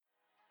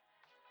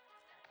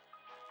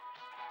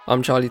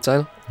I'm Charlie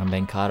Taylor. I'm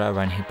Ben Carter. I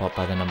run Hip Hop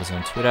by the Numbers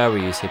on Twitter.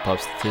 We use hip hop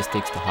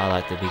statistics to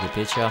highlight the bigger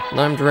picture.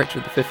 And I'm director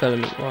of The Fifth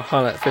Element, where I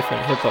highlight the fifth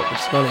element of hip hop, which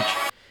is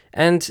knowledge.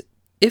 And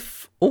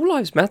if all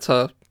lives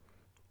matter,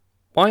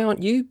 why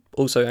aren't you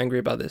also angry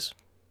about this?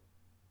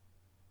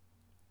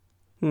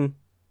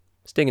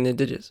 Stinging in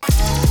digits.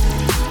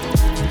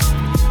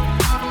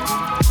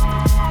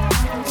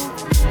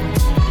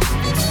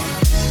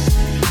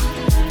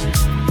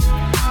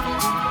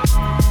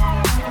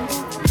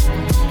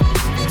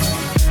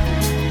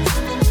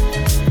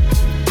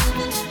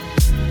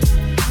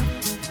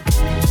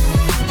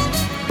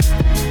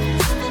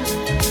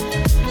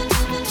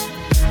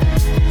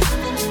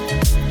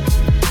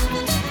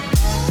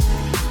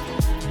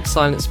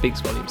 Silence speaks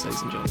volumes,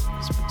 ladies and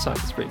gentlemen.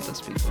 Silence really does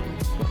speak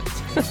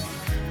volumes.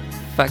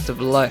 Fact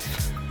of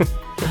life.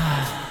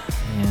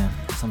 Yeah,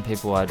 some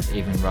people I'd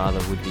even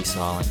rather would be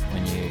silent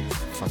when you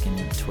fucking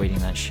tweeting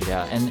that shit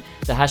out. And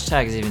the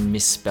hashtag is even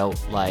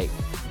misspelt like,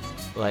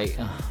 oh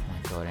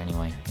my god,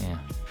 anyway, yeah.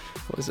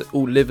 What is it?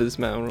 All livers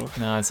matter, or?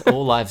 No, it's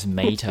All Lives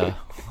Matter.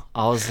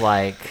 I was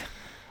like,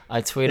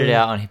 I tweeted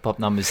out on Hip Hop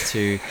Numbers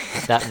 2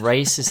 that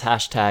racist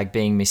hashtag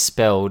being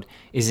misspelled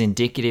is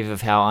indicative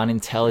of how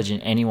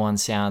unintelligent anyone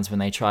sounds when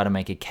they try to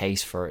make a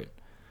case for it.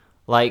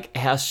 Like,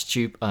 how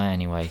stupid...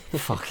 anyway,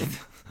 fuck it.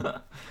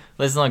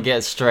 Let's not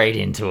get straight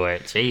into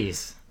it.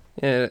 Jeez.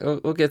 Yeah,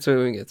 we'll get to it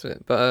when we get to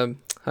it. But,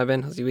 hi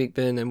Ben, how's your week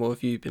been, and what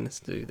have you been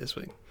listening to this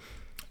week?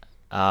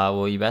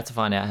 Well, you're about to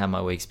find out how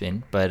my week's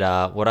been,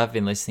 but what I've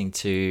been listening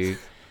to...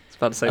 It's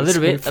about to say a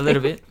little bit. A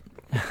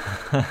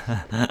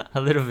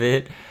little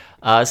bit.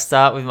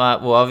 Start with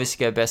we'll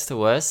obviously go best to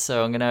worst.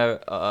 So I'm going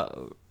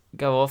to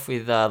go off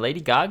with Lady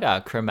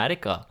Gaga,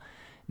 Chromatica.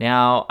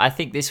 Now, I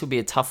think this will be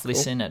a tough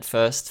listen at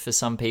first for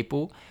some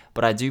people,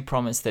 but I do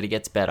promise that it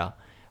gets better.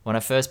 When I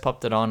first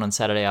popped it on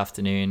Saturday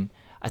afternoon,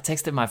 I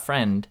texted my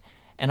friend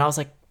and I was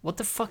like, what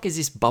the fuck is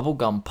this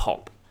bubblegum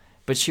pop?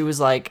 But she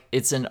was like,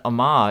 it's an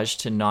homage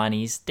to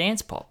 90s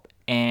dance pop.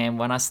 And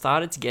when I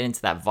started to get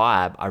into that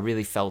vibe, I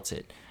really felt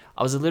it.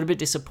 I was a little bit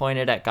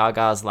disappointed at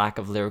Gaga's lack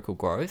of lyrical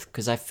growth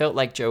because I felt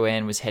like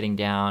Joanne was heading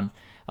down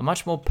a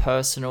much more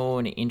personal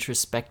and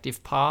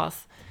introspective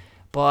path.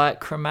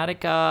 But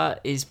Chromatica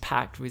is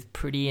packed with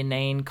pretty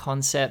inane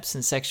concepts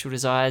and sexual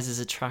desires. There's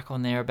a track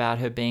on there about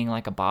her being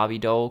like a Barbie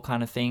doll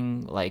kind of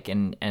thing, like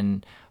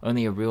and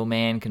only a real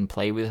man can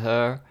play with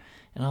her.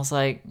 And I was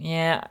like,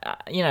 yeah,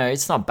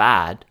 it's not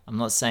bad. I'm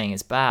not saying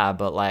it's bad,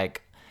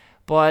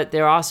 but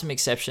there are some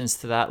exceptions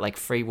to that. Like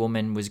Free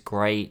Woman was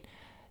great.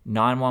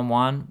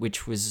 911,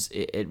 which was,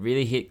 it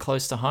really hit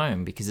close to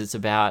home because it's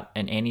about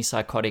an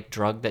antipsychotic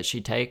drug that she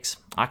takes.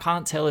 I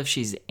can't tell if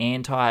she's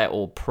anti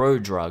or pro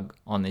drug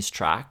on this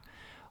track,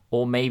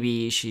 or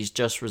maybe she's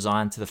just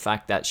resigned to the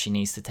fact that she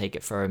needs to take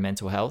it for her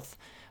mental health,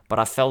 but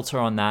I felt her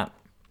on that.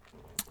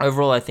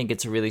 Overall, I think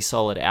it's a really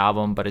solid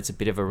album, but it's a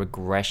bit of a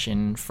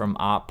regression from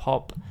art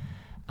pop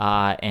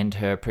and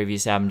her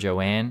previous album,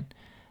 Joanne.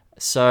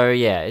 So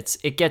yeah,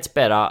 it gets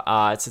better.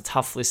 It's a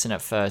tough listen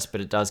at first, but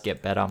it does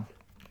get better.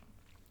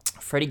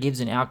 Freddie Gibbs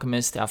and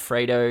Alchemist,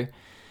 Alfredo.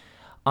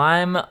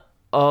 I'm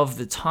of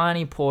the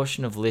tiny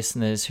portion of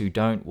listeners who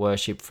don't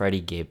worship Freddie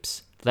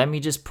Gibbs. Let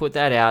me just put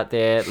that out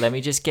there. Let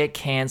me just get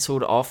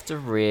cancelled off the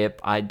rip.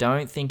 I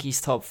don't think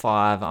he's top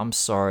 5. I'm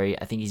sorry.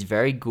 I think he's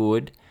very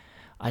good.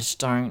 I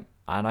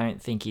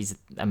don't think he's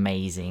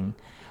amazing.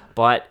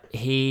 But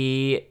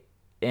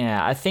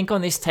I think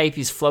on this tape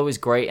his flow is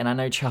great, and I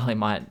know Charlie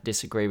might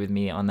disagree with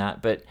me on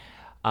that, but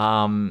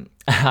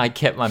I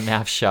kept my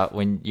mouth shut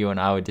when you and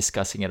I were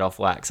discussing it off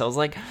wax. I was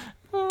like,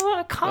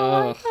 I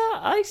can't.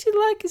 I actually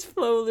like his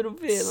flow a little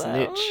bit.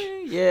 Snitch.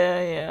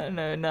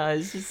 No.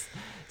 It's just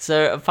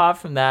so. Apart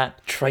from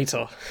that,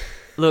 Traitor.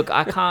 Look,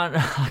 I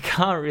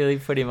can't really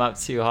put him up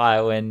too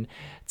high when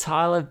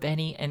Tyler,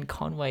 Benny, and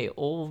Conway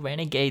all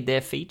renegade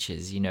their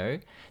features.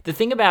 The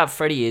thing about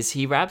Freddie is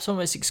he raps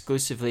almost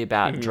exclusively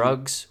about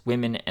drugs,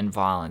 women, and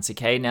violence.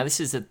 Okay, now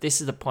this is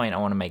the point I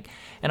want to make,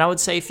 and I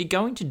would say if you're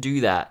going to do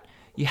that,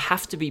 you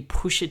have to be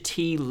Pusha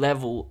T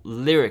level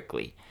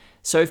lyrically.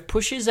 So if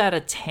Pusha's at a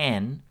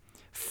 10,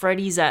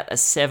 Freddie's at a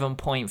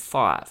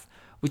 7.5,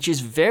 which is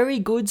very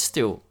good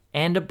still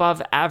and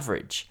above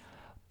average,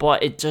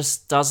 but it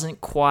just doesn't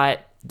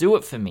quite do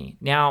it for me.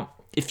 Now,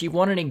 if you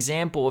want an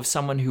example of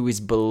someone who is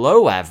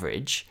below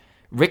average,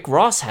 Rick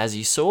Ross has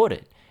you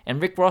sorted.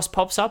 And Rick Ross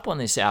pops up on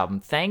this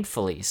album,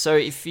 thankfully. So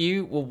if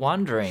you were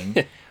wondering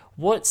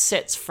what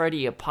sets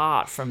Freddie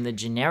apart from the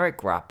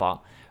generic rapper,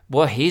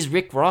 well, here's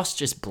Rick Ross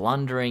just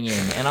blundering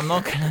in, and I'm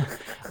not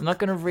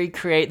gonna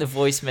recreate the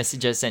voice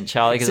message I sent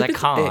Charlie because I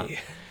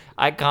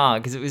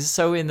can't because it was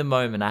so in the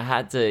moment.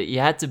 You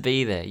had to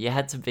be there. You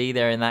had to be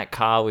there in that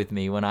car with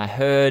me when I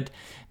heard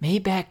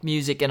Maybach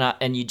music,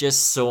 and you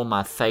just saw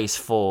my face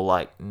fall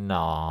like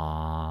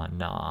nah.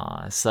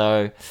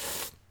 So,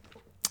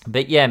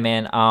 but yeah,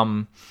 man.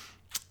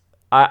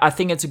 I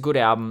think it's a good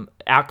album.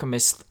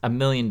 Alchemist, $1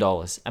 million.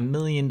 $1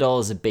 million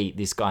a beat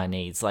this guy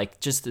needs. Like,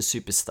 just a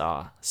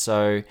superstar.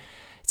 So,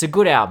 it's It's a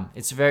good album.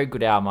 It's a very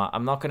good album.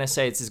 I'm not going to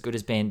say it's as good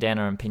as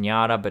Bandana and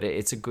Pinata, but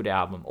it's a good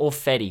album. Or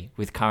Fetty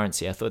with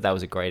Currency. I thought that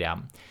was a great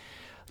album.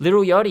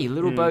 Little Yachty,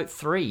 Little Boat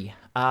 3.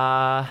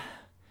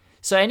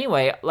 So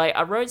anyway, like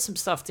I wrote some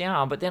stuff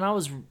down, but then I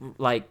was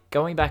like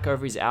going back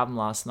over his album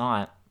last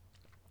night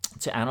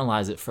to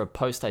analyze it for a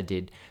post I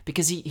did,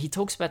 because he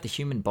talks about the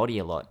human body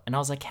a lot. And I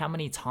was like, how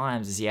many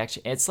times is he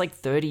actually... It's like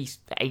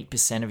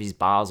 38% of his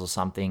bars or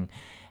something.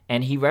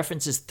 And he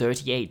references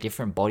 38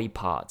 different body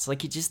parts.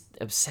 Like, he's just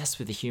obsessed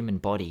with the human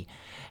body.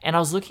 And I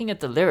was looking at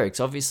the lyrics,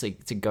 obviously,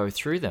 to go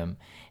through them.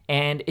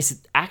 And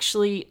it's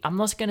actually, I'm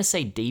not going to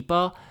say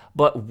deeper,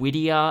 but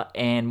wittier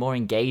and more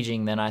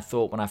engaging than I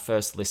thought when I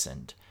first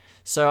listened.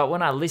 So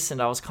when I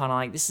listened, I was kind of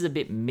like, this is a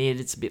bit mid,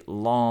 it's a bit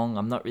long,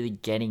 I'm not really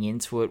getting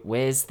into it.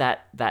 Where's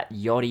that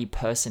Yachty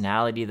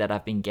personality that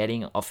I've been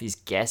getting off his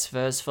guest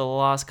verse for the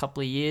last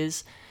couple of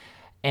years?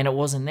 And it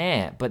wasn't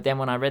there. But then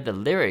when I read the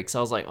lyrics,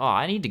 I was like, oh,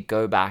 I need to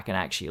go back and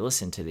actually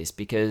listen to this,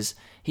 because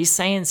he's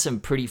saying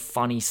some pretty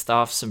funny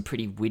stuff, some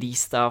pretty witty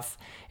stuff.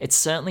 It's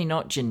certainly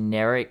not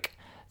generic.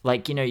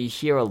 Like, you know, you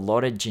hear a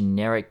lot of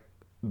generic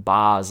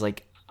bars.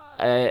 Like,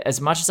 as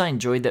much as I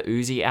enjoyed the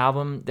Uzi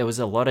album, there was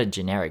a lot of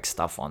generic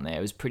stuff on there.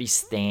 It was pretty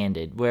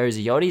standard. Whereas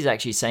Yachty's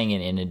actually saying it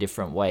in a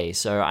different way.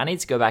 So I need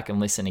to go back and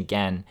listen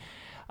again.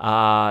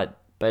 But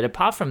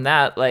apart from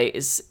that, like,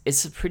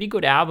 it's a pretty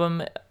good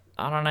album.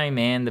 I don't know,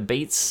 man. The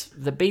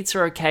beats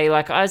are okay.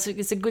 Like,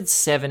 it's a good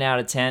 7 out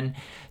of 10.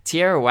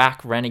 Tierra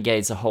Whack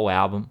renegades the whole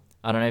album.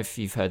 I don't know if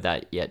you've heard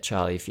that yet,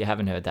 Charlie. If you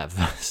haven't heard that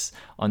verse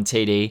on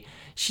TD,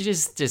 she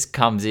just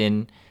comes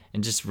in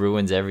and just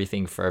ruins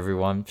everything for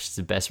everyone. She's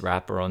the best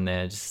rapper on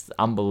there. Just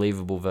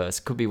unbelievable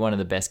verse. Could be one of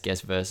the best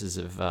guest verses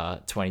of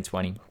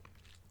 2020.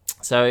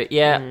 So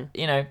yeah,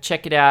 you know,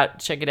 check it out.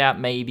 Check it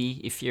out,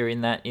 maybe, if you're in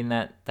that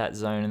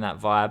zone and that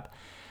vibe.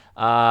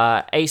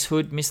 Ace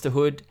Hood, Mr.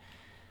 Hood.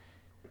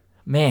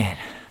 Man,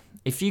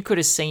 if you could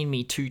have seen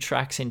me 2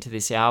 tracks into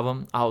this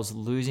album, I was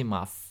losing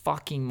my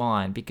fucking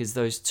mind, because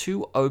those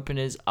 2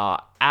 openers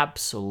are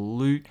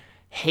absolute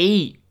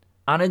heat.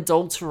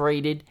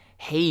 Unadulterated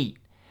heat.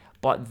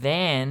 But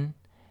then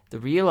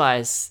I've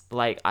realized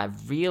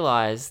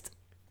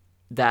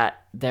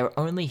that they're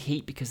only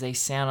heat because they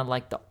sounded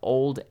like the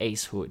old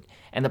Ace Hood.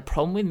 And the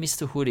problem with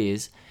Mr. Hood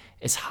is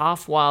it's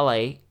half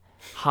Wale,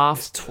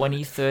 half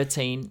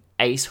 2013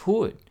 Ace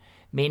Hood,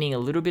 meaning a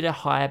little bit of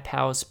higher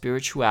power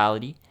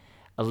spirituality,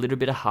 a little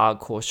bit of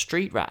hardcore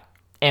street rap.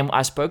 And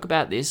I spoke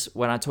about this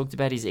when I talked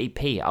about his EP.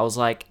 I was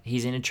like,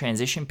 he's in a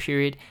transition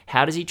period.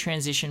 How does he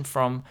transition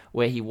from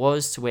where he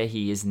was to where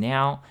he is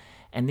now?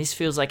 And this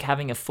feels like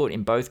having a foot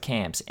in both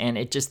camps, and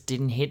it just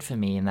didn't hit for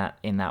me in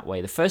that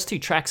way. The first 2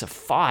 tracks are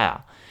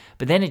fire,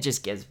 but then it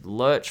just gets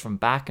lurched from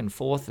back and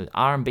forth with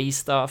R&B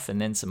stuff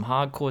and then some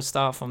hardcore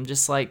stuff. I'm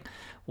just like,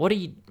 what are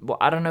you?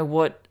 I don't know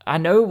what. I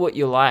know what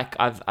you're like.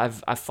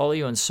 I follow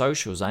you on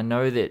socials. I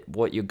know that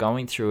what you're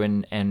going through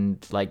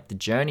and like the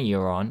journey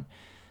you're on.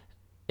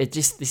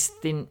 This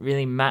didn't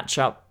really match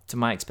up to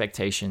my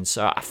expectations,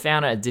 so I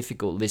found it a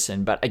difficult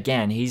listen. But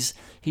again, he's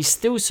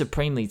still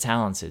supremely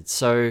talented.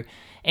 So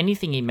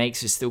anything he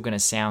makes is still going to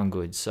sound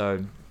good.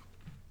 So,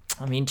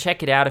 I mean,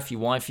 check it out if you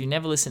want. If you've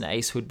never listened to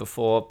Ace Hood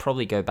before,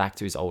 probably go back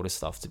to his older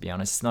stuff, to be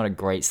honest. It's not a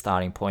great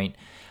starting point.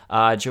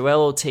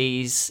 Joel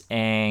Ortiz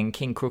and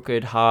King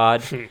Crooked,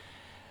 hard.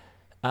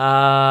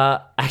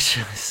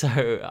 Actually,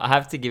 so I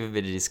have to give a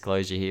bit of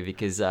disclosure here,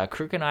 because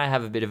Crook and I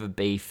have a bit of a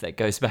beef that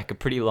goes back a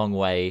pretty long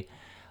way.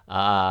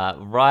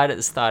 Right at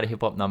the start of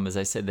Hip Hop Numbers,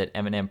 I said that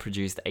Eminem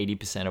produced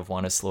 80% of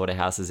one of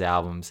Slaughterhouse's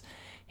albums.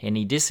 And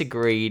he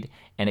disagreed,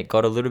 and it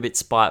got a little bit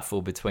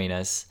spiteful between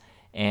us.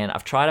 And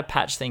I've tried to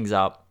patch things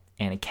up,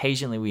 and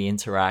occasionally we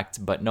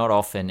interact, but not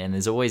often. And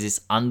there's always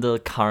this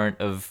undercurrent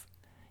of,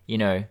 you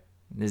know,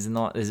 there's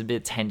a bit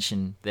of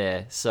tension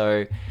there.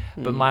 So,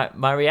 but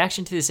my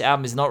reaction to this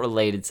album is not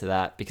related to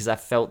that, because I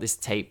felt this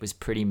tape was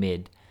pretty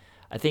mid.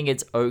 I think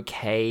it's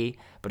okay,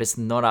 but it's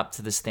not up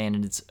to the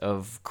standards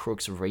of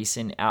Crook's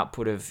recent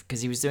output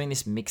because he was doing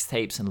this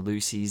mixtapes and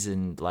Lucy's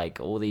and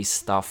like all these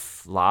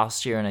stuff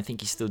last year, and I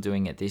think he's still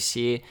doing it this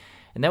year,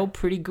 and they were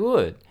pretty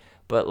good.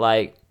 But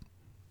like,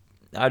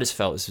 I just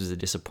felt this was a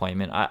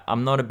disappointment.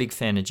 I'm not a big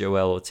fan of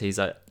Joel Ortiz.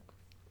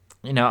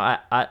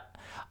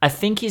 I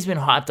think he's been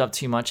hyped up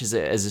too much as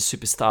a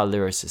superstar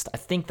lyricist. I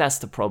think that's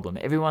the problem.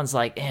 Everyone's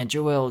like,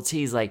 Joel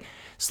Ortiz, like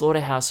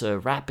Slaughterhouse are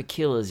rapper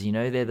killers, you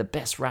know, they're the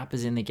best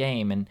rappers in the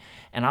game. And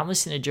I'm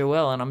listening to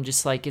Joel and I'm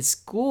just like, it's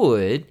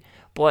good,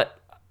 but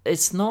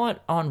it's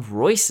not on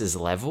Royce's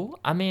level.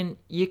 I mean,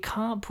 you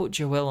can't put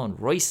Joel on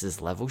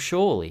Royce's level,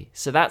 surely.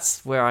 So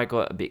that's where I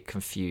got a bit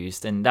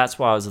confused, and that's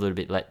why I was a little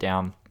bit let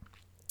down.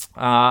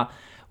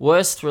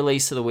 Worst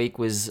release of the week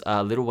was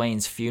Lil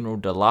Wayne's Funeral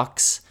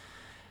Deluxe.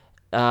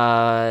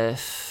 I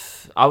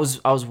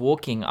was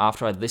walking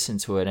after I'd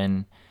listened to it,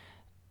 and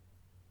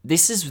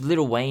this is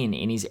Lil Wayne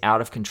in his out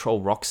of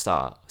control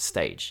rockstar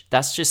stage.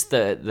 That's just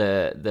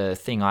the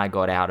thing I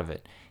got out of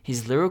it.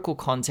 His lyrical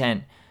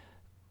content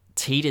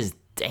teeters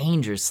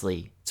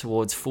dangerously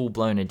towards full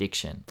blown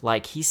addiction.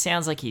 Like, he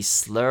sounds like he's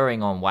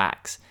slurring on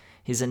wax.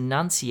 his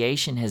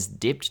enunciation has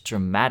dipped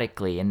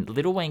dramatically, and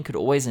Lil Wayne could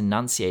always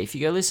enunciate. If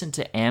you go listen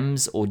to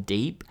M's or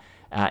Deep,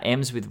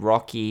 M's with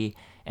Rocky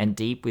and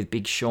Deep with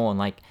Big Sean,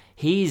 like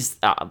he's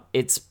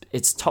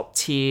it's top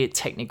tier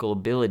technical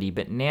ability,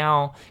 but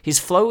now his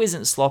flow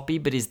isn't sloppy,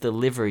 but his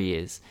delivery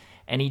is,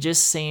 and he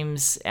just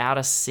seems out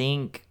of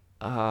sync.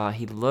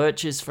 He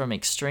lurches from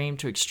extreme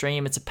to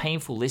extreme. It's a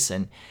painful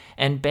listen.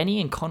 And Benny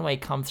and Conway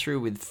come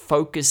through with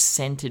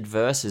focus-centered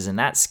verses, and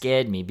that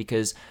scared me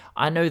because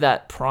I know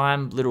that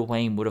prime Lil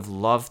Wayne would have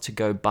loved to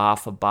go bar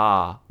for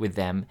bar with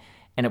them,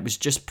 and it was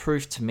just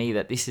proof to me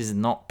that this is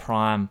not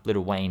prime Lil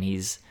Wayne.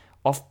 He's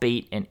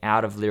offbeat and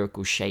out of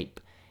lyrical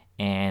shape,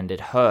 and it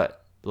hurt.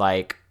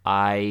 Like,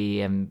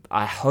 I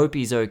hope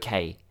he's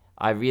okay.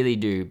 I really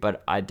do,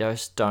 but I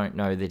just don't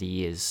know that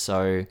he is.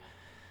 So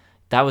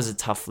that was a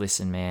tough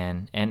listen,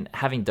 man. And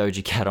having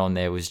Doja Cat on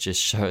there was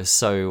just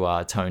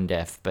so tone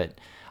deaf. But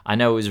I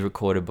know it was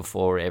recorded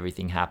before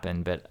everything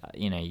happened. But,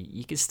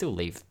 you could still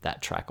leave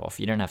that track off.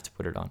 You don't have to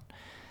put it on.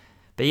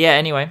 But yeah,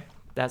 anyway,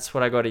 that's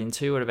what I got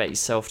into. What about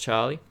yourself,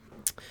 Charlie?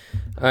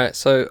 All right,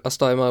 so I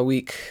started my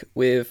week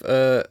with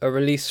a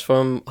release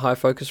from High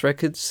Focus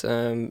Records,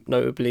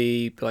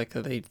 notably like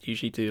they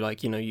usually do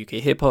like UK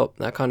hip hop,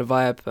 that kind of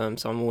vibe.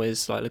 So I'm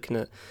always like looking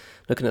at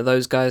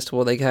those guys to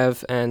what they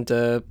have, and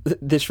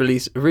this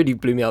release really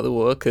blew me out of the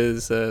water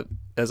because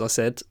as I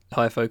said,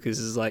 High Focus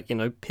is like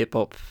hip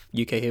hop,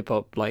 UK hip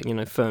hop, like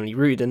firmly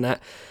rooted in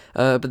that.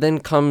 But then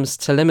comes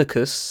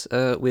Telemachus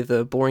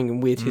with boring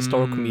and weird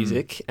historical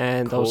music,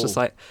 and cool. I was just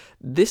like,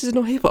 this is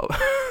not hip hop.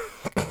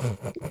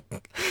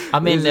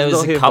 I mean, there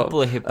was a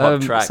couple of hip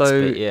hop tracks,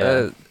 but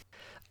yeah.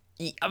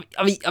 I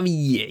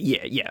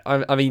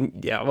mean,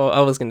 yeah. Well, I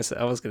was gonna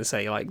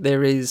say, like,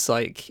 there's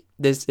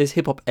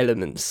hip hop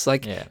elements,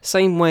 like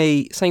same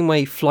way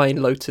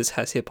Flying Lotus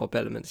has hip hop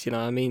elements. You know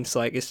what I mean? It's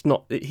like he's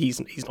not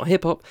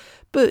hip hop,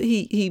 but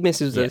he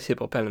misses those hip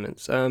hop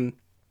elements.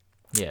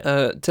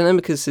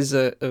 Telemachus is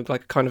a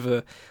kind of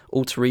a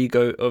alter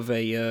ego of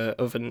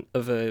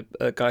a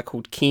guy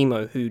called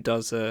Chemo who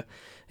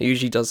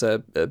usually does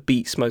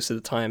beats most of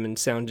the time and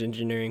sound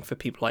engineering for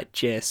people like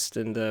Jest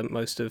and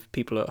most of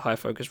people at High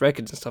Focus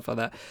Records and stuff like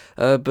that.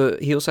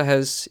 But he also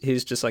has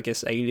his just, I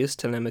guess, alias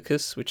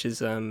Telemachus, which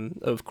is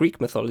of Greek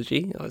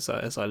mythology, as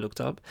I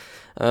looked up.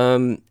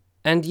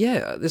 And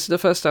yeah, this is the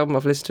first album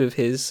I've listened to of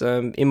his.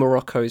 In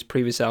Morocco, his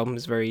previous album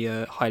is very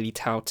highly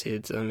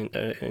touted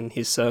in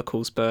his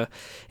circles, but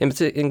in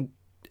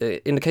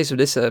the case of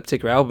this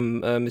particular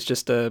album, it's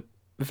just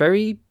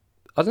very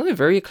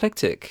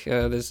eclectic.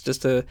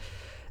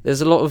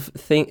 There's a lot of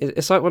things.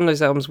 It's like one of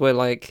those albums where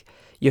like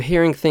you're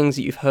hearing things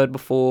that you've heard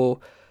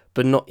before,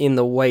 but not in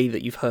the way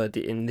that you've heard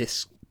it in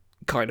this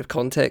kind of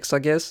context, I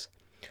guess.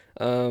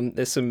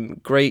 There's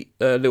some great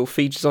little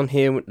features on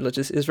here.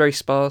 It's very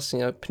sparse.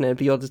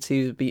 Penelope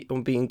Oddity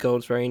on Beating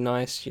Gold is very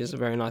nice. She has a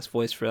very nice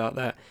voice throughout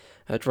that.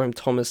 Jerome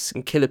Thomas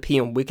and Killer P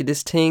on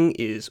Wickedest Ting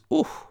is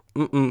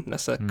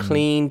that's a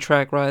clean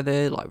track right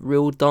there, like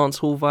real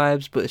dancehall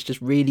vibes. But it's just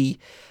really,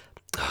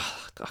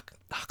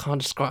 I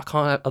can't describe.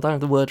 I don't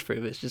have the word for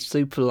it. But it's just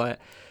super like,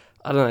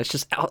 I don't know. It's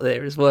just out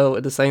there as well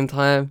at the same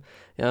time.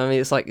 You know what I mean?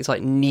 It's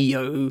like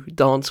neo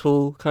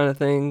dancehall kind of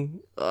thing.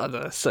 I don't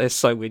know, it's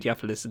so weird. You have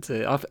to listen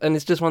to it, and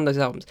it's just one of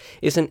those albums.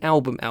 It's an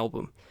album.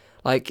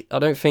 Like, I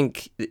don't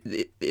think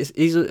it's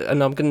easy.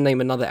 And I'm gonna name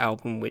another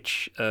album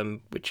which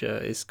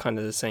is kind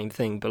of the same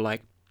thing. But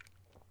like,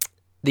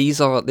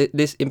 these are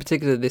this in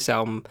particular. This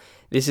album.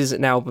 This is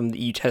an album that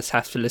you just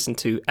have to listen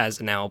to as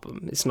an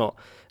album. It's not,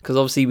 because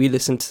obviously we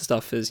listen to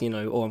stuff as I'm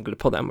going to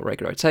put that on my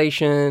regular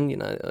rotation,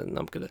 and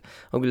I'm gonna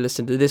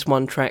listen to this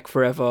one track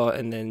forever,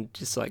 and then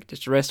just the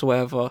rest or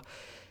whatever.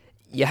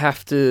 You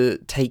have to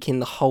take in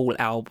the whole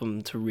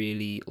album to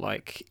really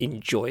like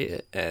enjoy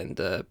it, and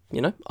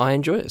I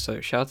enjoy it. So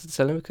shout out to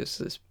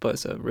Telemachus. It's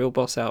a real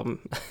boss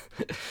album.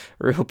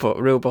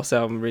 real boss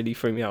album. Really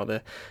threw me out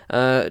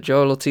there.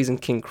 Joel Ortiz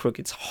and King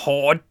Crooked's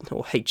Hard,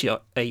 or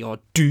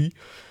HARD.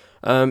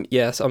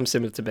 Yes, I'm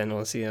similar to Ben,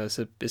 honestly. It's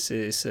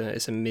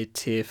a mid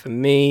tier for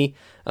me.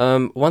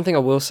 One thing I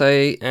will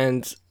say,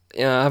 and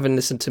I haven't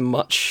listened to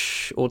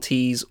much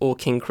Ortiz or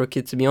King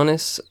Crooked, to be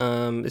honest.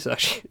 It's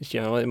actually,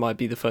 it might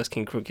be the first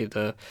King Crooked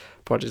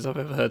project I've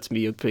ever heard, to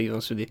be pretty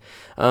honest with you.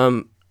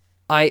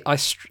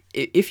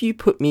 If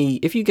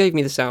you gave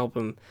me this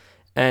album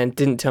and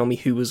didn't tell me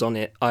who was on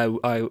it, I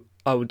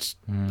would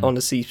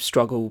honestly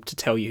struggle to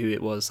tell you who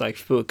it was. Like,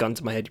 if you put a gun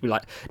to my head, you'd be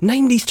like,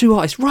 name these two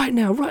artists right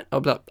now, right?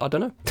 I'd be like, I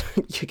don't know.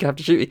 You're gonna have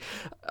to shoot me.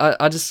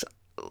 I just,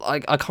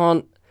 like, I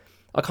can't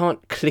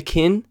click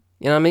in.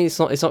 You know what I mean? It's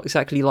not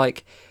exactly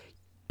like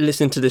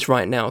listen to this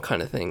right now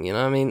kind of thing. You know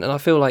what I mean? And I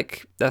feel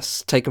like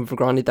that's taken for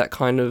granted, that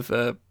kind of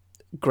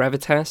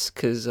gravitas,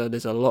 because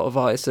there's a lot of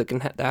artists that can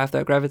have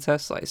that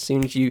gravitas. Like, as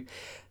soon as you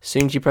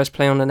press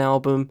play on an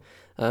album,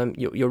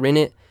 you're in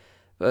it.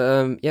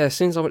 As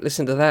soon as I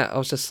listened to that, I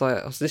was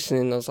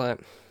listening, I was like,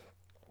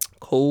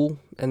 cool.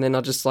 And then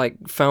I just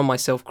like found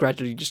myself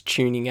gradually just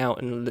tuning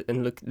out and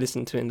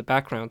listening to it in the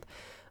background.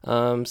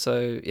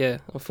 So yeah,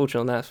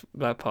 unfortunately on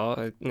that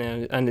part.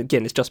 And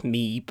again, it's just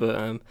me,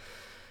 but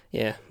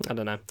yeah, I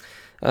don't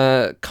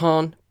know.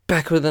 Khan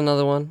back with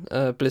another one.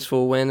 Blissful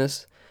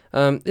Awareness.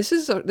 This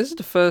is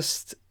the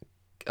first.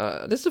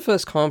 This is the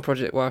first Khan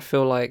project where I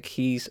feel like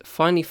he's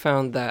finally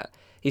found a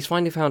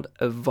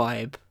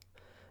vibe.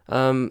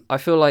 I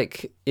feel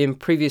like in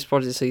previous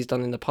projects he's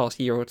done in the past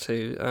year or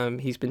two,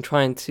 he's been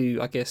trying to,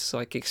 I guess,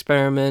 like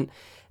experiment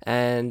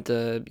and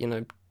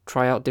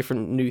try out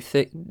different new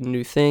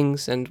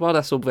things. And while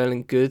that's all well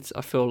and good,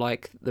 I feel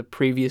like the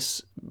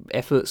previous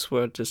efforts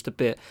were just a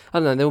bit, I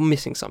don't know, they were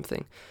missing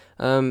something.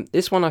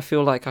 This one I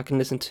feel like I can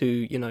listen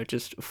to,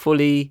 just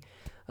fully.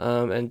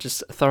 And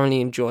just thoroughly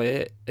enjoy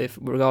it,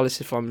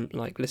 regardless if I'm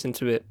like listening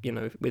to it,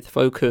 with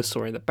focus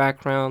or in the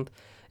background.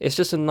 It's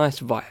just a nice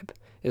vibe.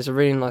 It's a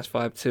really nice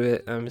vibe to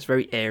it. It's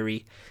very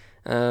airy,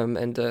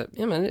 and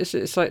yeah, man,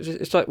 it's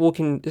like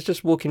walking. It's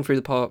just walking through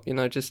the park.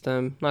 Just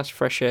nice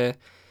fresh air,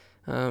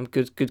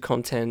 good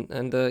content,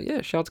 and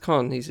yeah, shout out to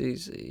Khan. He's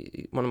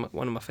one of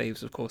my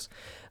faves, of course.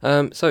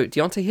 So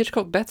Deontay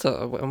Hitchcock better.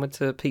 I went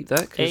to peep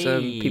that because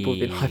people have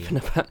been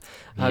hyping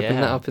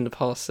that up in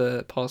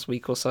the past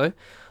week or so.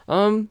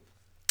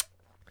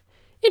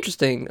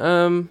 Interesting.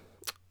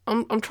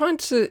 I'm trying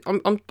to.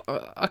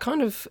 I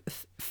kind of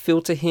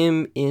filter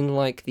him in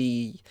like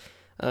the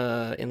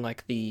I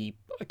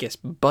guess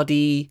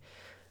buddy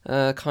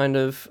kind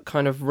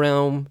of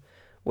realm,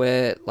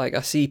 where like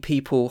I see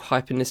people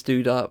hyping this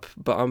dude up,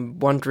 but I'm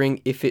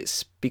wondering if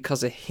it's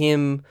because of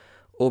him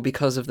or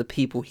because of the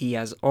people he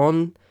has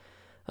on.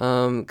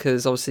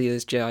 Because obviously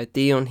there's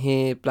JID on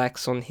here,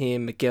 Black's on here,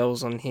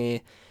 Miguel's on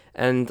here.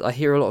 And I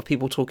hear a lot of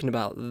people talking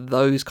about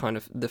those kind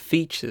of the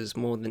features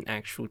more than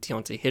actual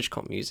Deontay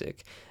Hitchcock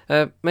music.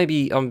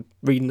 Maybe I'm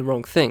reading the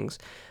wrong things,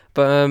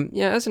 but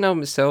yeah, as an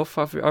album itself,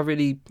 I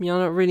really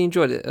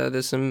enjoyed it.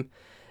 There's some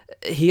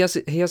he has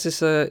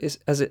this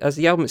as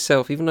the album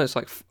itself, even though it's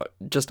like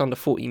just under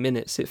 40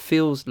 minutes, it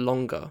feels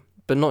longer,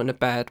 but not in a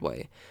bad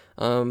way.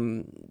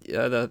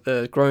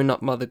 The Grown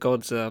Up Mother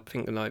Gods I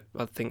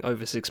think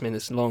over 6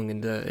 minutes long,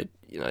 and it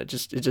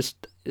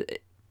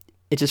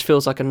just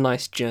feels like a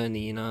nice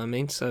journey, you know what I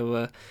mean?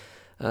 So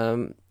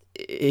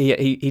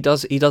he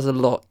does a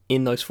lot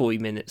in those 40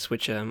 minutes,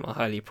 which I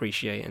highly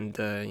appreciate, and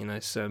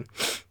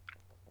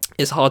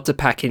it's hard to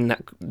pack in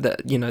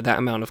that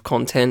amount of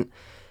content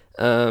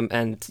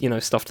and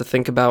stuff to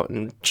think about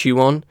and chew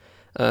on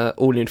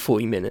all in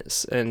 40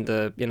 minutes, and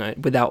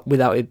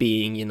without it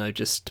being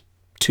just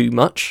too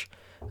much.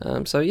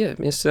 So yeah,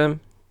 it's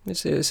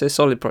a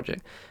solid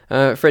project.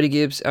 Freddie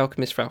Gibbs,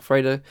 Alchemist for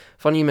Alfredo.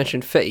 Funny you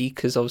mentioned Fetty,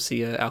 because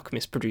obviously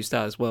Alchemist produced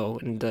that as well,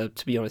 and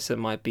to be honest, it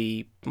might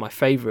be my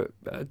favourite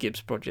Gibbs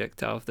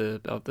project out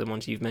of the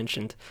ones you've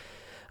mentioned.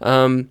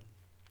 My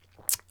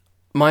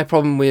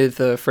problem with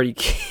Freddie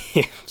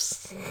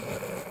Gibbs,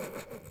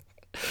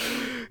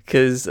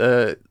 because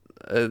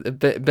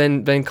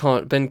Ben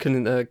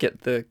couldn't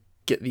get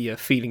the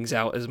feelings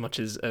out as much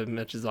as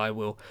I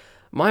will.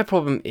 My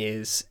problem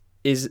is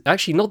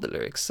actually not the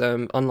lyrics.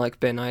 Unlike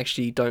Ben, I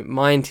actually don't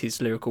mind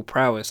his lyrical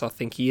prowess. I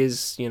think he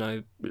is,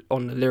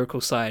 on the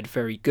lyrical side,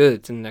 very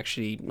good, and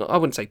actually, I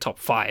wouldn't say top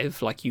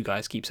 5 like you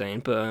guys keep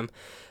saying, but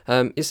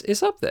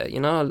it's up there.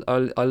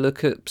 I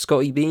look at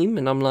Scotty Beam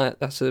and I'm like,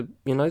 that's a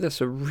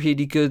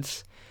really good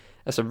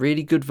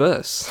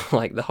verse.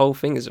 Like the whole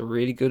thing is a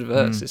really good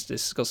verse.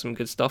 It's got some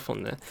good stuff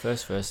on there.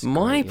 First verse.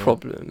 My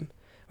problem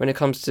when it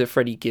comes to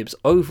Freddie Gibbs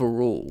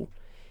overall,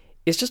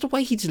 it's just the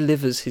way he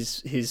delivers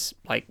his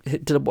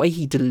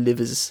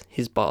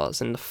bars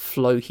and the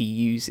flow he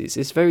uses.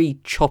 It's very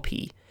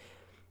choppy.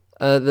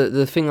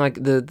 The thing, like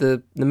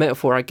the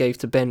metaphor I gave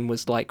to Ben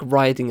was like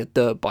riding a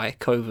dirt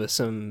bike over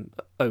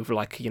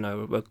like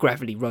a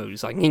gravelly road.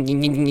 It's like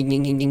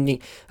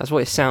that's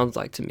what it sounds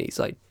like to me. It's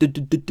like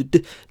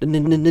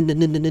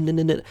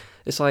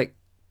it's like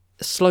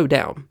slow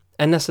down.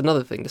 And that's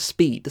another thing, the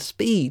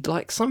speed.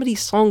 Like some of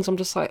these songs, I'm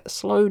just like,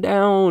 slow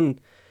down.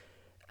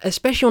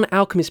 Especially on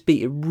Alchemist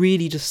beat, it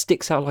really just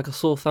sticks out like a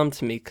sore thumb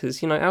to me,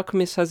 because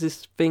Alchemist has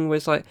this thing where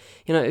it's like,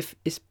 if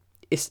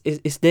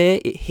it's there,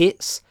 it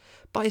hits,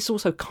 but it's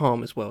also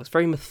calm as well. It's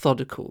very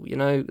methodical,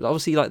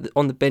 Obviously, like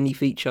on the Benny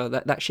feature,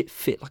 that shit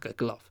fit like a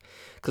glove,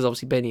 because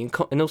obviously Benny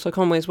and also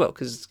Conway as well,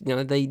 because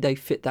they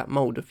fit that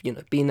mold of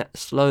being that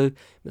slow,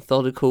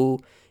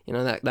 methodical,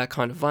 that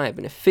kind of vibe,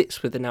 and it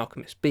fits with an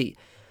Alchemist beat.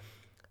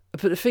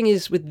 But the thing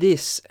is with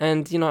this,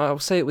 and I'll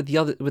say it with the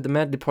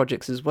Madlib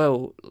projects as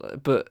well,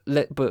 but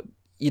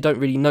you don't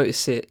really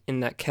notice it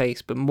in that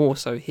case, but more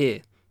so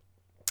here.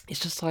 It's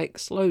just like,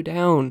 slow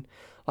down.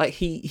 Like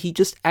he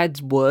just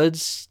adds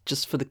words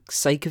just for the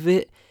sake of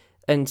it,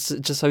 and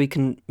just so he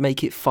can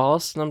make it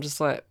fast. And I'm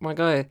just like, my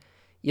guy,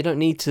 you don't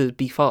need to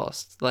be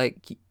fast. Like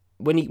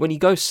when he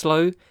goes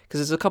slow, because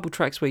there's a couple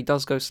tracks where he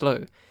does go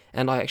slow,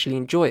 and I actually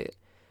enjoy it.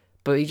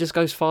 But he just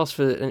goes fast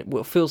for it, and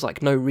it feels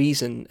like no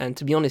reason. And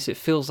to be honest, it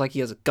feels like he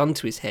has a gun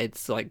to his head.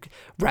 It's like,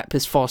 rap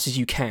as fast as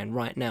you can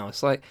right now.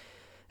 It's like,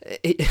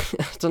 I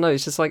don't know.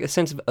 It's just like a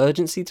sense of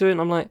urgency to it.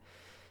 And I'm like,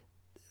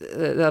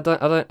 I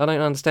don't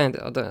understand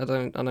it. I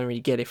don't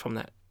really get it from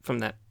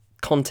that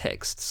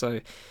context.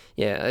 So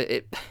yeah,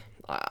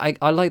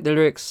 I like the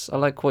lyrics. I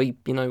like what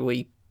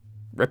he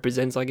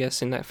represents, I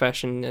guess, in that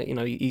fashion. You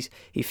know, he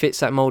fits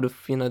that mold of,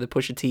 you know, the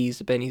Pusha T's,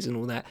 the Bennys, and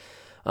all that.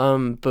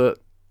 But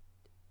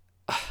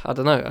I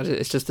don't know.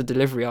 It's just the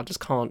delivery. I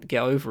just can't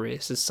get over it.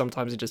 It's just,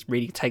 sometimes it just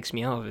really takes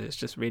me out of it. It's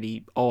just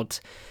really odd.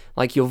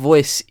 Like, your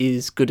voice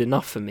is good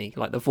enough for me.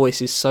 Like, the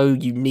voice is so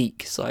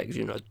unique. It's like,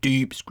 you know,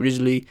 deep, it's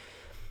grizzly.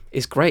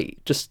 It's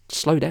great. Just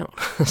slow down.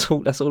 That's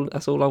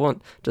all I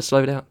want. Just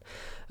slow down.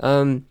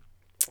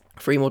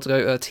 3 more to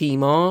go.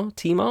 Timar.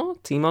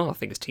 I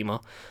think it's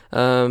Timar.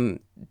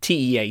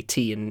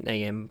 TEAT and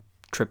AM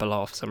triple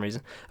R for some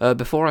reason.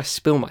 Before I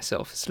Spill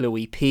Myself. It's a little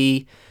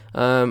EP.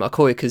 I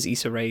call it because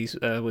Issa Rae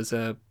was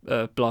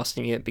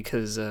blasting it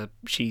because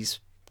this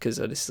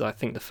is, I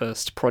think, the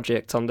first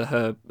project under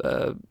her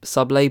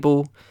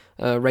sub-label,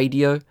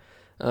 Radio.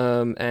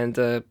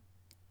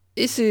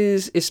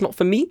 It's not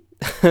for me.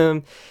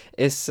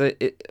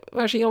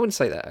 Actually, I wouldn't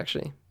say that,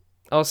 actually.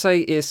 I'll say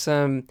it's,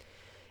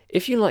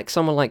 if you like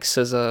someone like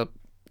SZA,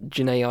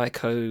 Jhené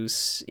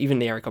Aiko's, even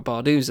the Erykah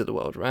Badu's of the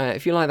world, right?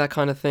 If you like that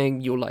kind of thing,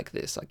 you'll like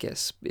this, I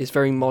guess. It's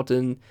very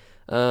modern.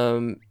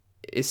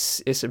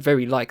 It's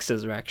very like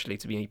SZA, actually,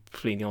 to be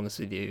completely honest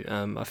with you.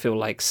 I feel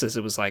like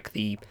SZA was like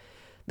the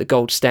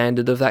gold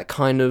standard of that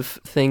kind of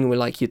thing, where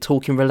like you're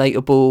talking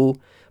relatable,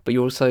 but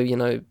you're also, you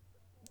know,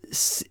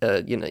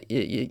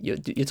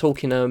 you're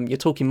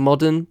talking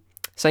modern.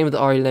 Same with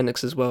Ari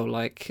Lennox as well,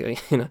 like, you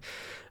know,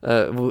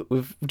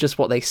 with just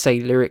what they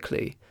say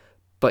lyrically,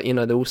 but, you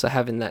know, they're also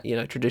having that, you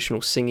know, traditional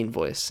singing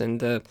voice.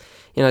 And you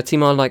know,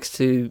 Timar likes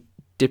to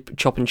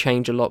chop and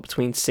change a lot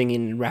between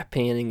singing and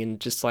rapping, and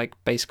just like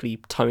basically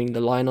towing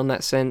the line on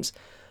that sense.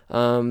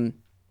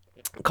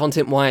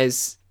 Content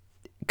wise,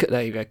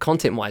 there you go.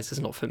 Content wise is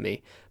not for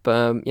me,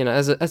 but you know,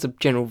 as a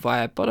general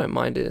vibe, I don't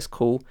mind it. It's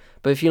cool.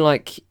 But if you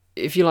like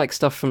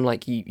stuff from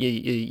like you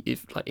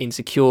like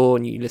Insecure,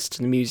 and you listen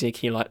to the music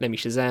and you're like, let me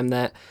Shazam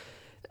that,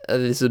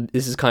 this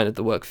is kind of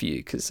the work for you,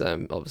 because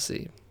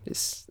obviously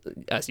it's,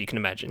 as you can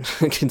imagine,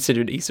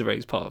 considered Issa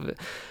Rae's part of it.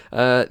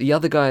 The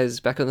other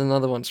guys back on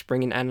another one,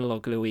 Spring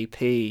Analog, little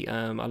EP.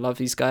 I love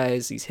these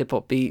guys. These hip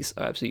hop beats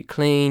are absolutely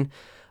clean,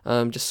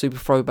 just super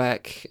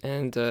throwback,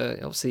 and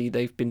obviously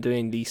they've been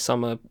doing the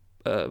summer,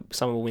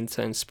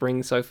 winter, and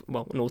spring,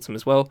 and autumn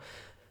as well.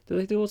 Did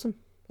they do autumn?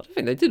 I don't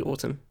think they did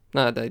autumn.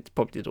 No, they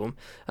probably did autumn.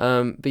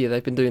 But yeah,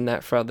 they've been doing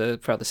that throughout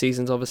the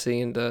seasons, obviously,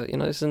 and you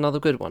know, it's another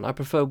good one. I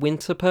prefer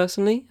winter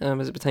personally,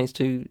 as it pertains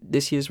to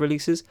this year's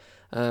releases,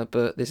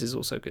 but this is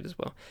also good as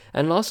well.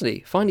 And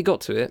lastly, finally got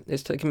to it.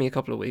 It's taken me a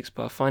couple of weeks,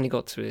 but I finally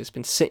got to it. It's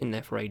been sitting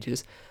there for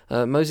ages.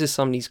 Moses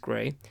Sumney's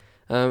Grey.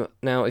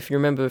 Now, if you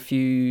remember a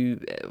few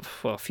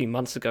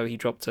months ago, he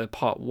dropped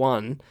part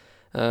 1.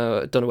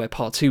 Don't know where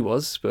part 2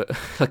 was, but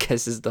I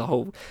guess it's the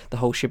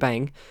whole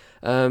shebang.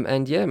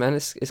 And yeah, man,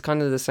 it's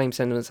kind of the same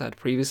sentiments I had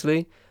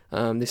previously.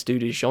 This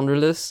dude is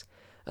genreless,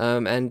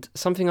 and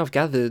something I've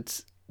gathered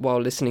while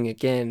listening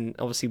again,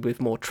 obviously with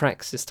more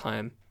tracks this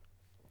time,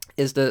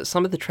 is that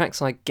some of the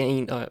tracks I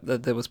gained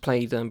that was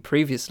played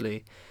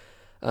previously,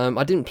 I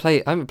haven't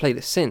played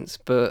it since,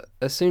 but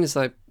as soon as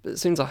I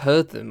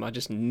heard them, I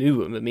just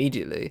knew them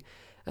immediately.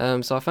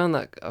 So I found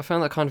that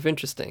kind of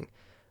interesting.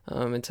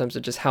 In terms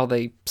of just how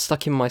they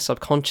stuck in my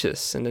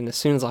subconscious, and then as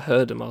soon as I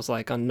heard them, I was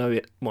like, I know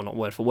it. Well, not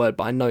word for word,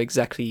 but I know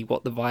exactly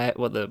what the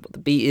the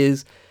beat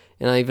is,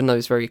 and I even know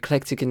it's very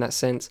eclectic in that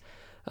sense.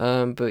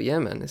 But yeah,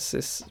 man,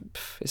 it's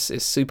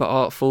super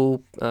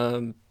artful.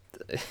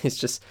 It's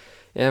just,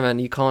 yeah, man,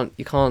 you can't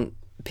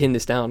pin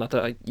this down.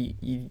 I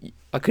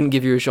couldn't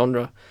give you a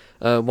genre,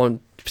 one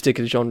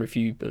particular genre, if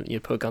you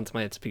put a gun to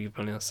my head, to be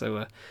completely honest.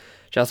 So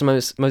shout out to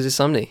Moses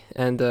Sumney.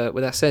 And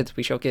with that said,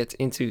 we shall get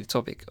into the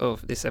topic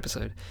of this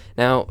episode.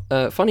 Now,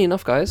 funny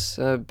enough, guys,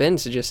 Ben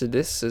suggested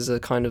this as a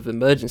kind of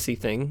emergency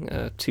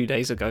thing 2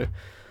 days ago.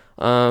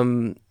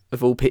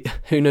 Of all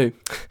who knew?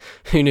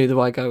 Who knew the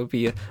white guy would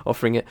be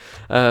offering it?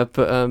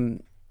 But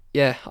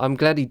yeah, I'm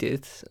glad he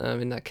did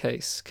in that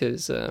case,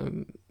 because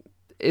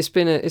it's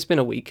been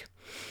a week.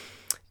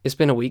 It's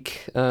been a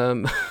week.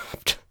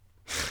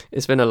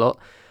 It's been a lot.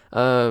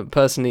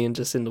 Personally, and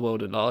just in the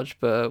world at large,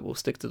 but we'll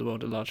stick to the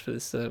world at large for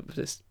this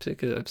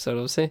particular episode,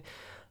 obviously.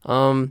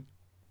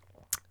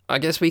 I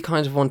guess we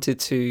kind of wanted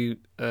to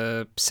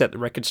set the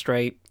record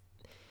straight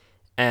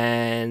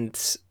and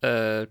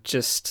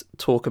just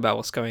talk about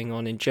what's going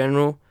on in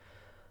general.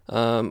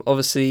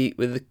 Obviously,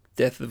 with the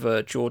death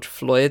of George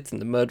Floyd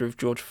and the murder of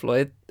George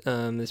Floyd,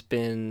 there's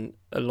been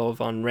a lot of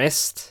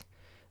unrest,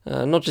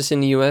 not just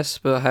in the US,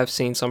 but I have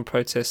seen some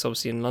protests,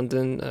 obviously, in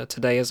London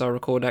today as I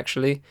record,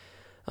 actually.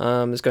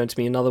 There's going to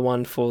be another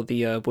one for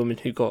the woman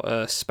who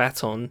got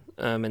spat on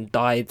and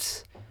died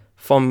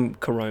from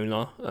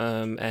corona,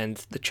 and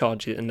the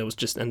charge, and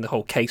the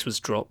whole case was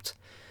dropped.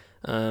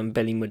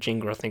 Belly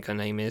Mujinga, I think her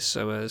name is.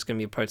 So there's going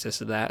to be a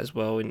protest of that as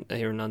well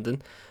here in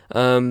London.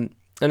 And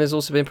there's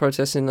also been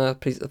protests in I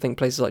think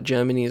places like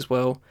Germany as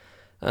well.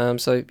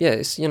 So yeah,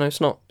 it's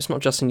it's not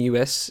just in the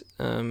US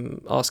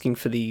asking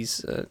for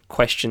these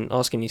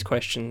asking these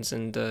questions,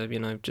 and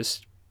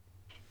just,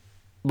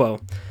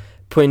 well,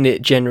 putting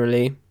it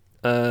generally,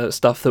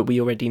 stuff that we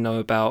already know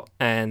about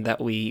and that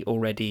we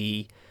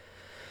already,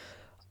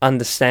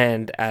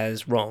 understand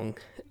as wrong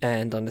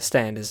and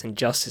understand as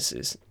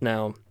injustices.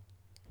 Now,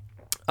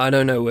 I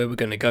don't know where we're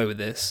going to go with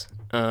this.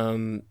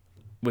 We're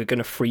going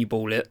to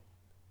freeball it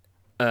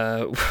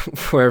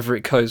wherever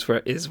it goes,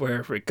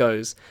 wherever it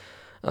goes.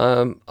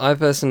 I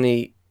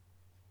personally,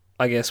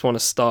 I guess, want to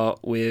start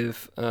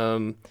with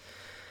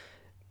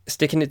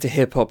sticking it to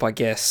hip hop, I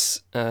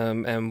guess,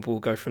 and we'll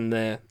go from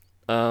there.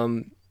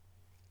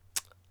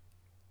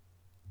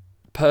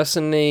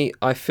 Personally,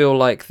 I feel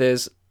like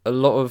there's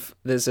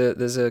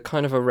a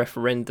kind of a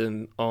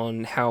referendum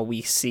on how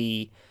we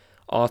see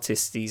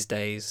artists these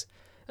days,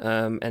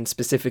 and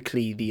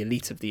specifically the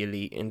elite of the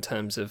elite in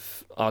terms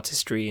of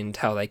artistry and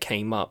how they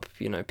came up.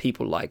 You know,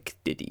 people like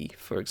Diddy,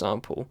 for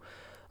example,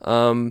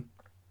 and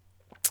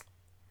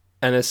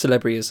as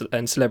celebrities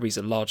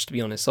at large. To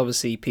be honest,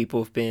 obviously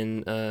people have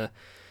been,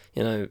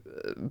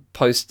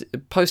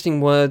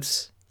 posting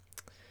words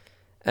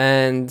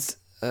and.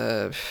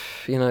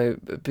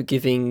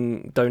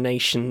 Giving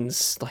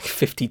donations, like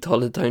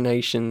 $50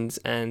 donations,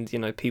 and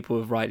people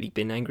have rightly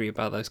been angry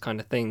about those kind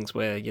of things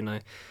where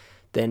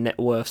their net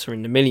worths are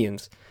in the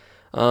millions.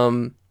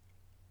 And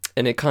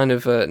it kind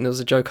of and there was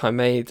a joke I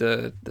made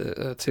to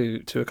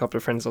a couple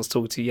of friends I was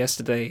talking to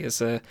yesterday.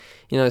 Is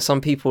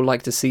some people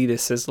like to see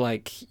this as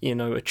like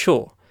a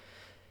chore.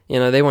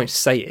 They won't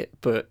say it,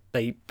 but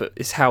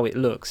it's how it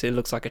looks. It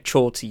looks like a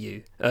chore to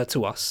you,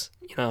 to us.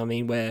 You know what I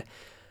mean? Where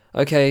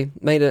okay,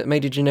 made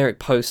a generic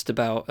post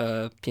about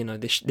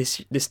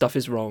this stuff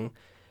is wrong.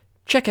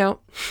 Check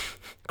out,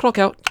 clock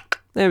out.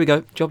 There we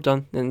go, job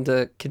done,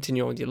 and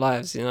continue on with your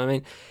lives. You know what I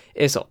mean?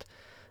 It's odd.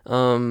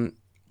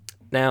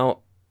 Now,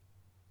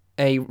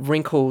 a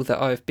wrinkle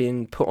that I've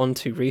been put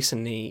onto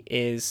recently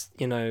is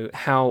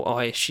how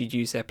I should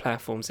use their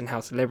platforms and how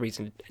celebrities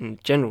in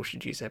general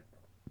should use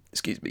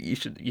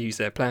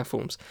their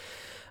platforms.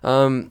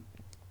 One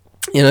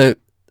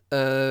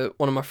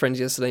of my friends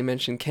yesterday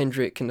mentioned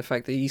Kendrick and the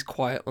fact that he's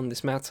quiet on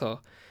this matter,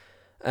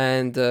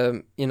 and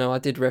I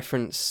did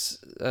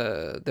reference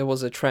there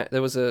was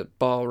a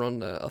bar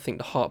on I think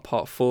the Heart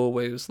Part 4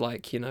 where it was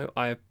like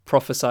I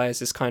prophesize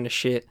this kind of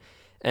shit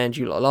and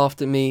you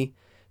laughed at me,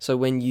 so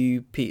when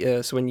you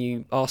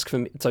ask for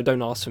me, so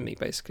don't ask for me,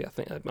 basically. I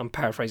think I'm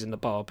paraphrasing the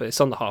bar, but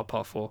it's on the Heart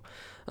Part 4.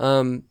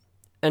 And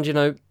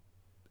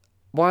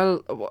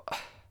while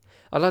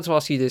I'd like to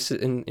ask you this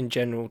in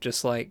general,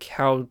 just like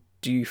how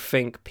do you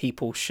think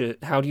people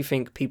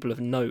of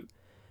note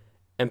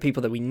and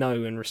people that we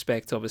know and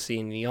respect, obviously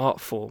in the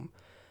art form,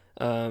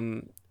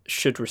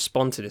 should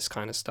respond to this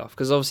kind of stuff?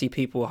 Because obviously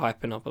people are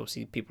hyping up,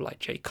 obviously people like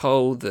J.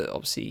 Cole, that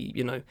obviously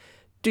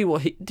do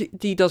what he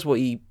does what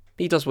he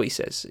does what he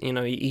says.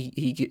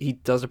 He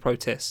does the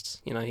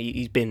protests.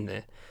 He's been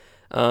there,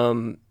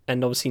 and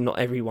obviously not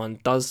everyone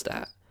does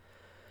that.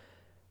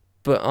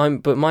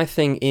 But my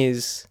thing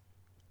is,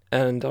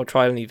 and I'll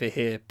try and leave it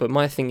here. But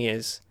my thing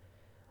is,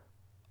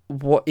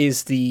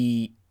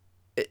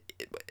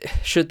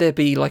 should there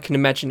be like an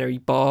imaginary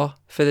bar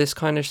for this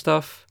kind of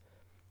stuff?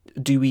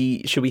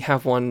 Should we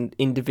have one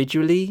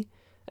individually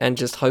and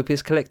just hope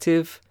it's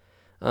collective?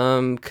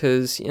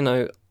 Because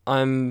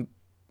I'm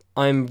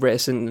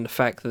reticent in the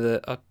fact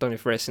that, I don't know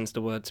if reticent's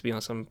the word, to be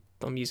honest. I'm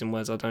using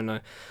words I don't know,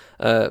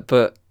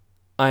 but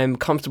I'm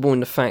comfortable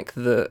in the fact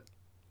that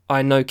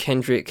I know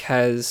Kendrick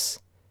has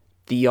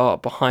the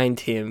art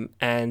behind him,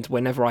 and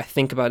whenever I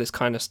think about this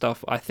kind of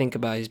stuff, I think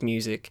about his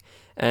music,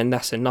 and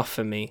that's enough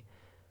for me.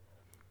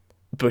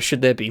 But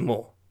should there be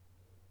more?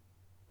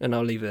 And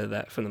I'll leave it at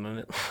that for the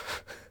moment,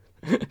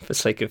 for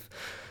sake of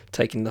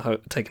taking over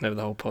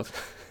the whole pod.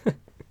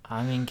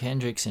 I mean,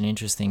 Kendrick's an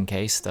interesting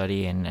case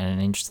study and an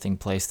interesting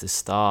place to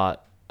start.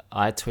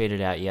 I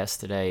tweeted out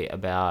yesterday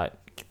about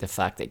the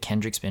fact that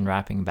Kendrick's been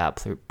rapping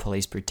about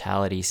police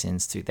brutality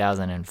since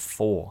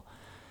 2004.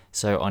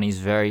 So on his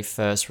very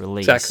first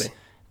release, exactly,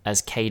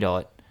 as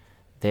K-Dot,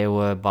 there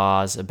were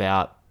bars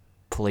about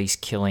police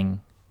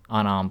killing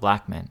unarmed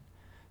black men.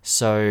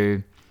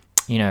 So,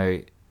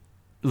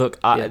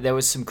 look, there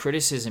was some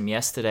criticism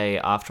yesterday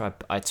after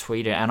I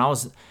tweeted, and I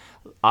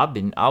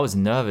was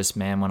nervous,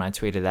 man, when I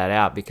tweeted that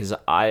out, because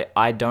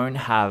I don't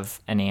have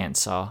an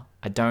answer.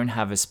 I don't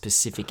have a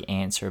specific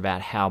answer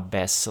about how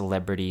best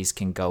celebrities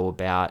can go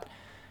about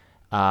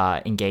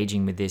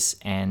engaging with this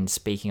and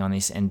speaking on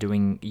this and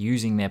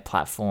using their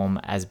platform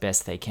as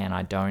best they can.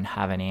 I don't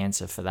have an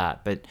answer for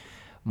that. But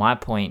my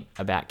point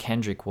about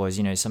Kendrick was,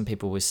 some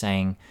people were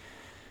saying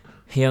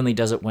he only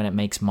does it when it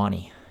makes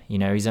money.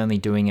 He's only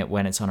doing it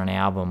when it's on an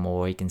album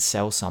or he can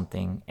sell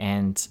something.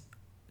 And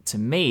to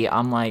me,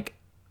 I'm like,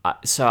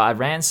 so I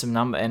ran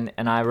some and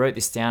I wrote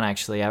this down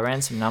actually. I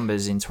ran some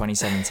numbers in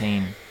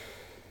 2017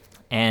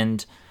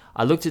 and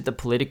I looked at the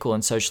political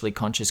and socially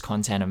conscious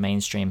content of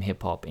mainstream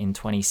hip-hop in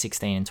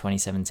 2016 and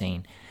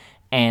 2017,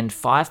 and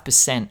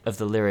 5% of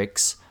the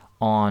lyrics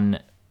on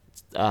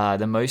I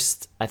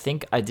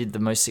think I did the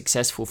most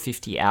successful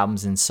 50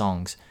 albums and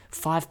songs,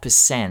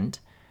 5%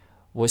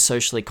 were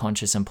socially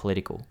conscious and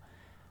political.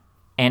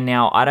 And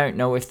now I don't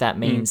know if that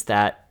means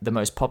that the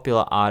most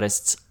popular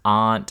artists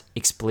aren't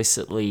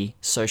explicitly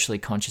socially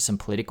conscious and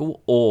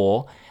political,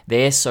 or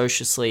their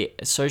socially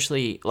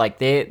like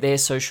their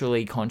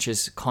socially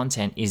conscious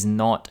content is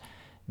not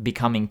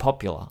becoming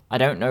popular. I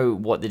don't know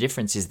what the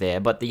difference is there,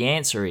 but the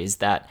answer is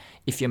that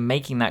if you're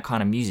making that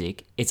kind of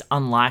music, it's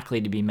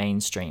unlikely to be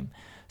mainstream.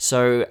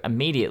 So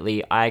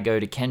immediately I go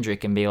to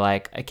Kendrick and be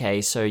like,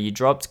 okay, so you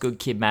dropped Good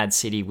Kid, Mad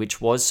City,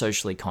 which was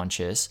socially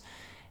conscious,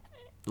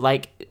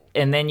 like,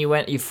 and then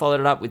you followed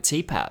it up with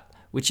TPAP,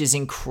 which is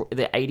the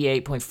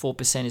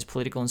 88.4% is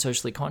political and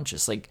socially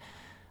conscious. Like,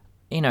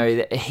 you know,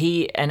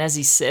 and as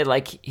he said,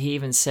 like, he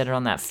even said it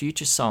on that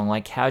Future song,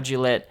 like, how'd you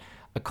let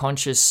a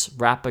conscious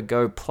rapper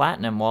go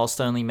platinum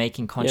whilst only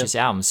making conscious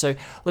albums? So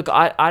look,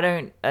 I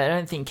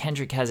don't think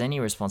Kendrick has any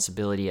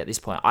responsibility at this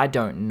point. I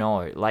don't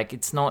know. Like,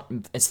 it's not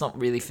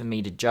really for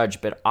me to judge,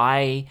 but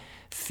I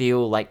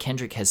feel like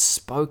Kendrick has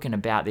spoken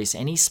about this,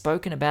 and he's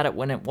spoken about it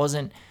when it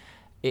wasn't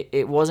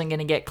going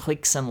to get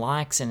clicks and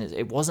likes, and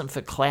it wasn't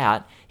for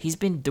clout. He's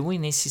been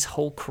doing this his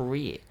whole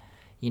career.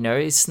 You know,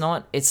 it's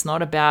not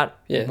about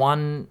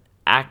one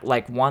act,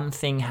 like one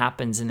thing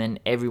happens and then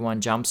everyone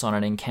jumps on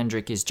it and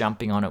Kendrick is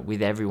jumping on it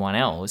with everyone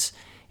else.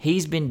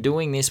 He's been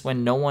doing this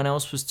when no one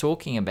else was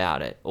talking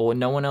about it, or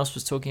no one else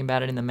was talking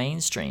about it in the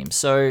mainstream.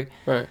 So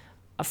right.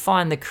 I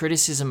find the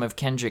criticism of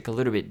Kendrick a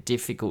little bit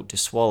difficult to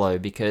swallow,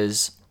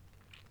 because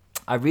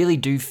I really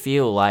do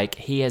feel like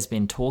he has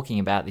been talking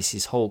about this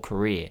his whole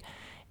career.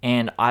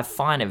 And I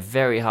find it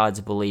very hard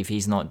to believe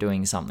he's not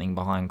doing something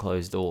behind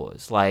closed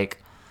doors.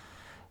 Like,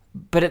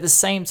 but at the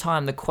same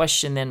time, the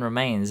question then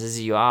remains, as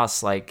you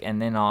ask, like,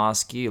 and then I'll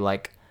ask you,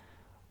 like,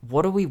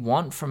 what do we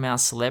want from our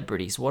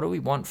celebrities? What do we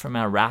want from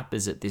our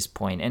rappers at this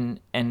point?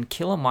 And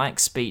Killer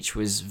Mike's speech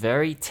was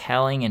very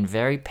telling and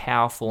very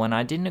powerful, and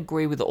I didn't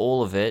agree with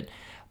all of it,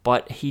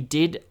 but he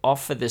did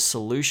offer the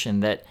solution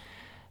that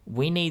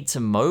we need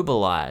to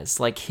mobilize.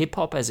 Like, hip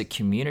hop as a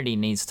community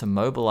needs to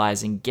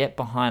mobilize and get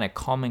behind a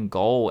common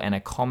goal and a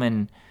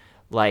common,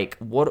 like,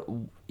 what,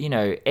 you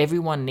know,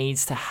 everyone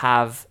needs to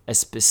have a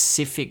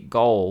specific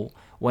goal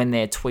when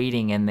they're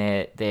tweeting and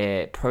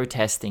they're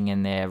protesting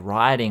and they're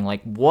rioting.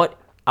 Like, what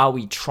are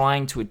we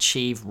trying to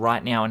achieve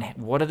right now, and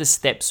what are the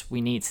steps we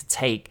need to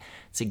take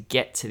to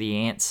get to the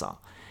answer?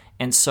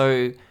 And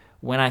so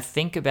when I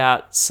think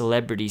about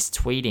celebrities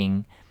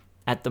tweeting,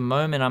 at the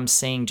moment, I'm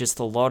seeing just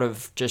a lot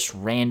of just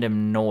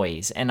random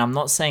noise. And I'm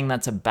not saying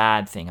that's a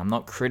bad thing. I'm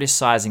not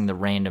criticizing the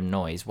random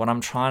noise. What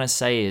I'm trying to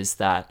say is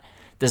that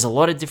there's a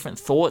lot of different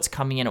thoughts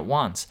coming in at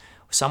once.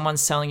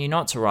 Someone's telling you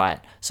not to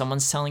riot.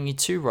 Someone's telling you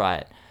to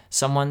riot.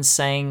 Someone's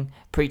saying,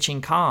 preaching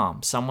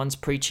calm. Someone's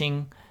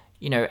preaching,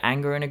 you know,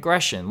 anger and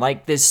aggression.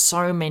 Like, there's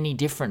so many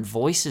different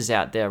voices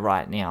out there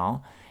right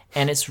now.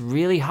 And it's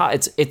really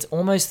hard. It's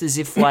almost as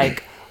if,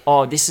 like,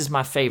 oh, this is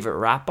my favorite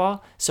rapper,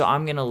 so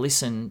I'm going to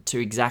listen to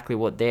exactly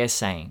what they're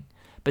saying.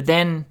 But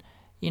then,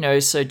 you know,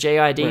 so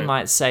JID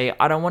might say,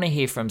 I don't want to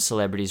hear from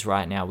celebrities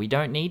right now. We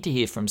don't need to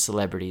hear from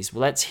celebrities.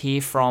 Let's hear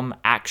from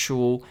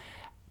actual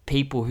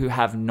people who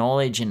have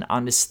knowledge and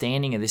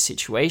understanding of the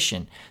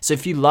situation. So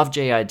if you love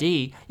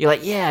JID, you're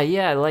like,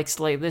 yeah,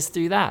 let's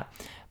do that.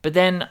 But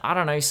then, I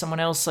don't know, someone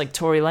else like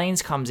Tory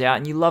Lanez comes out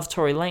and you love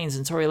Tory Lanez,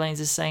 and Tory Lanez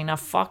is saying, nah,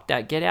 fuck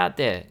that, get out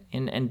there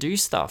and do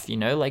stuff, you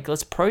know, like,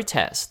 let's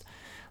protest.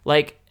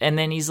 Like, and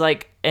then he's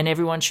like, and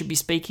everyone should be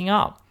speaking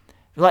up.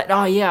 Like,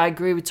 oh yeah, I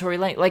agree with Tory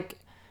Lanez. Like,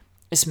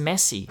 it's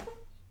messy.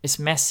 It's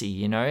messy,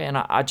 you know? And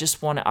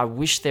I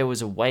wish there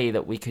was a way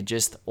that we could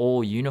just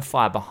all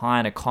unify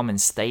behind a common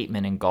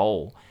statement and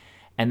goal,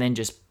 and then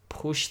just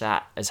push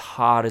that as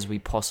hard as we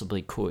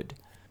possibly could.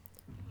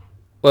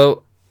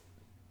 Well,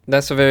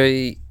 that's a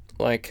very,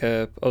 like,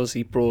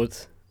 obviously broad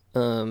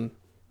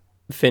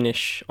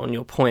finish on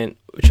your point,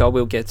 which I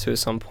will get to at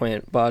some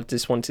point, but I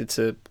just wanted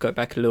to go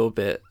back a little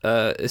bit.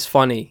 It's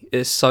funny.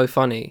 It's so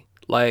funny.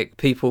 Like,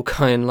 people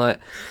going like,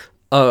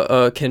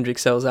 oh, Kendrick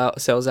sells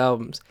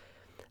albums.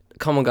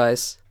 Come on,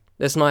 guys.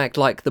 Let's not act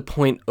like the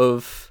point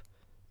of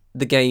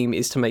the game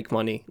is to make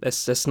money.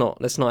 Let's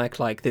not act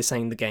like this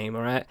ain't the game,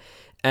 all right?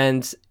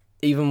 And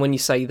even when you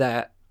say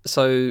that,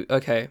 so,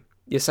 okay,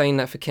 you're saying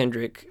that for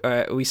Kendrick, all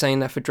right? Are we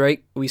saying that for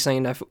Drake? We're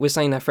saying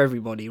that for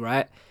everybody,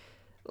 right?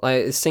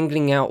 Like,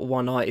 singling out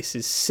one artist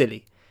is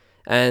silly,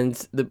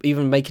 and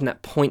even making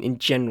that point in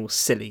general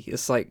silly.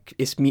 It's like,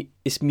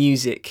 it's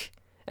music,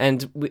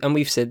 and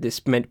we've said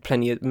this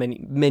many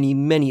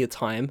a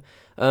time.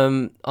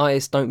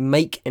 Artists don't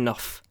make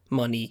enough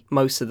money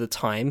most of the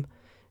time.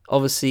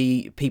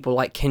 Obviously, people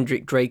like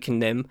Kendrick, Drake,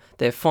 and them,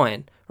 they're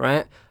fine,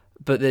 right?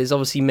 But there's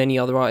obviously many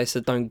other artists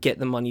that don't get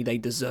the money they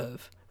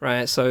deserve,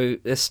 right? So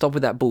let's stop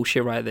with that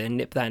bullshit right there and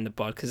nip that in the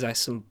bud, because that's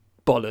some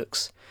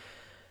bollocks.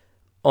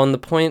 On the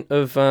point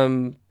of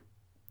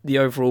the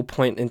overall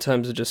point in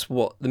terms of just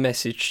what the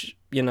message,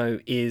 you know,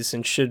 is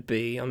and should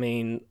be, I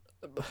mean,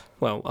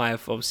 well, I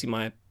have obviously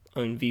my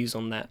own views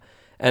on that.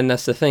 And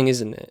that's the thing,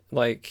 isn't it?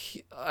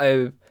 Like,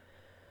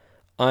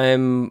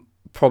 I'm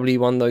probably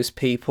one of those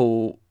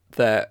people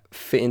that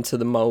fit into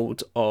the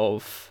mold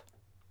of,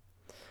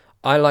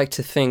 I like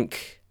to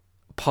think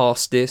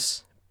past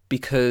this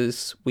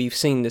because we've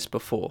seen this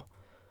before.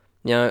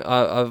 You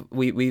know,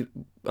 we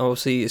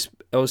obviously it's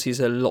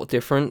a lot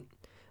different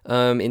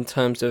in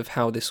terms of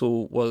how this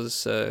all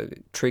was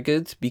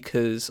triggered,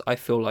 because I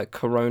feel like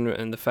Corona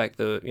and the fact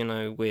that, you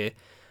know,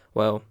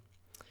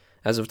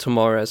 as of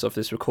tomorrow, as of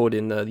this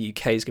recording, the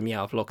UK is going to be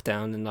out of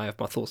lockdown, and I have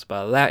my thoughts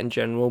about that in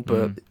general,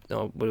 but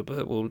I'll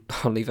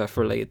leave that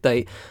for a later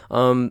date.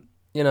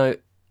 You know,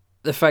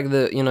 the fact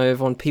that, you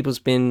know, people's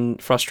been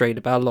frustrated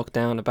about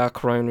lockdown, about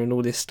Corona and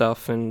all this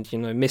stuff, and, you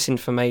know,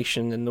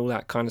 misinformation and all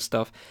that kind of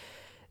stuff.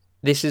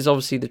 This is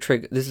obviously the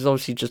trigger. This is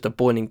obviously just a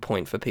boiling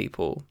point for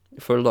people,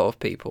 for a lot of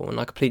people, and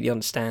I completely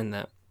understand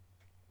that.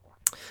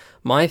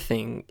 My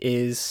thing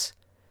is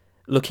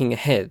looking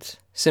ahead,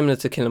 similar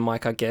to Killer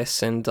Mike, I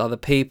guess, and other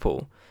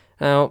people.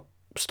 Now,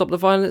 stop the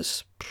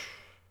violence.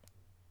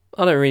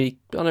 I don't really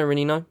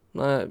know.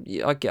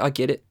 I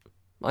get it.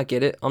 I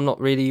get it. I'm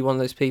not really one of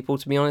those people,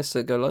 to be honest,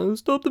 that go like, oh,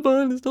 stop the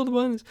violence, stop the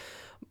violence.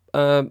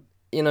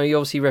 You know, you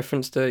obviously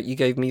referenced, you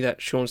gave me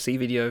that Sean C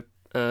video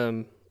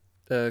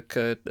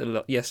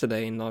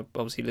yesterday, and I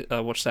obviously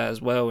watched that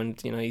as well, and,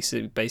 you know, he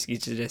basically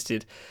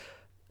suggested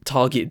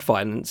targeted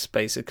violence,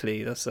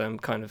 basically. That's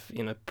kind of,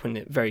 you know, putting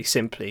it very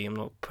simply. I'm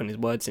not putting his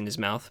words in his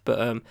mouth,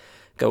 but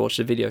go watch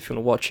the video if you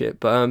want to watch it.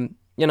 But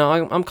you know,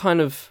 I'm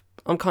kind of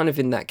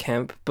in that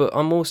camp, but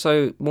I'm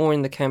also more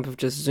in the camp of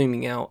just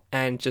zooming out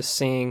and just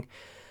seeing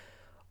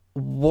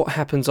what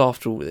happens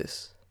after all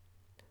this.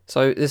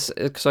 So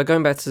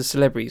going back to the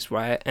celebrities,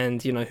 right,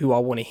 and, you know, who I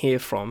want to hear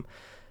from.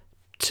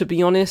 To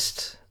be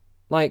honest,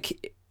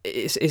 like,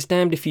 it's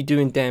damned if you do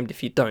and damned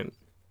if you don't.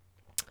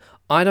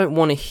 I don't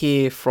want to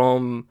hear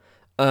from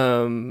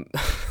I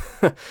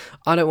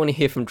don't want to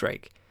hear from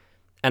Drake,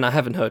 and I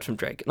haven't heard from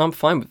Drake, and I'm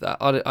fine with that.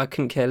 I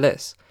couldn't care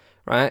less,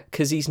 right?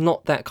 Because he's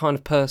not that kind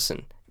of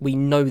person. We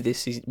know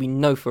this. We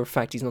know for a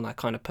fact he's not that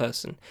kind of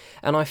person.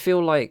 And I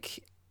feel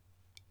like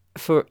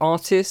for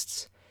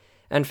artists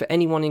and for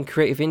anyone in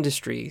creative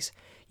industries,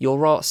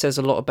 your art says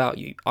a lot about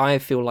you. I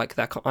feel like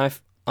that.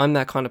 I'm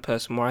that kind of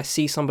person where I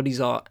see somebody's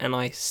art and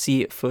I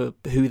see it for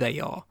who they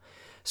are.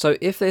 So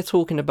if they're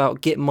talking about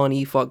get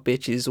money, fuck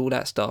bitches, all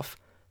that stuff,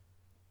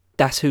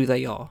 that's who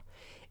they are.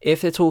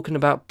 If they're talking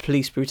about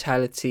police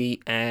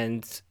brutality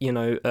and, you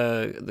know,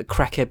 the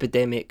crack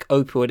epidemic,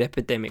 opioid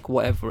epidemic,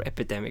 whatever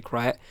epidemic,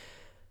 right?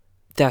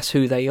 That's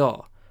who they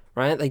are,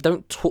 right?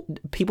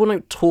 People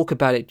don't talk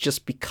about it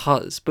just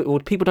because,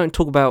 people don't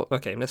talk about,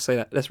 okay, let's say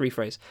that, let's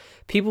rephrase.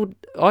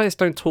 Artists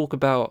don't talk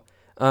about,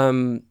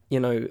 you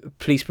know,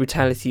 police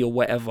brutality or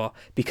whatever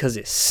because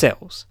it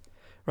sells,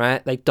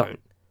 right? They don't.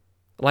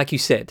 Like you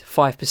said,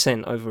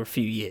 5% over a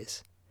few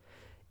years.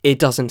 It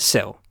doesn't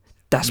sell.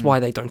 That's why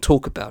they don't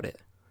talk about it.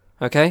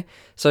 Okay?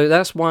 So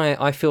that's why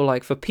I feel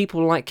like for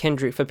people like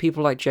Kendrick, for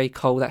people like J.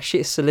 Cole, that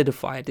shit is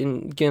solidified.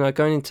 And, you know,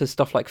 going into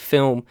stuff like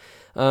film,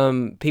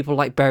 people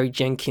like Barry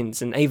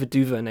Jenkins and Ava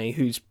DuVernay,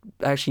 who's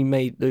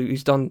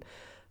done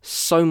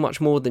so much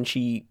more than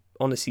she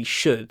honestly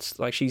should.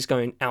 Like, she's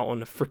going out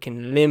on a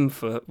freaking limb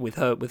with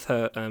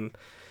her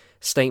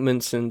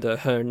statements and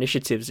her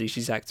initiatives that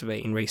she's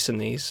activating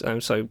recently.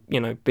 So, you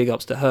know, big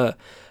ups to her.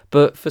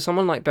 But for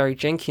someone like Barry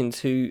Jenkins,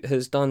 who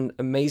has done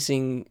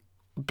amazing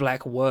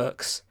black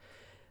works,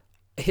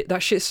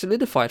 that shit's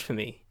solidified for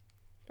me,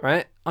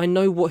 right? I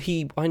know what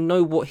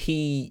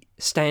he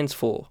stands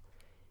for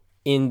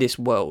in this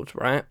world,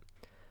 right?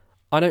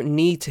 I don't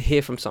need to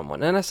hear from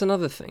someone. And that's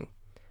another thing.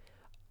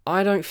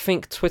 I don't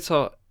think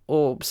Twitter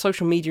or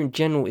social media in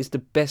general is the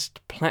best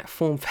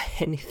platform for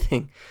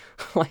anything.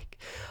 Like,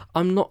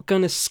 I'm not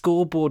going to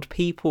scoreboard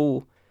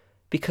people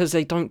because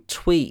they don't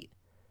tweet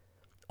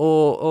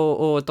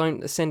or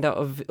don't send out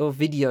a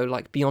video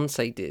like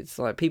Beyonce did.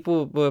 Like,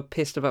 people were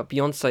pissed about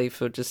Beyonce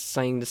for just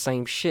saying the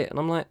same shit. And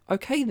I'm like,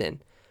 okay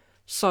then.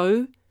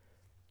 So,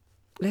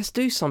 let's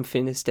do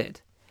something instead.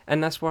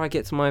 And that's where I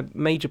get to my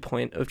major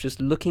point of just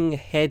looking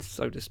ahead,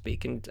 so to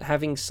speak, and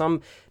having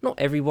some, not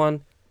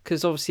everyone,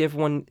 because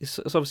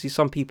obviously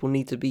some people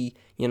need to be,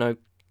 you know,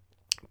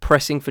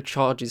 pressing for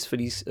charges for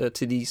these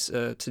to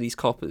these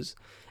coppers,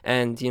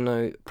 and, you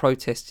know,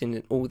 protesting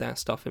and all that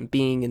stuff and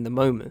being in the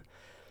moment.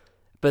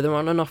 But there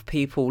aren't enough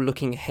people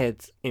looking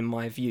ahead, in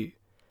my view.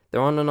 There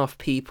aren't enough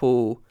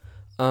people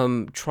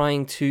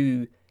trying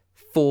to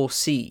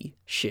foresee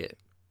shit.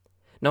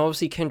 Now,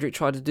 obviously, Kendrick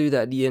tried to do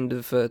that at the end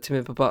of To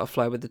Pimp a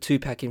Butterfly with the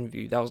Tupac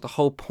interview. That was the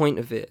whole point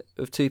of it,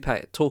 of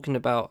Tupac talking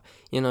about,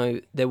 you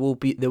know, there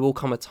will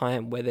come a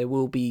time where there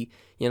will be,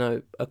 you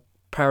know,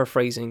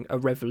 paraphrasing, a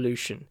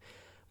revolution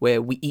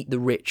where we eat the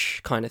rich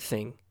kind of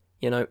thing.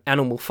 You know,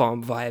 Animal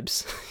Farm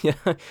vibes.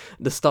 Yeah,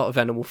 the start of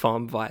Animal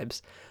Farm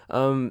vibes.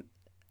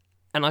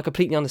 And I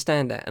completely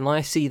understand that. And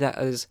I see that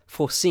as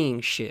foreseeing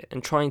shit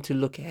and trying to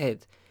look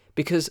ahead.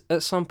 Because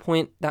at some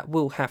point, that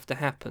will have to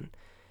happen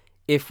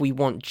if we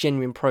want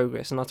genuine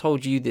progress. And I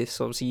told you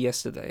this, obviously,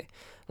 yesterday.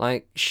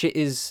 Like, shit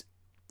is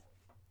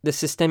the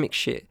systemic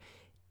shit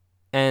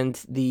and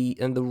the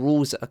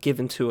rules that are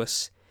given to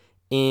us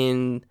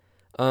in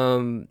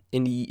the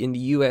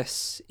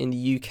US, in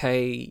the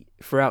UK,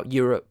 throughout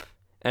Europe,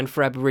 and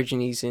for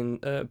Aborigines in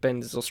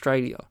Ben's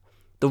Australia,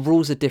 the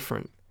rules are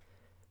different.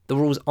 The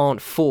rules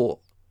aren't for,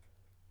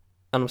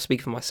 and I'm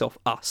speaking for myself,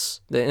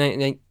 us. They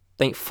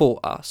ain't for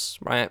us,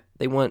 right?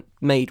 They weren't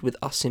made with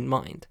us in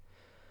mind.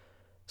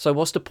 So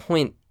what's the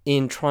point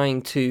in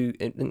trying to,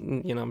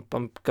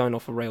 I'm going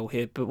off a rail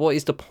here, but what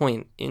is the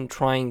point in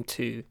trying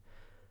to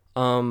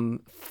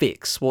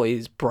fix what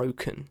is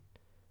broken?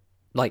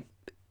 Like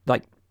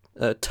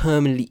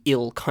terminally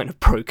ill kind of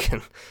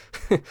broken.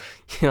 You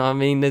know what I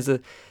mean?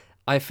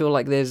 I feel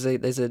like there's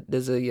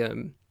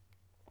an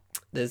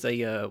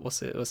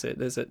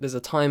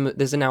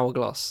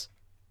hourglass.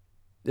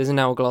 There's an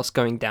hourglass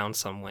going down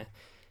somewhere.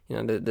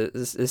 You know,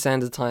 the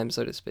sand of time,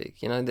 so to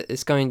speak. You know,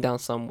 it's going down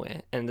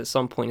somewhere, and at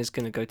some point it's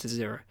going to go to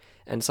zero.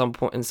 And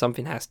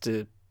something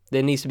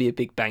there needs to be a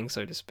big bang,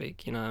 so to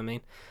speak. You know what I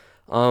mean?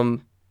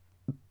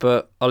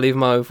 But I'll leave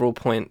my overall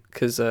point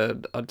because I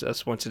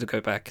just wanted to go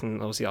back,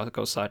 and obviously I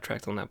got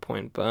sidetracked on that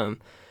point. But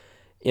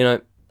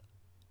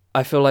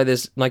I feel like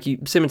there's,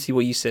 similar to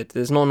what you said,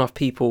 there's not enough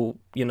people,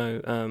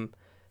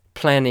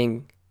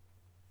 planning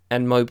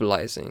and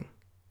mobilizing.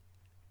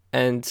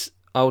 And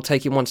I'll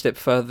take it one step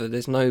further.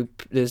 There's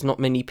not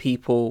many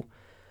people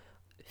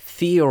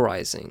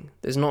theorizing.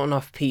 There's not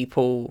enough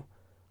people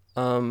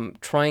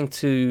trying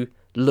to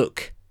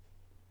look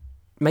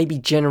maybe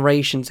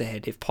generations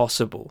ahead if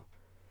possible.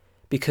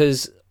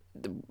 Because,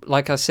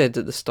 like I said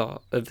at the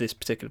start of this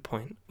particular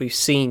point, we've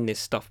seen this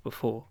stuff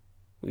before.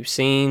 We've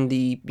seen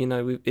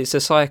it's a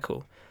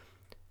cycle.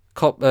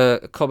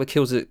 Copper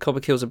kills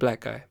a black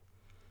guy.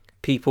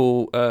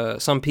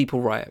 Some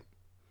people riot.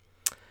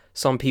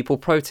 Some people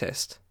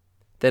protest.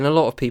 Then a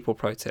lot of people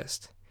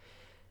protest.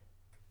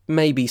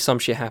 Maybe some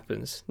shit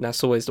happens.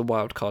 That's always the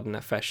wild card in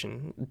that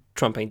fashion.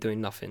 Trump ain't doing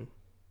nothing.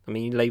 I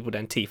mean, he labelled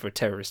Antifa a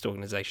terrorist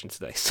organisation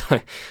today, so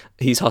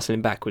he's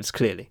hustling backwards,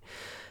 clearly.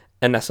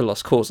 And that's a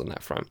lost cause on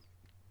that front.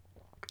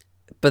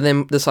 But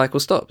then the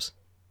cycle stops.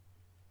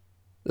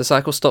 The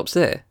cycle stops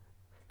there,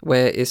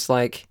 where it's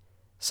like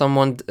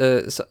someone,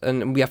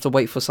 and we have to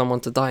wait for someone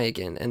to die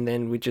again, and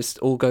then we just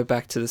all go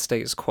back to the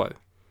status quo.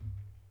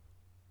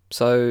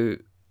 So,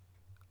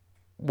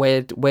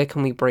 where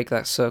can we break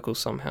that circle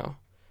somehow?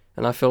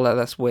 And I feel like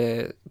that's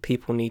where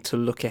people need to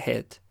look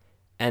ahead,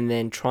 and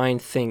then try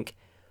and think,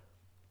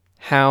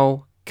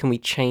 how can we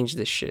change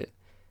this shit?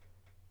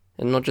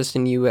 And not just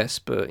in the US,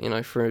 but in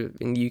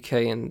the UK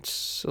and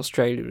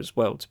Australia as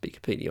well, to be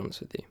completely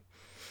honest with you.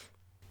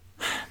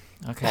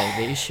 Okay,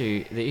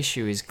 the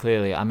issue is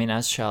clearly, I mean,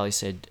 as Charlie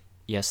said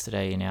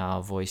yesterday in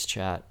our voice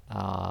chat,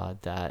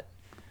 that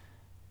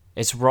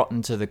it's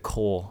rotten to the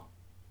core,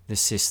 the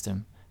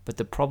system. But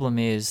the problem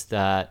is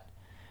that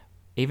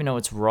even though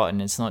it's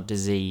rotten, it's not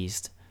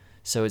diseased,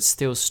 so it's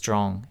still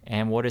strong.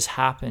 And what has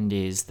happened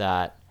is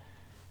that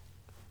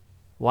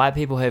white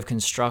people have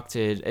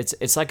constructed,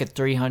 it's like a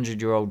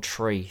 300-year-old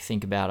tree,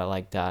 think about it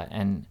like that.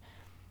 And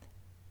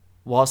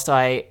whilst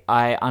I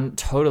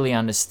totally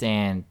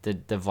understand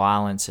the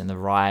violence and the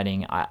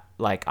rioting, I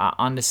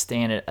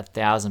understand it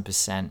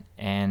 1,000%.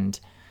 And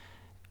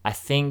I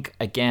think,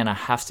 again, I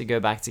have to go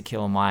back to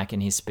Killer Mike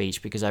and his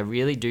speech, because I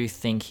really do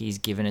think he's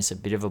given us a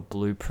bit of a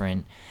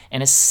blueprint.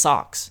 And it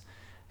sucks.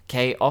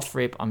 Okay, off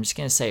rip, I'm just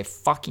going to say it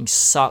fucking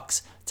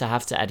sucks to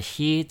have to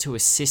adhere to a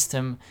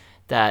system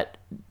that...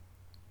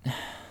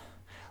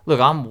 Look,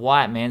 I'm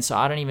white, man, so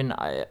I don't even,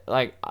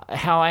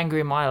 how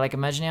angry am I? Like,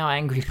 imagine how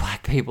angry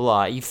black people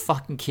are. Are you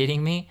fucking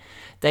kidding me?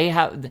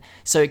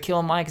 So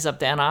Killer Mike is up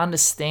there, and I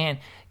understand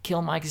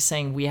Killer Mike is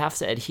saying we have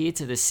to adhere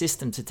to the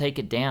system to take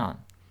it down.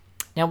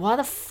 Now, why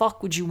the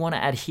fuck would you want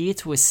to adhere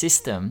to a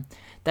system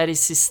that is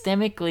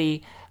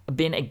systemically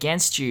been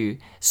against you,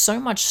 so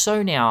much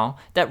so now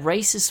that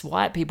racist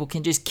white people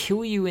can just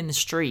kill you in the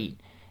street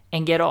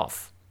and get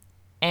off?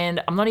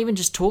 And I'm not even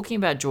just talking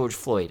about George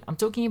Floyd. I'm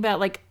talking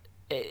about,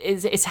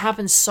 it's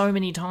happened so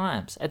many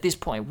times at this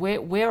point.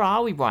 Where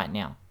are we right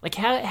now? Like,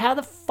 how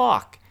the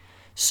fuck?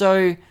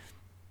 So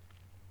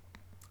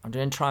I'm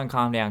going to try and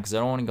calm down, because I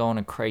don't want to go on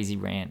a crazy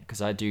rant,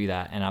 because I do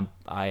that and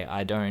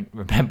I don't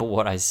remember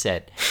what I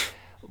said.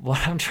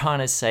 What I'm trying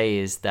to say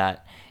is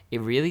that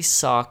it really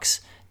sucks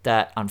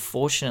that,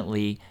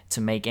 unfortunately, to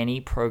make any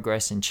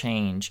progress and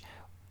change,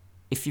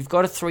 if you've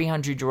got a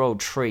 300-year-old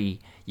tree,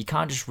 you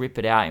can't just rip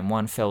it out in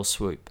one fell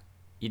swoop.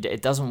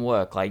 It doesn't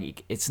work.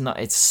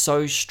 It's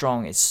so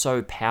strong, it's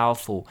so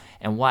powerful,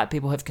 and white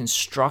people have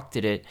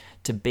constructed it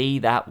to be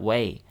that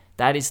way.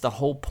 That is the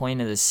whole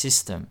point of the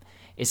system.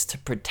 It's to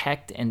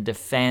protect and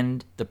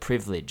defend the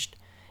privileged.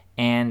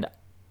 And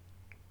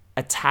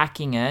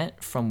attacking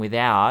it from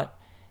without,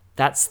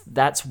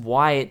 that's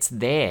why it's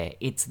there.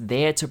 It's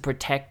there to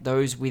protect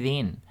those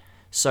within.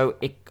 So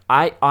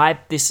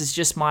this is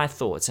just my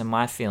thoughts and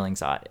my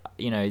feelings.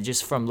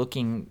 Just from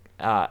looking,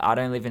 I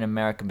don't live in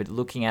America, but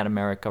looking at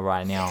America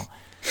right now,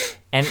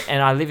 and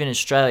I live in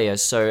Australia,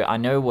 so I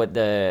know what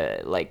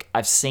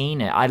I've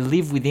seen it. I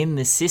live within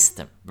the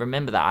system.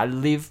 Remember that, I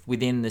live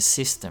within the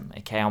system.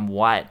 Okay, I'm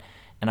white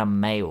and I'm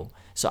male,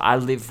 so I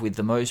live with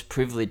the most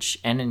privilege,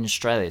 and in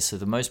Australia, so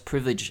the most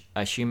privilege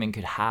a human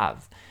could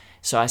have.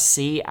 So I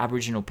see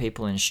Aboriginal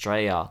people in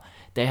Australia,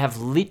 they have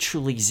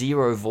literally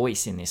zero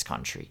voice in this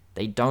country.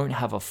 They don't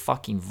have a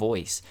fucking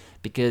voice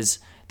because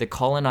the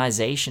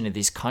colonization of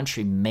this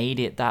country made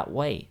it that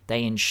way.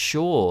 They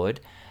ensured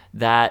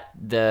that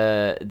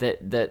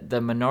the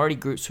minority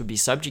groups would be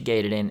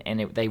subjugated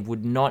and they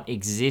would not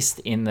exist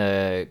in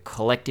the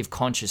collective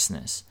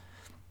consciousness.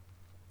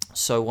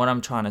 So what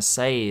I'm trying to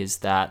say is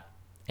that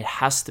it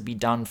has to be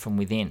done from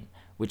within,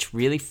 which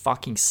really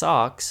fucking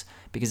sucks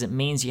because it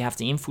means you have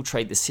to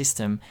infiltrate the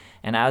system.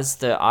 And as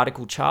the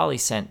article Charlie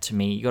sent to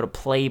me, you got to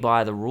play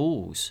by the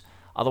rules.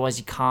 Otherwise,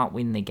 you can't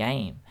win the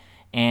game.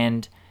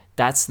 And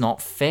that's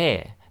not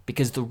fair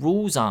because the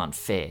rules aren't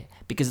fair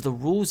because the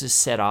rules are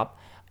set up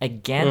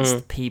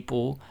against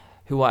people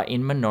who are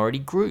in minority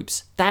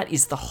groups. That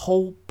is the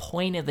whole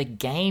point of the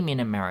game in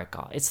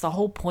America. It's the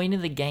whole point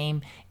of the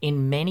game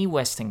in many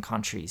Western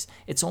countries.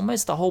 It's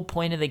almost the whole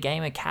point of the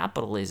game of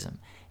capitalism.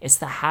 It's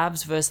the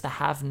haves versus the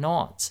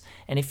have-nots.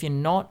 And if you're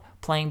not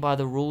playing by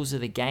the rules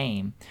of the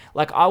game,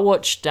 like I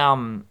watched,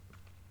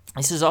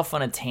 this is off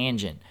on a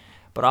tangent,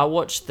 but I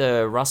watched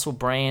the Russell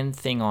Brand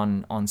thing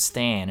on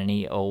Stan,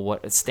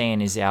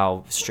 Stan is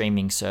our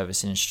streaming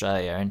service in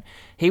Australia, and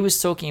he was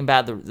talking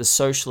about the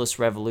socialist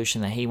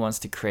revolution that he wants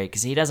to create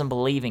because he doesn't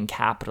believe in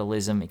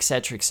capitalism,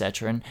 etc.,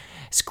 etc. And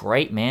it's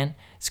great, man.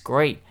 It's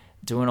great.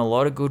 Doing a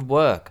lot of good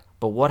work.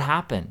 But what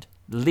happened?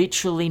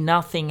 Literally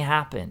nothing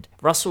happened.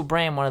 Russell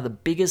Brand, one of the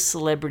biggest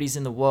celebrities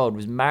in the world,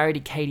 was married to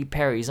Katy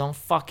Perry. He's on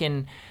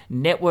fucking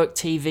network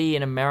TV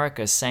in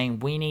America saying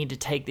we need to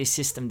take this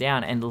system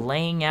down and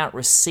laying out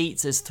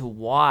receipts as to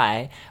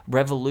why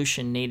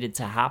revolution needed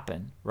to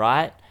happen,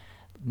 right?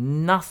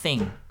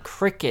 Nothing.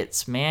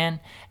 Crickets, man.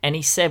 And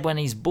he said when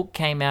his book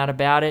came out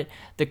about it,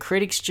 the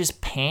critics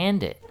just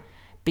panned it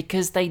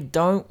because they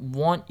don't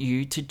want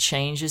you to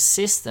change the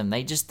system.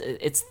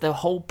 It's the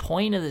whole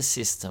point of the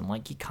system.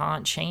 Like, you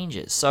can't change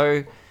it.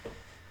 So,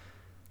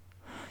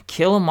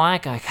 Killer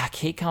Mike, I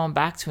keep coming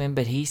back to him,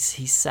 but he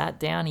sat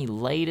down, he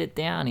laid it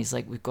down. He's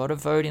like, we've got to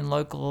vote in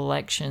local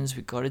elections.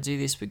 We've got to do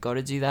this. We've got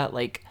to do that.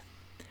 Like,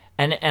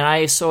 and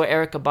I saw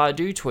Erykah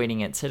Badu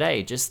tweeting it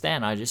today. Just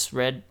then, I just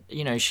read,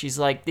 she's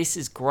like, this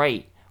is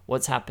great.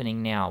 What's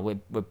happening now?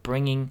 We're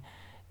bringing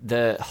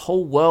the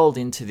whole world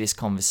into this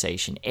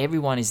conversation.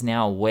 Everyone is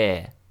now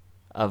aware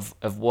of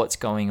what's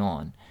going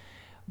on.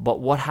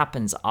 But what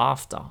happens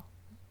after?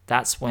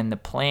 That's when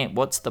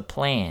what's the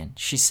plan?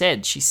 She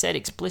said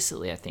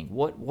explicitly, I think,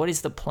 what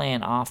is the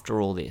plan after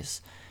all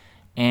this?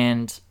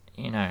 And,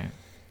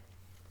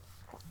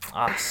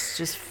 it's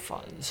just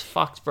it's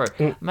fucked, bro.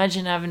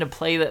 Imagine having to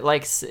play that.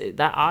 Like,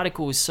 that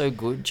article was so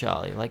good,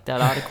 Charlie. Like,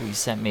 that article you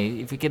sent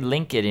me, if we could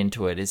link it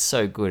into it, it's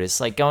so good.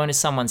 It's like going to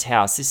someone's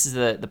house. This is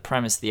the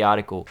premise of the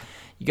article.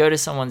 You go to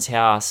someone's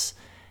house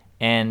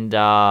and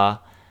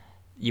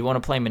you want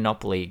to play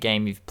Monopoly, a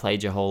game you've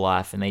played your whole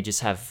life, and they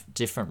just have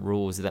different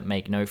rules that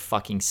make no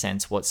fucking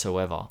sense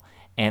whatsoever.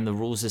 And the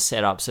rules are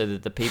set up so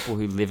that the people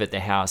who live at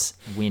the house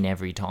win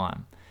every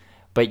time.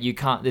 But you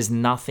can't, there's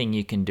nothing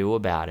you can do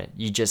about it.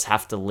 You just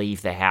have to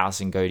leave the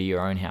house and go to your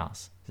own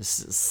house.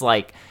 It's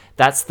like,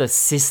 that's the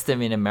system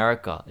in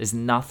America. There's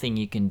nothing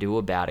you can do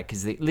about it.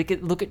 Because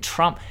look at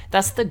Trump.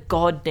 That's the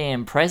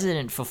goddamn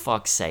president, for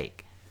fuck's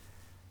sake.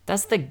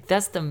 That's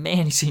the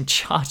man who's in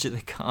charge of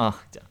the car.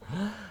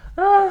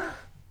 Oh,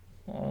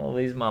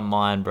 lose my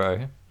mind,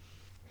 bro.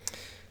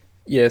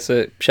 Yeah,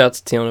 so shout out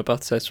to Tiana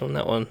Butters on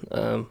that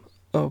one.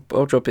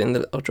 I'll drop it in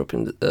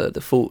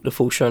the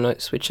full show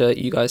notes, which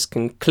you guys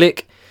can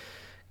click,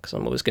 because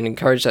I'm always going to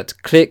encourage that to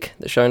click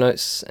the show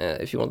notes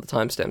if you want the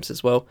timestamps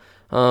as well.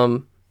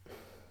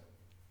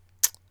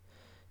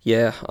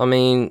 Yeah, I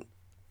mean,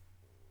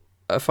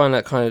 I find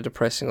that kind of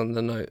depressing on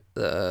the note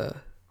that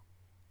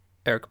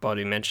Erykah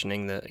Badu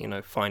mentioning that,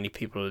 finally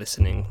people are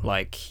listening,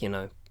 like,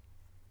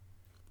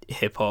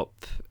 hip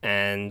hop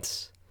and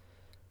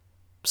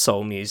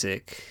soul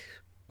music,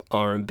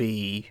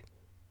 R&B,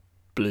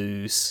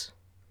 blues,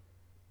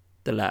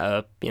 the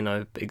latter,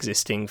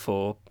 existing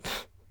for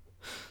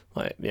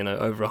like,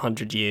 over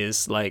 100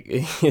 years. Like,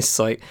 it's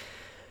like,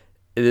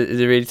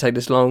 did it really take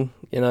this long,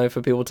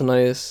 for people to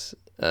notice?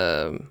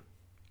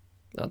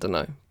 I don't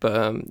know,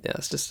 but yeah,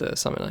 it's just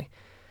something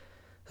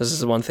this is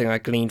the one thing I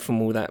gleaned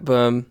from all that.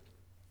 But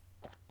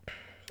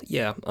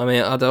yeah, I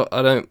mean, I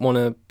don't want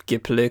to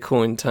get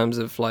political in terms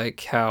of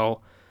like how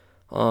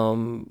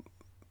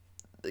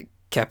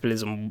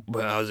capitalism,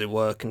 how does it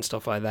work and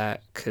stuff like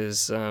that,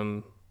 because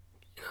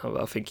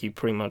I think you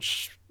pretty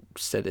much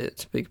said it,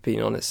 to be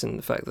being honest, in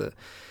the fact that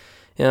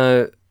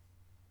it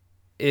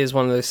is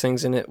one of those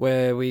things in it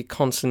where we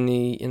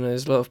constantly,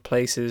 there's a lot of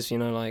places,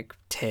 like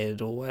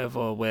TED or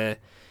whatever, where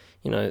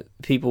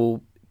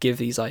people give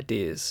these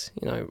ideas,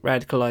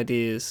 radical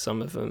ideas,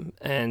 some of them,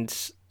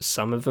 and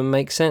some of them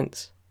make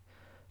sense,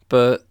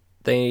 but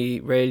they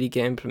rarely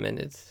get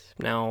implemented.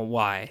 Now,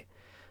 why?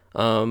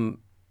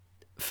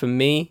 For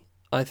me,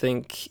 I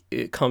think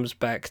it comes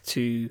back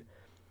to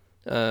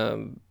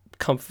the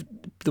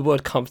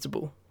word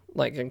comfortable,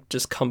 like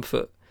just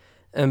comfort,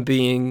 and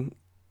being,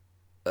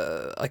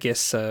 I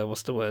guess,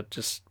 what's the word?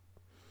 Just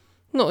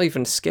not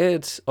even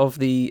scared of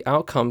the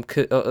outcome,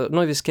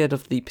 not even scared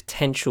of the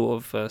potential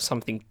of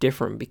something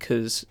different,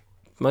 because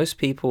most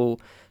people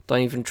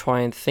don't even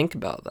try and think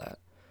about that.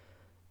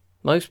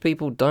 Most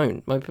people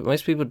don't.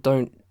 Most people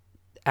don't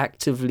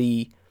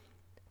actively,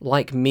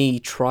 like me,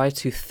 try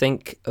to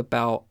think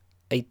about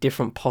a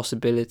different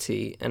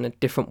possibility and a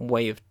different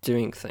way of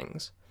doing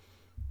things.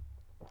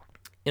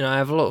 You know, I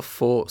have a lot of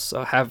thoughts.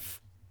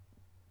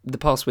 The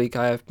past week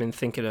I have been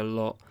thinking a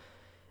lot.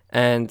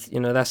 And, you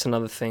know, that's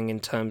another thing in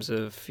terms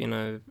of, you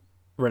know,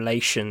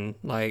 relation.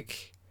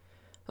 Like,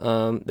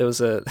 there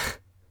was a,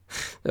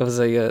 there was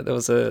a, there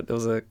was a, there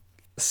was a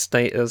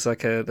state, there was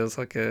like a,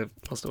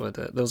 what's the word?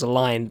 There was a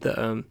line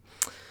that,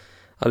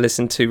 I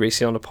listened to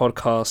recently on a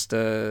podcast.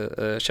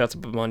 Shout out to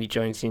Bomani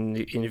Jones. He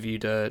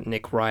interviewed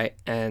Nick Wright,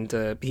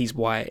 and he's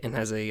white and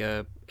has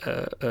a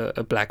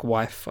black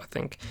wife, I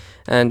think.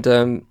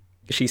 And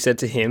she said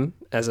to him,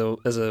 as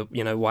a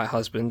you know, white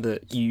husband,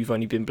 that you've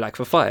only been black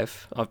for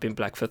 5. I've been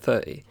black for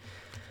 30.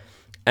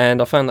 And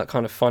I found that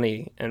kind of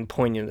funny and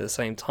poignant at the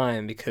same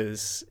time,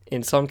 because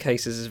in some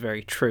cases it's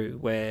very true,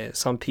 where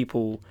some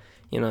people,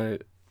 you know,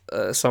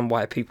 some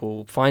white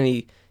people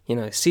finally, you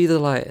know, see the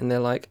light and they're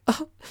like,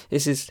 oh,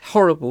 this is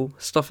horrible,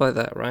 stuff like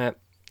that, right?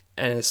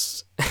 And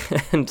it's,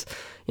 and,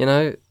 you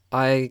know,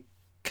 I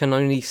can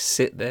only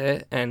sit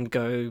there and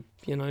go,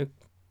 you know,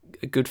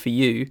 good for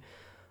you.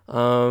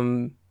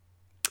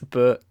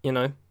 But, you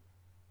know,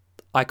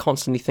 I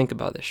constantly think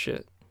about this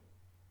shit.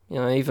 You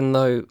know, even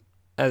though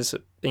as,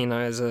 you know,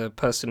 as a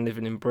person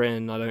living in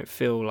Britain, I don't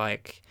feel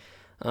like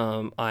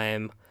I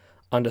am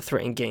under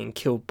threat and getting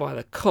killed by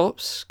the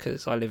cops,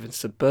 because I live in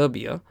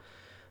suburbia.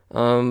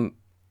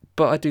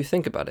 But I do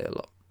think about it a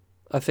lot.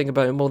 I think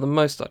about it more than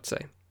most, I'd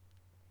say.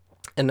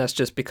 And that's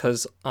just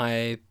because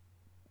partly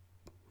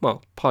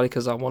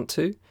because I want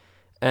to.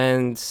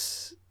 And,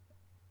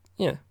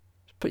 yeah.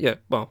 But yeah,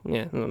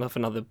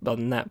 nothing other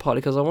than that,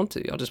 partly because I want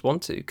to. I just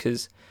want to,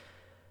 because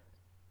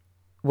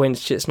when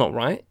shit's not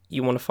right,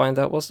 you want to find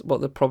out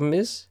what the problem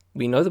is.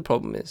 We know the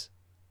problem is.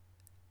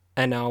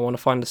 And now I want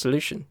to find a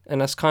solution.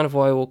 And that's kind of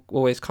what I will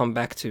always come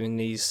back to in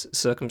these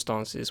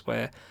circumstances,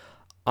 where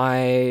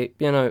I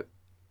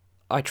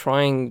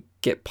try and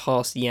get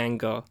past the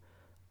anger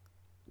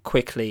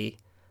quickly,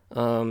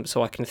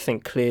 so I can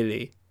think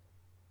clearly.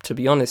 To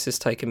be honest, it's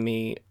taken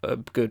me a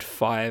good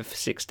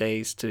 5-6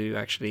 days to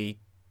actually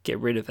get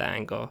rid of that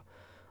anger,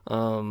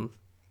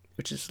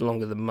 which is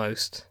longer than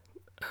most.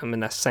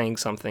 And that's saying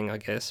something, I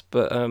guess.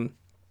 But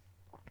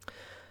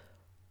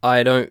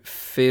I don't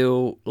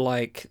feel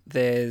like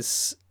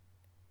there's...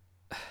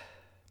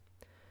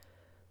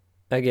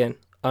 Again,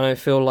 I don't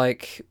feel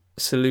like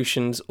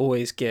solutions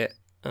always get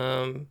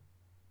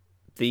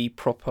the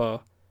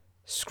proper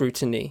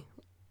scrutiny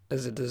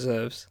as it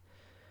deserves.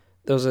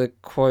 There was a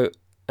quote,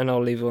 and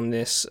I'll leave on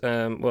this.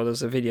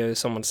 There's a video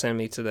someone sent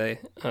me today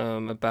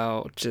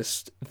about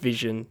just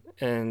vision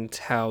and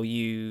how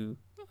you,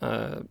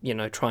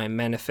 try and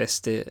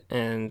manifest it,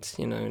 and,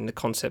 you know, in the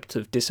concept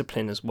of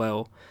discipline as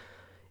well.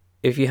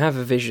 If you have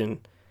a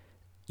vision,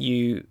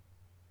 you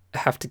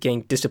have to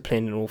gain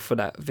discipline in order for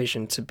that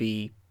vision to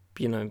be,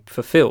 you know,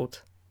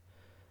 fulfilled.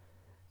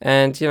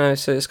 And, you know,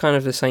 so it's kind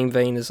of the same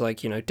vein as,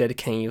 like, you know,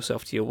 dedicating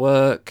yourself to your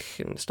work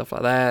and stuff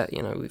like that.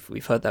 You know,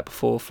 we've heard that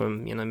before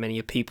from, you know,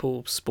 many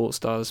people, sports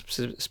stars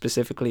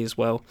specifically as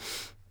well.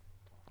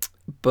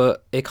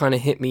 But it kind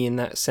of hit me in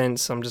that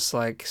sense. I'm just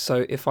like,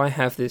 so if I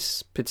have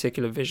this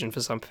particular vision for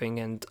something,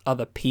 and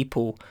other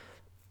people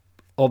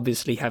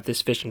obviously have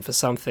this vision for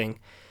something,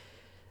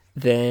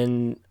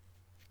 then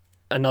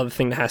another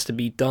thing that has to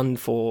be done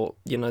for,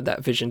 you know,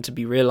 that vision to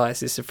be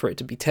realized is for it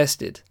to be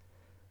tested.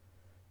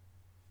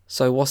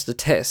 So what's the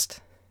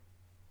test?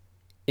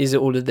 Is it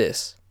all of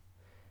this?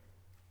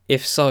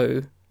 If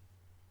so,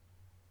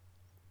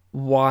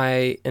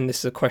 why, and this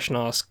is a question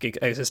I ask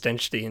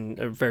existentially and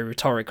very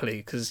rhetorically,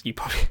 because you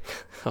probably,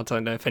 I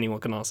don't know if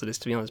anyone can answer this,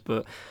 to be honest,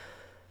 but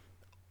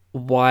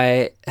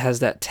why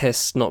has that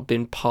test not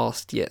been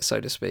passed yet, so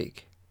to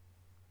speak?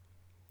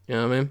 You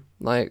know what I mean?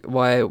 Like,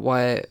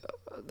 why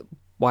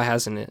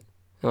hasn't it?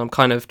 And I'm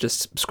kind of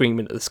just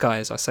screaming at the sky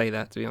as I say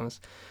that, to be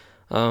honest.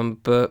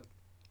 But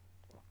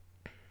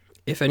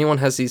if anyone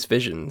has these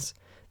visions,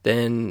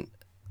 then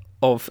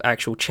of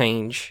actual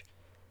change,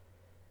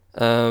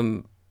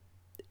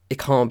 it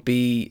can't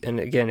be, and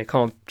again, it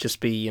can't just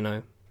be, you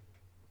know,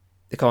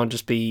 it can't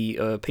just be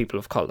people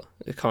of color.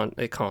 It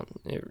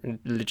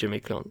legitimately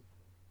can't.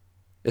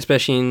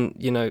 Especially in,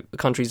 you know,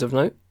 countries of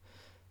note,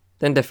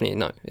 then definitely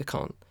no, it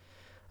can't.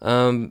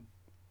 And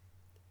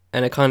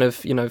it kind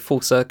of, you know,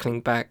 full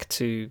circling back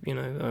to, you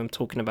know, I'm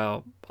talking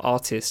about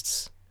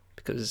artists,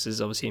 because this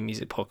is obviously a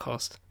music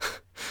podcast.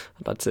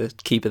 I'd like to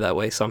keep it that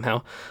way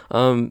somehow.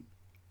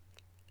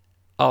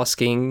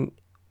 Asking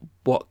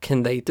what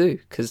can they do,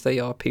 because they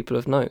are people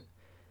of note.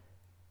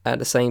 At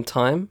the same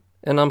time,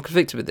 and I'm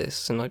convicted with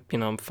this, and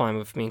I'm fine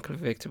with being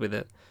convicted with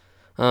it.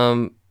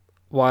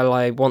 While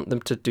I want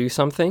them to do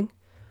something,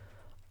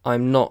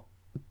 I'm not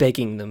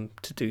begging them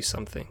to do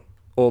something,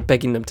 or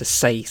begging them to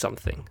say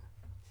something.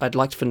 I'd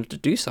like for them to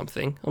do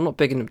something. I'm not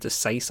begging them to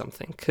say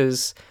something,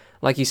 because,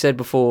 like you said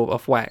before,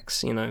 off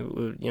wax,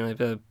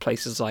 the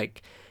places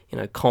like,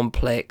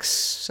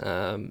 Complex,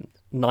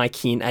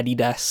 Nike and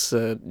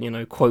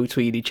Adidas, quote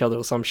tweet each other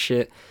or some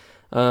shit.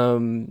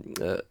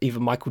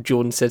 Even Michael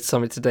Jordan said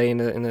something today in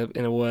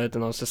a word,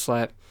 and I was just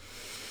like,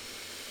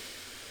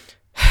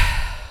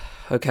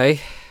 okay,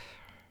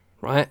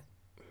 right,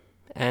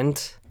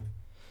 and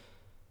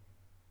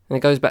it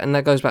goes back, and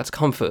that goes back to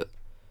comfort.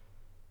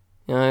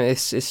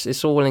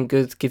 It's all well and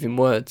good giving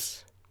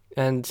words,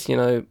 and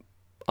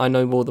I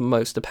know more than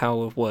most the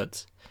power of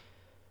words,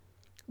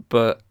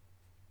 but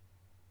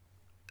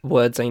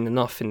words ain't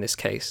enough in this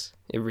case.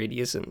 It really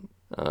isn't.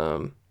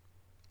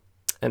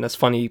 And that's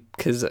funny,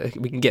 because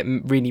we can get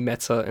really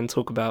meta and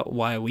talk about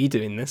why are we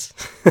doing this.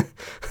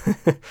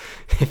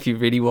 If you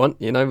really want,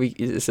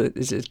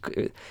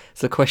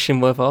 it's a question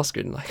worth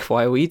asking. Like,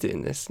 why are we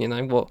doing this?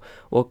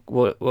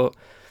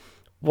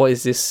 What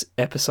is this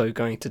episode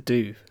going to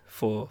do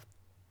for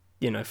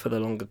the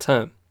longer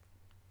term?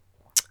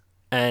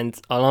 And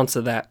I'll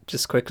answer that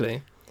just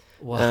quickly.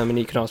 And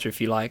you can answer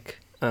if you like.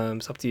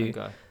 It's up to you.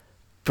 Okay.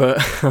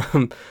 But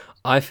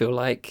I feel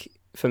like,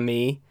 for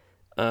me,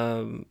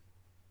 I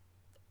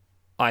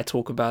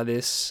talk about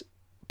this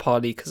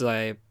partly because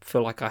I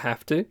feel like I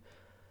have to,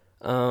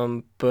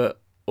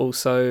 but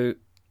also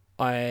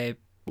I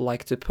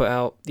like to put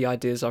out the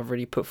ideas I've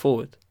already put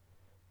forward.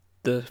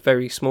 The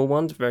very small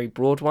ones, very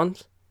broad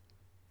ones,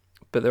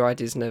 but they're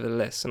ideas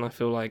nevertheless. And I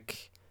feel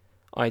like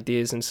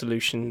ideas and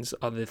solutions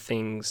are the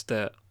things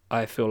that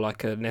I feel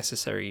like are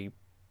necessary,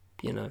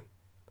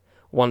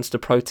 once the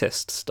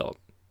protests stop,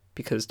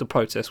 because the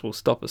protests will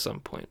stop at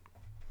some point.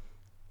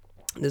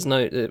 There's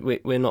no,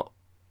 we're not.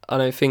 I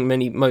don't think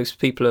most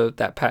people are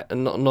that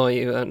not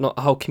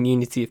a whole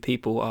community of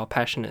people are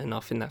passionate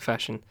enough in that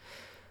fashion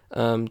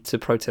to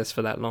protest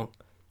for that long,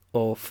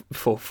 or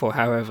for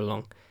however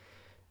long.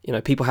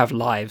 People have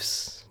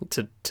lives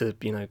to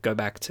go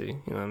back to.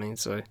 You know what I mean?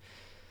 So it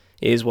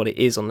is what it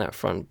is on that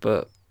front.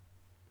 But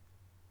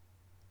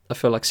I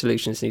feel like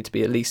solutions need to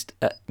be at least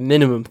at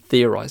minimum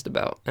theorized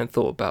about and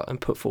thought about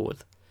and put forward.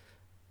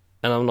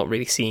 And I'm not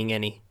really seeing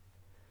any.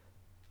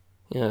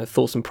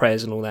 Thoughts and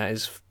prayers and all that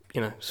is,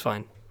 it's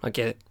fine. I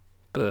get it,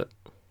 but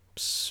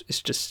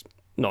it's just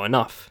not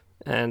enough.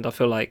 And I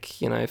feel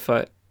like, if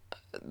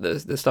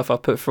the stuff I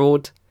put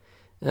forward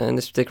in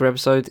this particular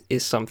episode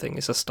is something,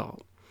 it's a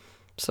start.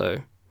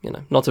 So,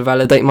 not to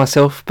validate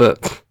myself,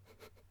 but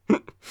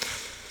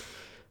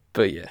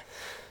but yeah.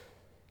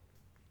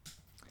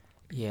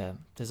 Yeah,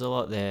 there's a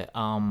lot there.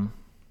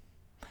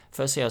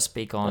 Firstly, I'll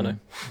speak on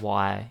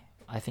why.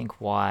 I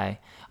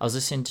was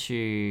listening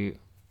to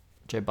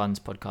Joe Budden's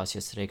podcast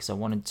yesterday because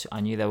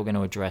I knew they were going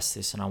to address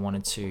this, and I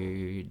wanted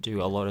to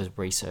do a lot of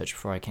research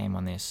before I came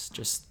on this,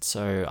 just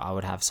so I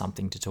would have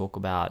something to talk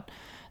about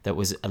that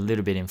was a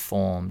little bit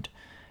informed.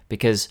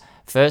 Because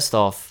first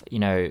off,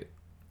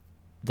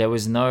 there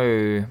was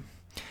no,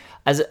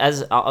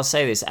 as I'll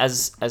say this,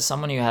 as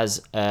someone who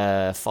has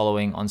a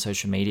following on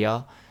social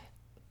media,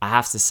 I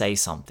have to say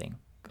something.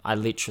 I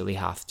literally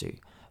have to.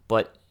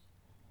 But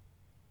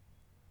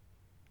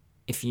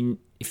if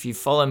you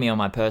follow me on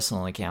my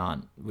personal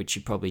account, which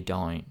you probably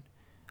don't,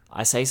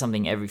 I say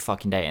something every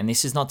fucking day. And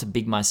this is not to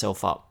big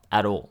myself up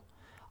at all.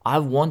 I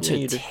want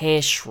to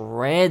tear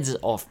shreds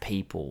off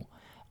people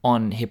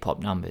on Hip Hop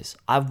Numbers.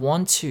 I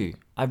want to.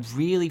 I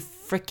really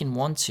freaking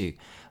want to.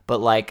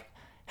 But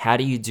how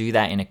do you do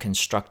that in a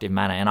constructive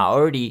manner? And I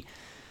already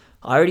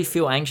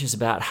feel anxious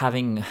about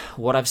having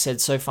what I've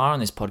said so far on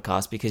this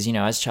podcast because,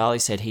 as Charlie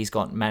said, he's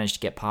managed to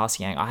get past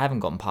the anger. I haven't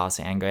gotten past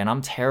the anger, and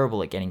I'm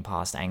terrible at getting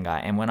past anger.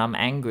 And when I'm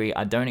angry,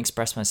 I don't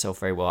express myself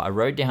very well. I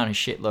wrote down a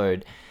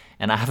shitload,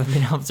 and I haven't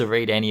been able to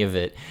read any of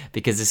it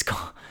because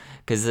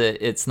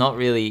it's not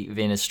really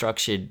been a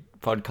structured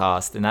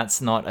podcast, and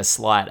that's not a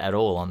slight at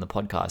all on the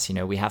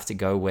podcast. We have to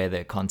go where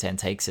the content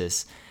takes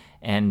us.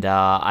 And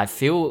I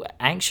feel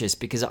anxious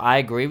because I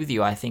agree with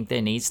you. I think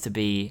there needs to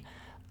be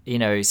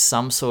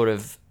some sort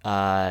of,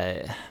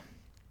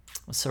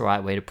 what's the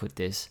right way to put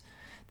this?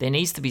 There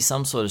needs to be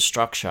some sort of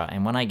structure.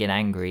 And when I get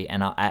angry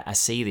and I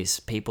see this,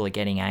 people are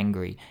getting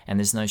angry and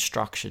there's no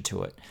structure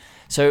to it.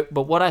 So,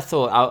 but what I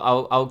thought,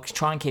 I'll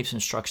try and keep some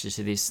structure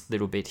to this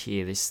little bit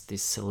here, this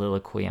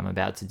soliloquy I'm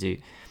about to do.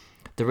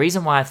 The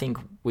reason why I think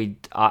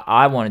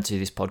I wanted to do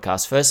this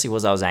podcast, firstly,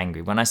 was I was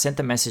angry. When I sent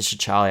the message to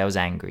Charlie, I was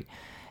angry.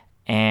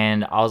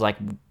 And I was like,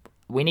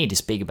 we need to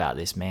speak about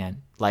this,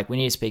 man. We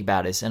need to speak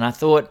about this. And I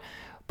thought,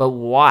 but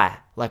why?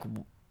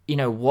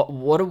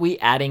 What are we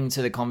adding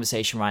to the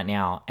conversation right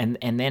now? And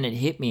then it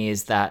hit me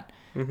is that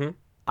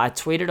I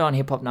tweeted on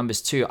Hip Hop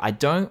Numbers too. I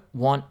don't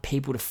want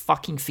people to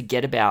fucking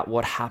forget about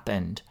what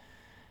happened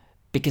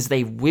because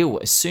they will.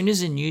 As soon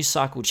as a news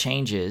cycle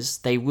changes,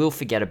 they will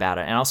forget about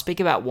it. And I'll speak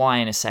about why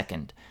in a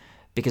second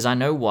because I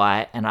know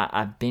why and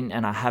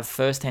I have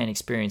firsthand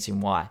experience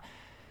in why.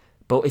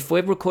 But if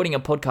we're recording a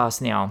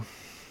podcast now,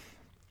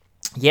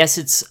 yes,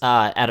 it's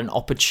at an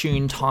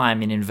opportune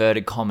time in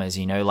inverted commas,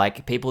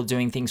 like people are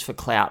doing things for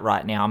clout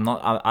right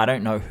now. I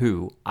don't know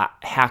who.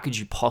 How could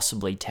you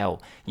possibly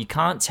tell? You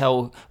can't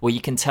tell. Well,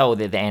 you can tell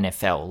they're the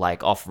NFL,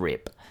 like off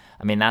rip.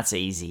 I mean, that's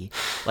easy.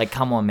 Like,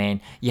 come on,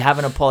 man. You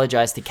haven't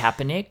apologized to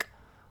Kaepernick?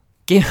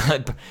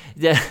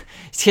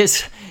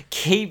 Just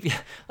keep.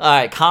 All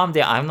right, calm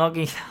down. I'm not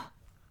going to.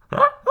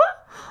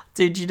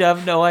 Dude, you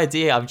have no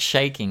idea. I'm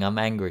shaking. I'm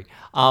angry.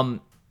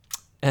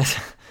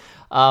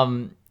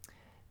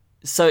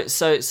 So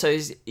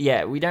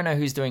yeah, we don't know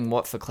who's doing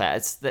what for clout.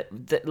 It's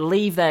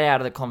leave that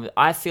out of the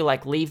I feel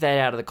like leave that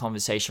out of the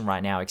conversation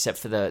right now, except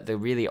for the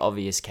really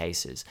obvious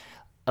cases.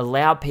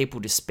 Allow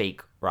people to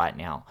speak right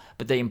now.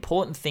 But the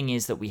important thing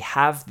is that we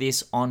have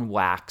this on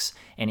wax,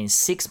 and in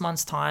 6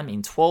 months' time,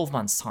 in 12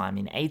 months' time,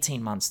 in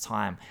 18 months'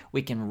 time,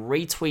 we can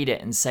retweet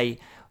it and say,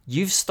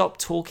 you've stopped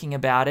talking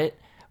about it.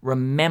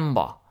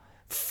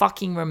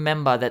 Fucking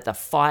remember that the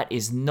fight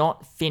is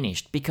not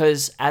finished,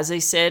 because as I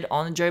said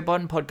on the Joe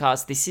Biden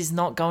podcast, this is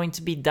not going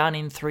to be done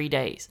in 3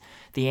 days.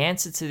 The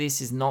answer to this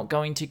is not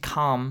going to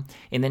come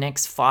in the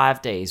next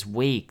 5 days,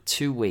 week,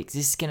 2 weeks.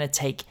 This is going to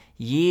take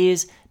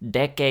years,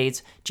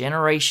 decades,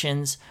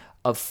 generations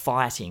of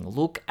fighting.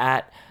 Look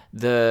at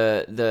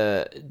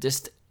the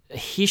just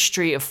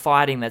history of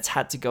fighting that's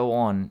had to go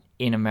on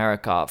in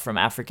America from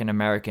African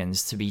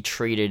Americans to be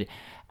treated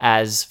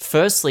as,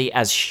 firstly,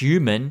 as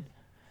human,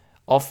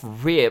 off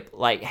rip.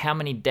 Like, how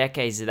many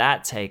decades did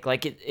that take?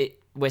 Like,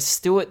 we're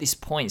still at this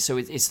point, so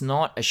it's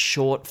not a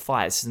short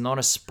fight. This is not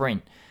a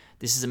sprint.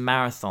 This is a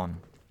marathon.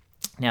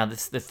 Now, the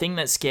thing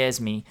that scares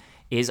me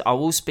is I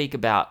will speak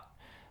about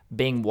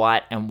being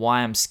white and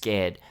why I'm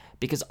scared,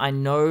 because I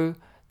know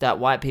that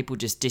white people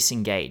just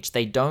disengage.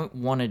 They don't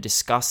want to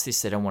discuss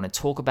this. They don't want to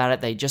talk about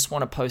it. They just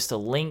want to post a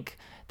link.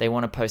 They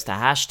want to post a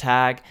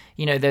hashtag.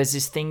 There's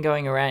this thing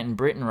going around in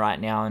Britain right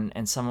now,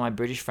 and some of my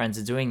British friends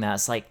are doing that.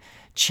 It's like,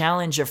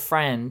 challenge a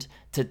friend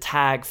to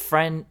tag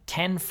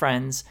 10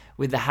 friends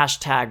with the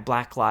hashtag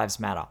Black Lives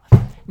Matter.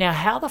 Now,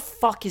 how the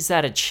fuck is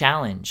that a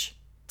challenge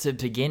to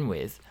begin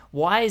with?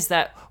 Why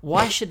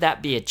should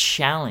that be a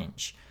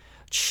challenge?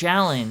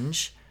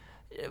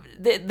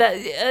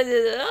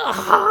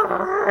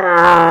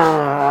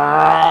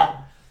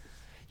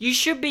 You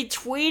should be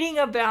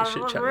tweeting about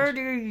it.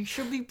 You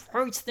should be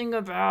posting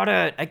about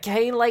it.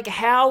 Okay? Like,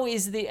 how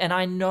is the... And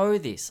I know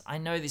this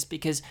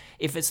because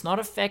if it's not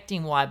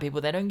affecting white people,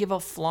 they don't give a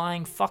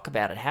flying fuck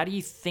about it. How do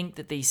you think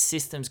that these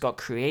systems got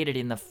created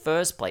in the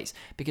first place?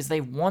 Because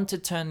they want to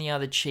turn the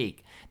other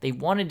cheek. They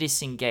want to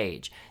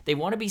disengage. They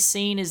want to be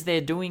seen as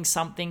they're doing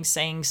something,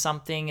 saying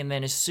something, and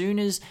then as soon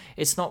as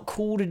it's not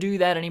cool to do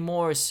that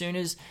anymore, as soon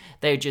as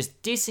they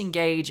just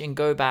disengage and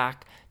go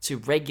back to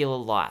regular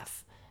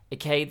life.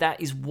 Okay,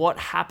 that is what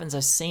happens.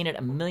 I've seen it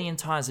a million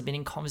times. I've been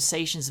in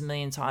conversations a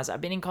million times.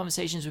 I've been in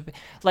conversations with,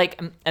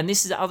 and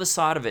this is the other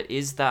side of it,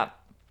 is that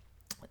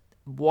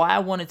why I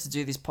wanted to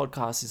do this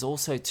podcast is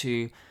also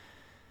because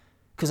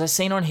I've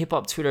seen on hip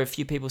hop Twitter a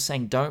few people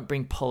saying, don't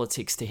bring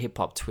politics to hip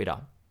hop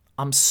Twitter.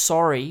 I'm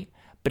sorry,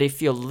 but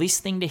if you're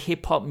listening to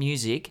hip hop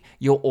music,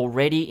 you're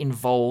already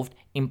involved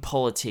in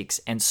politics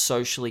and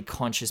socially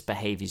conscious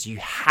behaviors. You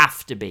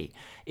have to be.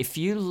 If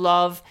you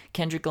love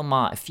Kendrick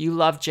Lamar, if you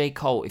love J.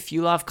 Cole, if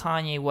you love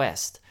Kanye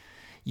West,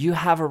 you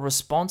have a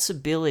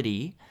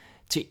responsibility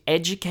to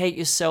educate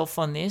yourself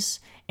on this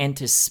and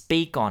to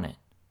speak on it.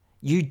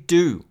 You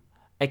do,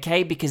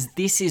 okay? Because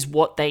this is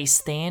what they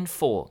stand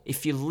for.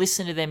 If you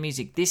listen to their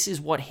music, this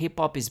is what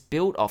hip-hop is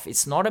built off.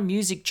 It's not a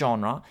music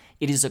genre.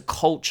 It is a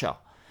culture.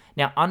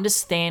 Now,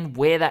 understand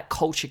where that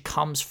culture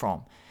comes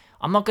from.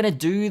 I'm not going to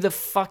do the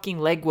fucking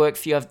legwork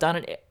for you. I've done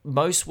it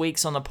most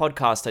weeks on the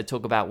podcast. I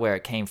talk about where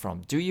it came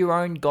from. Do your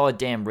own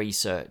goddamn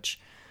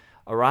research.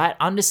 All right?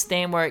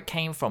 Understand where it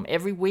came from.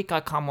 Every week I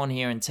come on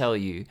here and tell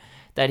you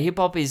that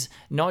hip-hop is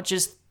not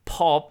just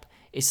pop.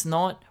 It's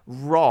not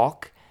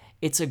rock.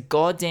 It's a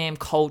goddamn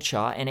culture,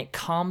 and it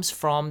comes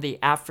from the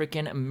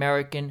African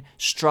American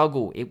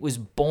struggle. It was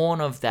born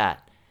of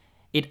that.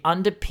 It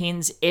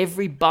underpins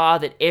every bar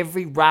that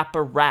every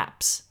rapper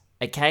raps.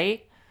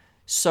 Okay?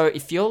 So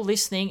if you're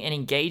listening and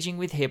engaging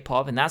with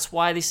hip-hop, and that's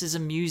why this is a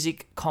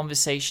music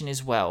conversation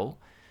as well,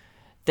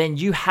 then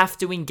you have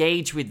to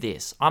engage with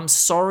this. I'm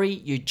sorry,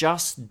 you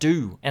just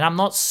do. And I'm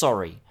not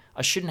sorry.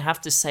 I shouldn't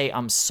have to say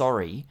I'm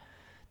sorry.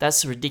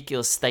 That's a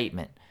ridiculous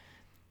statement.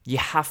 You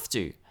have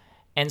to.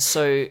 And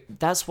so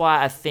that's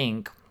why I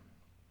think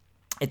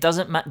it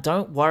doesn't matter.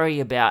 Don't worry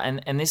about,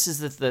 and this is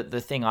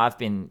the thing I've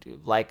been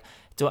like,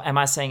 am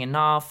I saying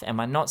enough?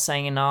 Am I not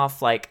saying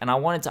enough? Like, and I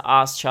wanted to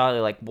ask Charlie,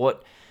 like,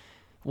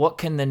 what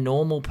can the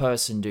normal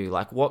person do?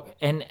 Like, what,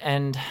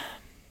 and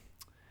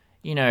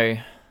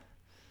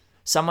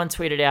someone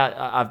tweeted out,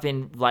 I've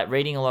been like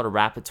reading a lot of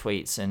rapper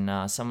tweets,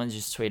 and someone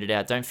just tweeted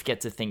out, don't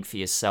forget to think for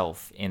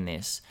yourself in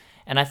this.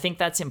 And I think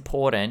that's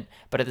important,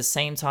 but at the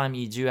same time,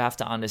 you do have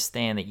to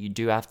understand that you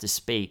do have to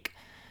speak.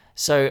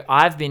 So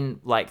I've been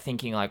like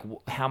thinking, like,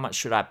 how much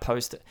should I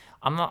post?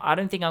 I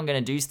don't think I'm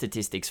going to do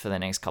statistics for the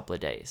next couple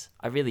of days.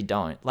 I really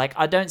don't. Like,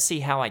 I don't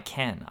see how I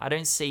can. I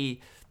don't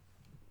see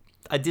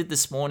I did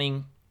this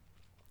morning,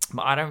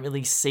 but I don't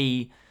really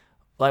see,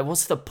 like,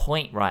 what's the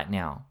point right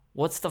now?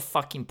 What's the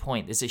fucking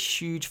point? There's a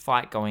huge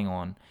fight going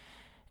on.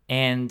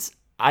 And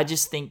I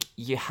just think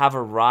you have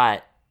a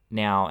right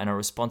now and a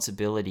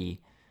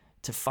responsibility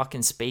to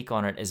fucking speak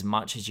on it as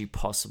much as you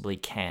possibly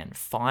can.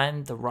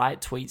 Find the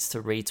right tweets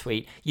to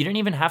retweet. You don't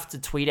even have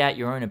to tweet out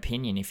your own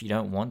opinion if you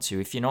don't want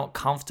to. If you're not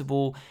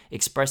comfortable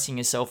expressing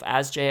yourself,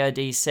 as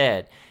JID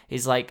said,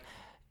 he's like,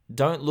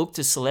 don't look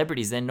to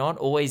celebrities. They're not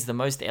always the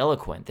most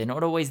eloquent. They're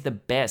not always the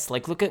best.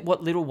 Like, look at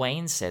what Lil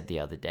Wayne said the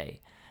other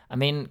day. I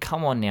mean,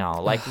 come on now.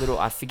 Like,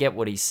 I forget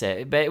what he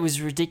said, but it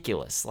was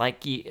ridiculous.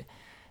 Like,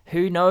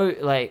 who know,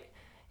 like,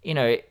 you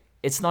know,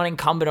 it's not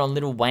incumbent on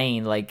Lil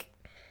Wayne, like,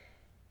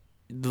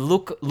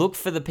 look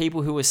for the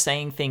people who are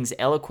saying things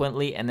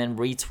eloquently and then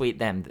retweet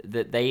them,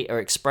 that they are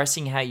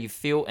expressing how you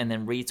feel, and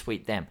then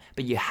retweet them.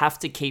 But you have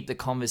to keep the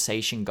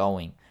conversation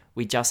going.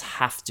 We just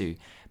have to,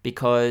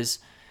 because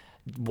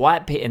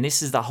white people, and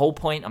this is the whole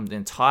point, I'm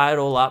going to tie it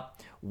all up,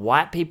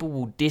 white people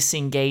will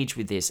disengage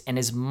with this. And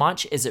as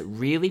much as it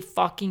really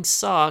fucking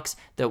sucks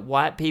that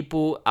white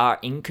people are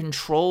in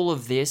control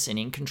of this and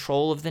in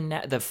control of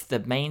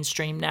the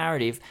mainstream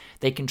narrative,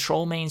 they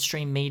control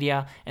mainstream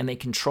media, and they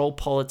control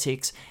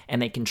politics,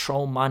 and they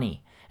control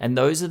money. And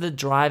those are the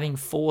driving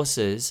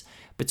forces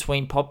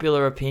between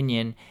popular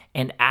opinion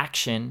and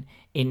action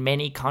in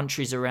many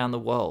countries around the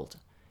world.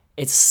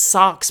 It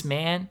sucks,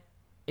 man.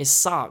 It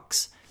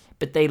sucks.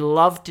 But they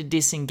love to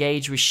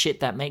disengage with shit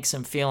that makes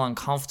them feel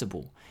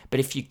uncomfortable. But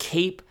if you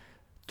keep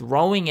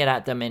throwing it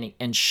at them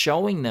and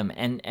showing them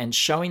and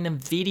showing them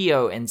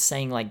video and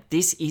saying, like,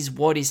 this is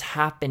what is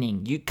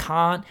happening, you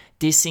can't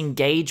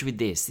disengage with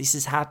this, this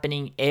is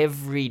happening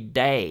every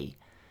day,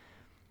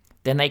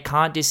 then they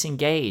can't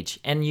disengage.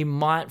 And you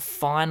might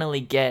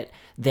finally get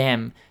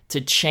them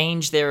to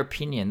change their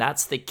opinion.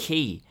 That's the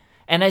key.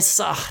 And it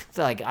sucks.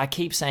 Like, I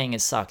keep saying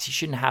it sucks. You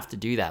shouldn't have to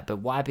do that. But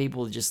white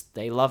people just,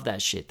 they love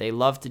that shit. They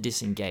love to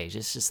disengage.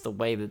 It's just the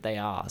way that they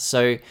are.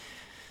 So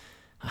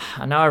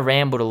I know I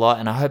rambled a lot,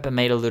 and I hope it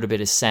made a little bit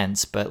of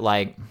sense. But,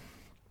 like,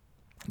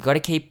 we got to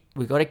keep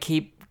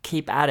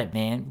at it,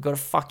 man. We got to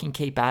fucking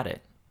keep at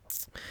it.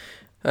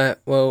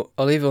 Well,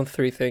 I'll leave on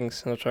three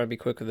things, and I'll try to be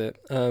quick with it.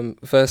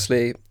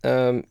 Firstly,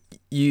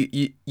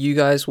 you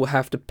guys will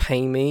have to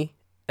pay me,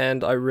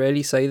 and I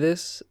rarely say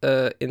this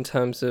in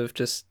terms of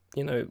just,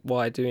 you know,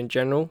 what I do in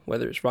general,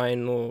 whether it's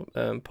writing or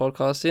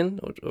podcasting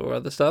or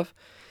other stuff.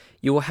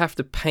 You will have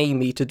to pay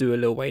me to do a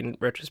Lil Wayne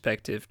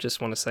retrospective. Just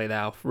want to say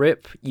that off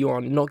rip. You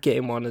are not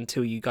getting one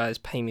until you guys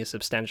pay me a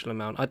substantial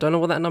amount. I don't know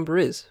what that number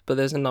is, but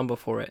there's a number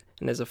for it,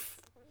 and there's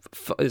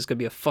going to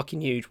be a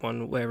fucking huge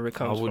one wherever it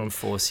comes from. I wouldn't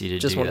force you to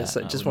just do wanted that. To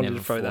say, just wanted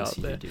to throw that out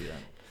there.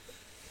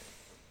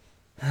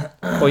 That.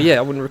 Well, yeah,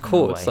 I wouldn't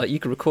record. No, Like, you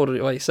could record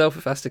it by yourself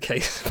if that's the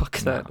case.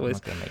 Fuck no, that. I'm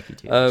not gonna make you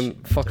do that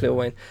shit. Fuck Lil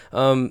Wayne.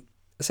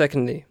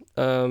 Secondly,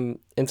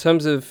 in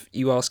terms of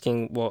you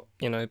asking what,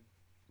 you know,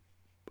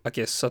 I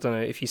guess, I don't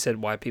know if you said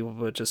white people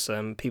were just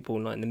people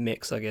not in the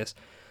mix, I guess.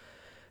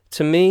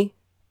 To me,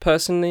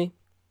 personally,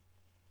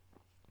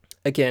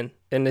 again,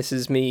 and this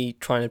is me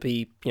trying to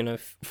be, you know,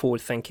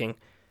 forward thinking,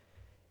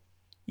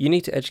 you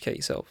need to educate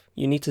yourself.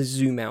 You need to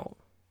zoom out.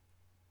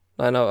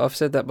 I know I've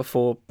said that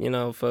before, you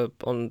know,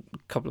 on a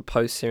couple of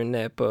posts here and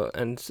there, but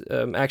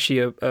actually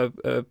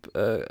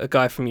a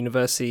guy from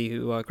university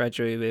who I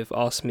graduated with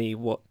asked me,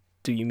 what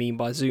do you mean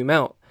by zoom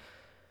out?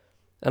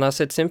 And I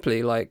said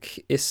simply,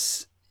 like,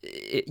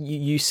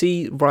 you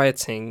see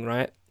rioting,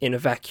 right, in a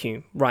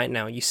vacuum right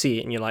now. You see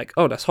it and you're like,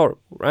 oh, that's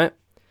horrible, right?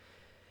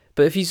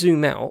 But if you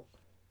zoom out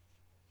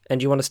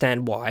and you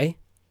understand why,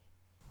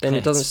 then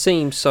it doesn't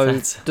seem so. You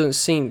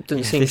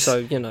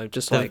know,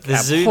 just like the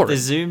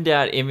zoomed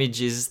out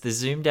image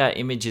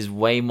is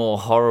way more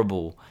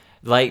horrible.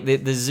 Like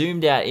the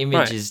zoomed out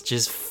image is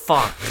just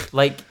fucked.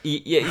 Like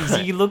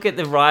you look at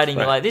the writing,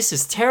 you're like, this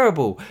is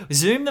terrible.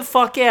 Zoom the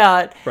fuck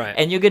out,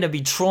 and you're gonna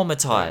be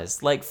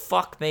traumatized. Like,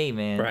 fuck me,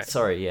 man.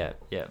 Sorry, yeah.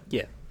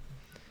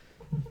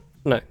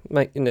 No,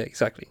 mate, no,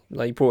 exactly.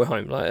 Like, you brought it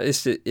home. Like,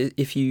 it's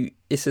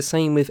the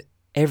same with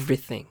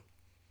everything.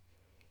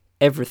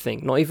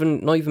 Everything, not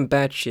even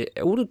bad shit,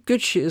 all the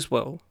good shit as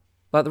well.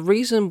 Like, the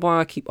reason why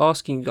I keep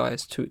asking you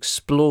guys to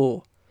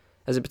explore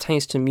as it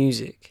pertains to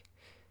music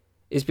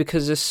is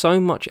because there's so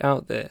much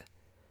out there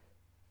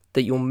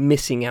that you're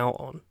missing out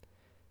on.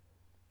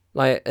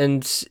 Like,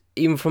 and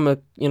even from a,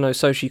 you know,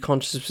 socially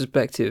conscious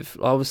perspective,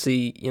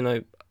 obviously, you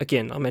know,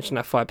 again, I mentioned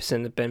that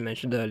 5% that Ben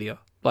mentioned earlier.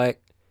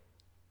 Like,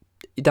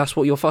 that's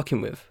what you're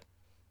fucking with.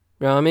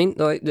 You know what I mean?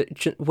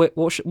 Like,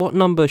 what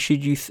number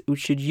should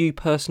you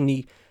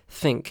personally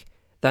think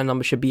that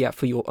number should be at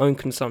for your own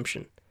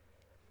consumption?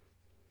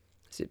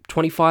 Is it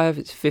 25?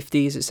 Is it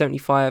 50? Is it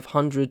 75?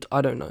 100?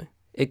 I don't know.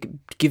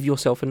 Give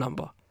yourself a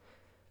number.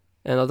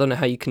 And I don't know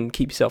how you can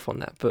keep yourself on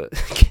that,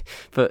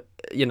 but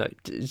you know,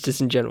 just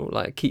in general,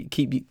 like,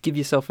 give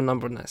yourself a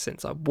number in that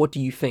sense. Like, what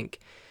do you think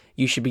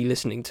you should be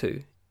listening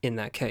to in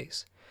that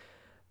case?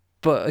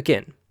 But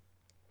again,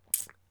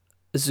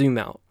 zoom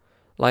out.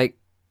 Like,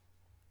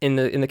 in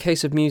the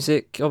case of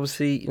music,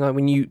 obviously, you know,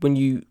 when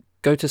you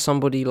go to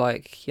somebody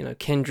like, you know,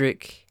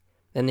 Kendrick,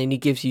 and then he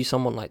gives you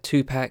someone like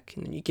Tupac,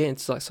 and then you get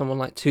into like someone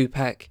like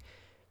Tupac,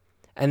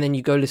 and then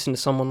you go listen to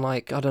someone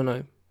like, I don't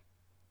know,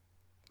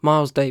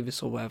 Miles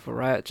Davis or whatever,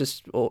 right?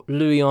 Just, or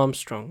Louis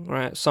Armstrong,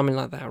 right? Something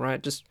like that,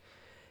 right? Just,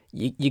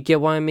 you get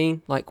what I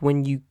mean? Like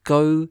when you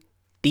go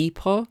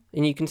deeper,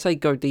 and you can say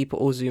go deeper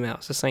or zoom out,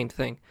 it's the same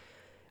thing.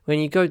 When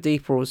you go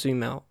deeper or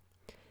zoom out,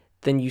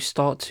 then you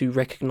start to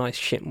recognize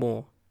shit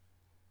more,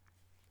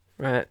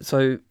 right?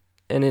 So,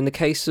 and in the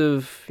case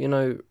of, you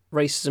know,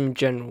 racism in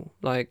general,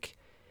 like,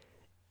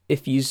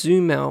 if you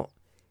zoom out,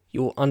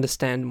 you'll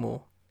understand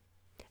more.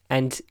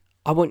 And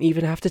I won't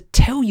even have to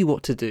tell you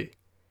what to do,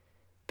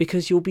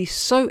 because you'll be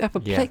so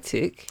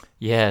apoplectic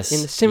Yes.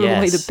 in the similar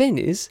way yes. that Ben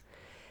is,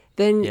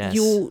 then Yes.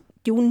 you'll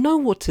know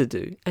what to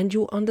do, and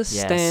you'll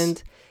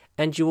understand,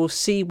 and you'll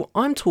see what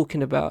I'm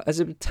talking about as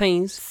it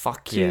pertains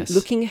Fuck to yes.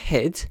 looking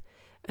ahead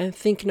and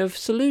thinking of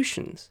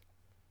solutions.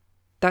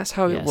 That's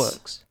how it Yes.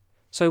 works.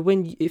 So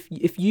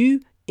if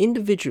you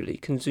individually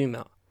can zoom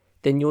out,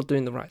 then you're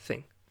doing the right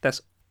thing.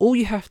 That's all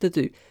you have to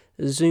do.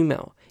 Zoom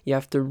out. You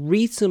have to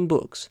read some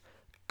books,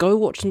 go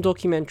watch some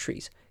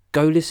documentaries,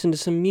 go listen to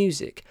some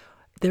music.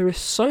 There are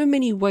so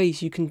many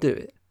ways you can do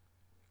it.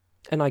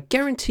 And I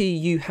guarantee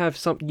you have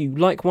something, you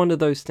like one of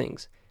those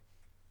things,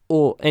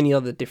 or any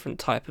other different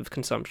type of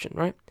consumption,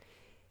 right?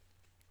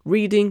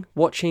 Reading,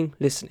 watching,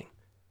 listening.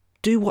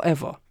 Do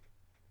whatever.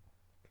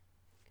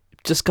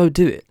 Just go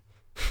do it.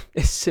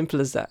 It's simple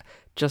as that.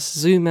 Just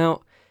zoom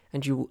out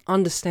and you will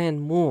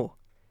understand more.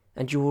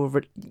 And you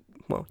will,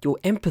 you'll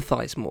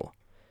empathize more.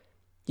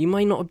 You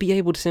might not be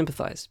able to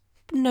sympathize.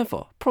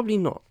 Never. Probably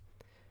not.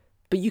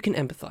 But you can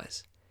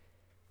empathize.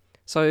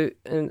 So,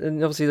 and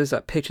obviously there's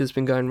that picture that's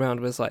been going around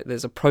where it's like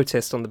there's a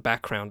protest on the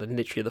background, and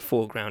literally the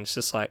foreground is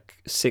just like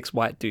 6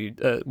 white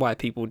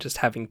people just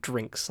having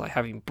drinks, like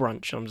having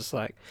brunch. I'm just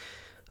like,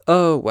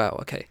 oh wow,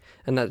 okay.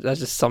 And that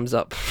just sums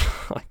up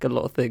like a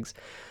lot of things.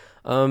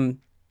 The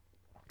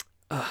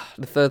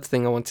third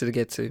thing I wanted to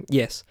get to,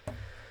 yes,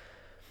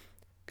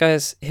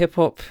 guys, hip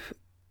hop,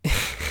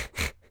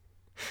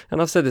 and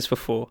I've said this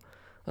before,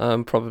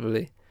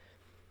 probably,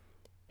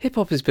 hip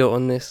hop is built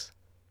on this.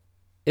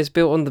 It's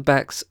built on the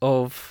backs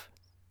of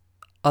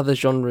other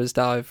genres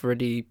that I've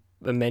already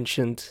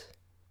mentioned: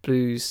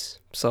 blues,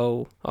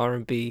 soul,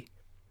 R&B,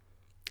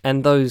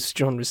 and those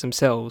genres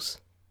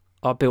themselves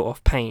are built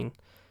off pain,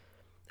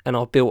 and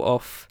are built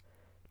off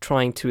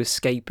trying to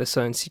escape a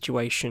certain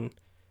situation,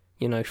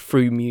 you know,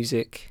 through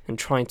music, and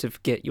trying to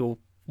forget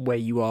where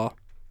you are.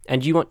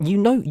 And you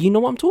know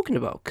what I'm talking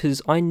about,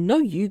 because I know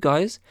you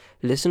guys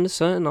listen to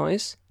certain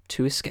artists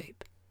to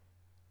escape.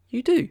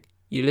 You do.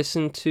 You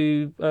listen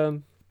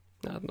to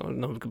I'm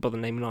not going to bother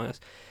naming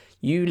artists.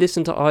 You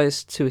listen to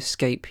artists to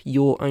escape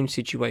your own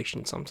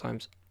situation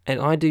sometimes,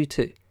 and I do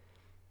too.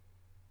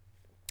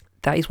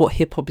 That is what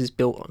hip hop is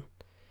built on.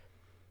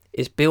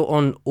 It's built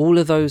on all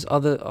of those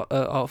other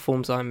art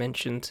forms I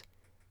mentioned,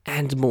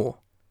 and more.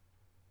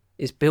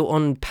 It's built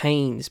on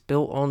pain. It's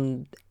built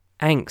on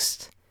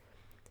angst.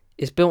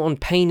 It's built on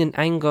pain and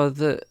anger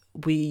that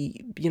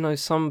we, you know,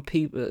 some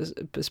people,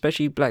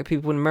 especially black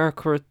people in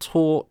America, are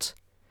taught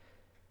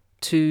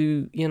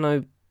to, you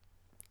know,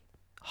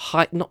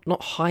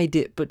 not hide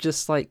it, but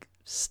just like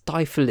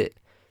stifle it,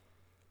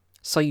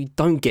 so you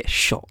don't get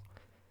shot.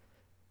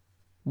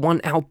 One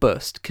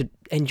outburst could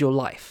end your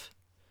life.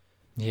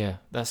 Yeah,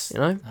 that's, you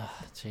know.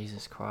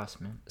 Jesus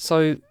Christ, man.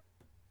 So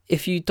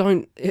if you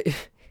don't,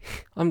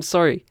 I'm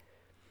sorry,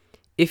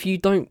 if you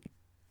don't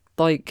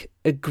like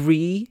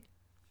agree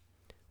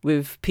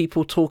with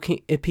people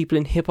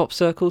in hip hop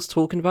circles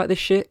talking about this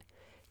shit,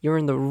 you're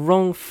in the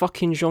wrong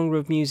fucking genre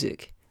of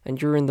music,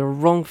 and you're in the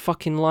wrong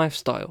fucking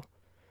lifestyle.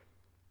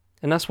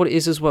 And that's what it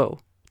is as well.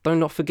 Do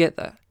not forget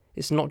that.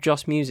 It's not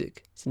just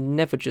music. It's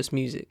never just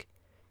music.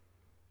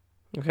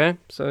 Okay?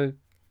 So,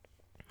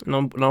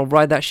 and I'll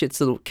ride that shit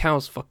till the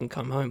cows fucking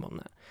come home on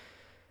that.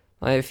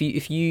 Like,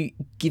 if you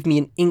give me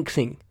an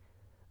inkling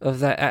of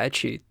that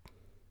attitude,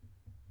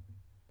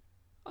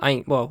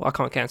 I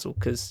can't cancel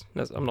because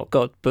I'm not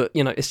God. But,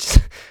 you know, it's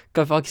just,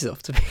 go fuck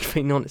yourself, to be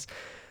being honest.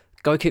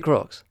 Go kick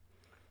rocks.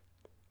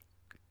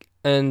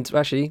 And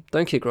actually,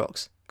 don't kick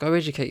rocks. Go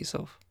educate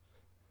yourself.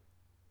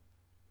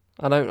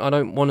 I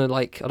don't want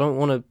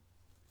to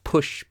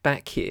push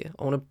back here.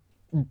 I want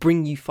to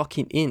bring you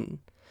fucking in,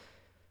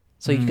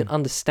 so you can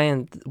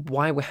understand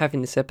why we're having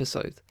this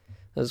episode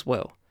as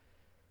well.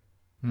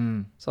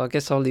 So I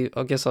guess I'll leave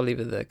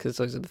it there, because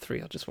those are the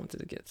 3 I just wanted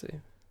to get to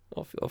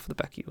off the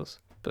back of yours.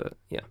 But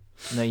yeah,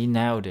 no, you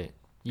nailed it.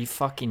 You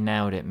fucking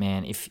nailed it,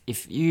 man.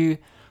 If you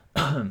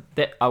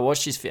I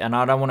watched this and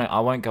I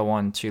won't go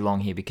on too long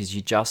here, because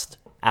you just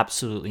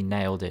absolutely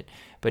nailed it.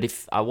 But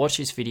if I watched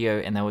this video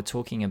and they were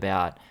talking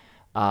about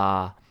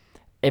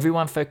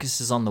everyone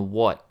focuses on the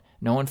what,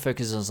 no one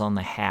focuses on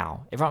the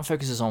how. Everyone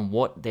focuses on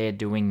what they're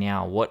doing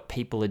now, what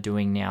people are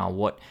doing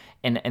now,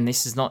 and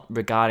this is not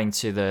regarding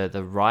to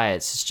the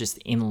riots, it's just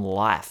in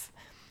life.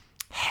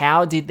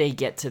 How did they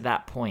get to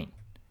that point?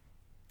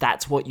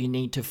 That's what you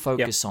need to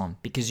focus on,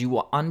 because you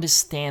will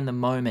understand the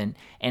moment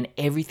and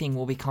everything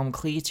will become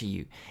clear to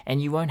you.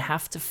 And you won't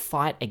have to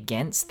fight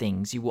against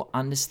things. You will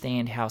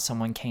understand how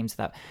someone came to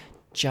that.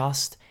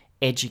 Just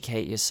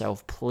educate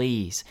yourself,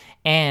 please.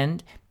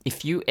 And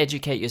if you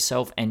educate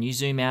yourself and you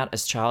zoom out,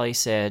 as Charlie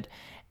said,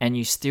 and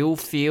you still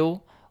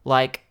feel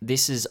like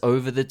this is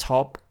over the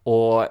top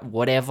or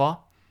whatever,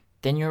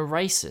 then you're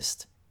a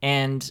racist.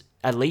 And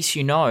at least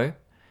you know.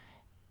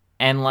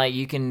 And like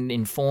you can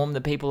inform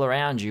the people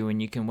around you,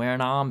 and you can wear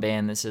an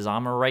armband that says,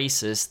 I'm a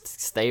racist,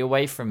 stay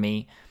away from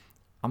me.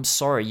 I'm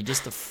sorry, you're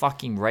just a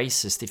fucking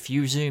racist. If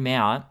you zoom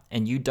out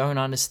and you don't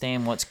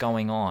understand what's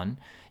going on,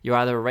 you're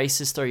either a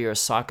racist or you're a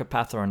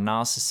psychopath or a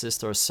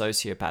narcissist or a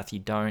sociopath. You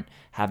don't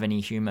have any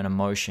human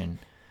emotion.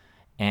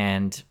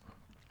 And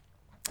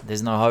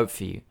there's no hope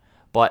for you.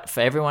 But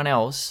for everyone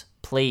else,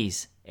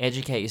 please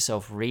educate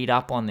yourself, read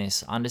up on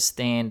this,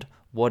 understand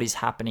what is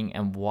happening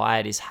and why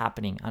it is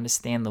happening.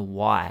 Understand the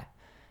why,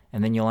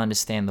 and then you'll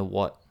understand the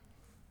what.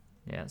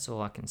 Yeah, that's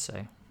all I can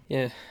say.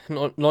 Yeah,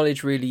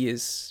 knowledge really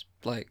is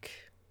like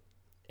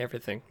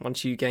everything.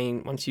 Once you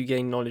gain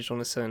knowledge on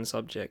a certain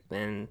subject,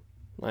 then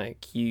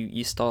like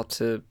you start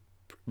to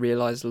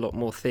realize a lot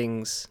more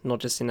things, not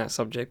just in that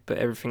subject, but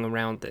everything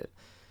around it.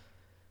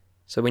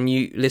 So when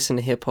you listen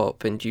to hip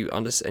hop and you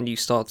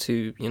start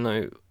to,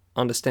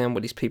 understand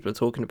what these people are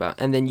talking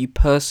about, and then you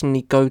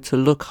personally go to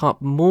look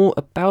up more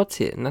about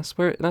it, and that's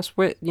where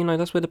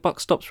the buck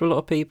stops for a lot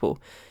of people.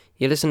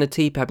 You listen to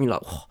T-Pab and you're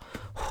like, oh,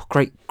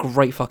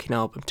 great fucking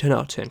album, 10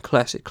 out of 10,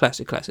 classic.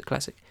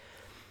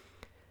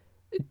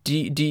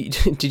 Did you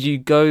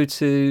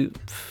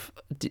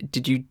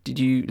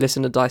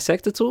listen to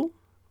Dissect at all?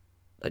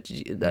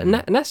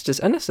 That's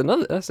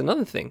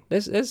another thing.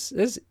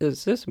 There's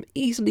some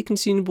easily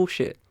consumable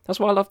shit. That's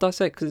why I love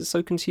Dissect, because it's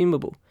so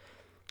consumable.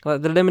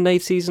 Like the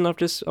Lemonade season I've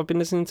been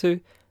listening to,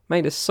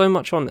 mate, there's so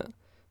much on it,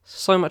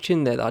 so much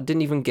in there that I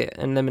didn't even get,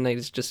 and Lemonade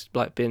has just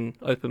like been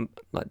open,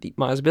 like the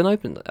might has been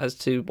opened as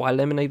to why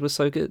Lemonade was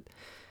so good.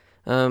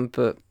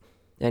 But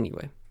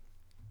anyway,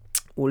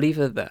 we'll leave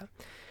it at that,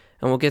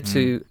 and we'll get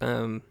to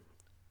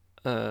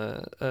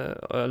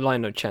a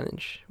line note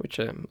challenge, which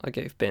I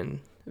gave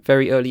Ben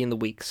very early in the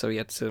week, so he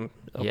had some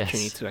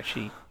opportunity to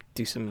actually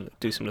do some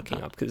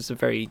looking up, because it's a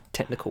very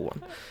technical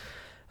one.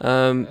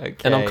 Okay.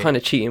 And I'm kind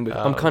of cheating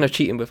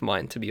with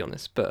mine, to be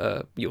honest,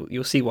 but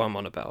you'll see what I'm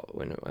on about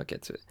when I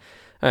get to it.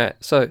 All right,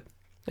 so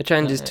the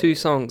challenge is 2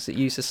 songs that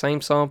use the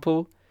same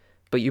sample,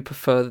 but you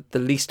prefer the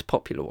least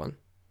popular one.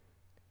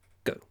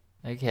 Go.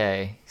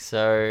 Okay,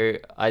 so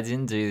I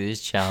didn't do this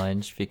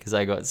challenge because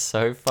I got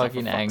so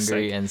fucking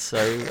angry and so...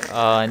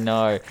 Oh,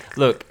 no.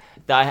 Look,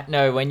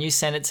 when you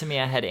sent it to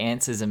me, I had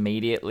answers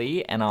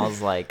immediately, and I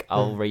was like,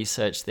 I'll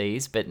research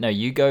these. But no,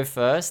 you go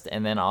first,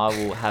 and then I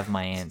will have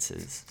my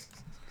answers.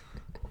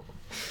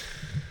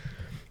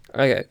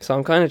 Okay, so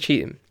I'm kind of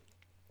cheating,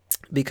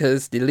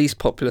 because the least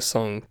popular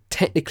song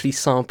technically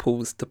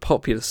samples the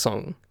popular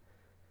song,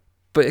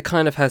 but it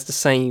kind of has the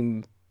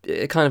same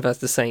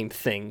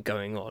thing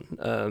going on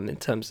in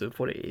terms of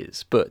what it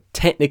is. But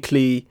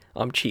technically,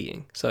 I'm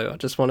cheating, so I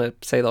just want to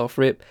say that off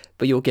rip.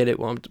 But you'll get it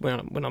when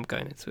I'm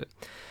going into it.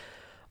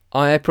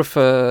 I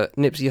prefer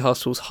Nipsey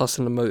Hussle's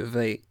 "Hustle and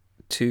Motivate"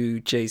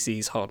 to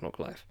Jay-Z's "Hard Knock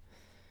Life."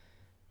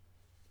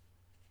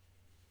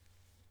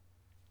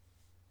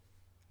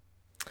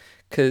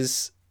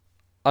 Because,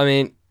 I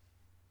mean,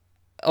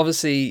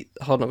 obviously,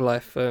 Hard Knock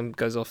Life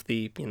goes off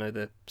the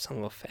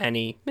song off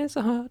Annie. It's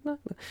a hard knock.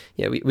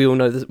 Yeah, we all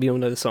know this. We all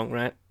know the song,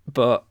 right?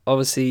 But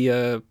obviously,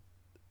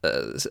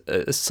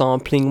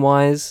 sampling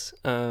wise,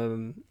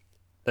 Hustle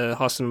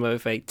and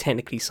Motivate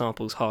technically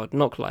samples Hard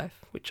Knock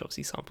Life, which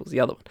obviously samples the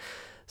other one.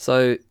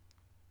 So,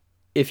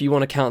 if you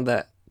want to count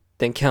that,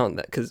 then count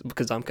that,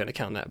 because I'm going to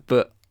count that.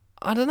 But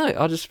I don't know.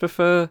 I just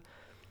prefer.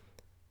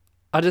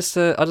 I just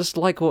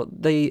like what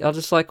I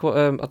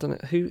don't know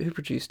who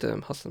produced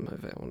Hustle and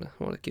Motivate. I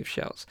want to give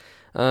shouts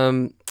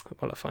while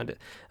I find it.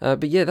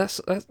 But yeah, that's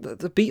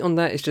the beat on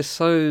that is just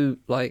so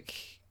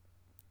like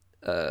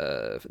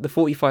the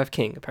 45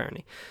 King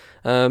apparently.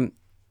 I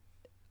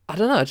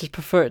don't know. I just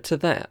prefer it to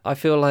that. I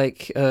feel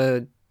like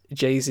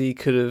Jay-Z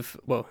could have,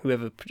 well,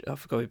 whoever, I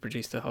forgot who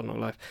produced the Hard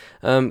Knock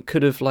Life,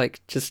 could have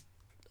like just,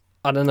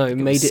 I don't know,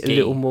 made it a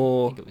little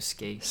more. I think it was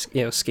Ski.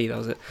 Yeah, it was Ski. That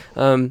was it.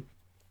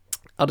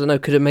 I don't know,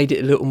 could have made it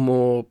a little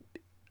more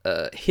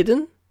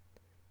hidden.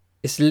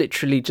 It's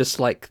literally just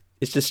like,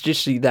 it's just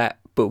literally that,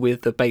 but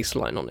with the bass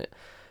line on it.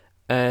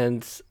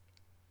 And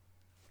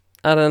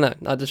I don't know,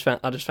 I just found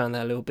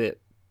that a little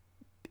bit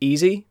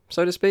easy,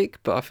 so to speak.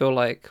 But I feel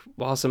like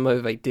what Hustle and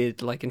Motivate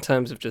did, like in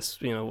terms of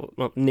just,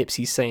 what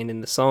Nipsey's saying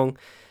in the song,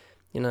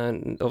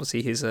 and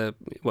obviously his, go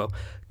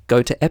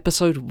to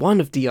episode 1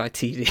 of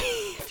DITD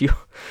if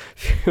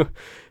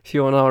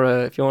you want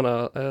our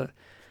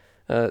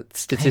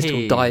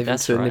statistical dive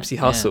into right. Nipsey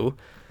Hussle. Yeah.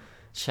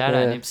 Shout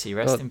out Nipsey,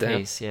 rest in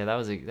peace. Yeah, that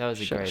was a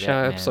great shout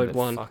out episode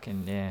 1.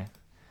 Fucking that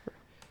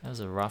was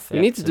a rough. We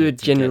need to do a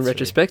genuine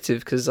retrospective,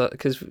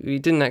 because we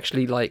didn't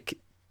actually like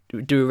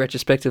do a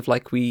retrospective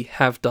like we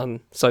have done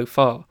so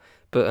far.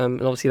 but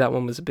and obviously that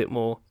one was a bit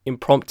more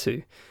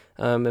impromptu,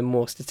 and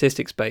more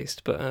statistics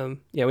based. But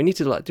yeah, we need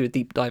to like do a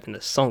deep dive in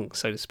the song,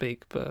 so to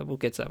speak. But we'll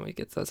get to that when we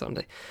get to that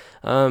someday.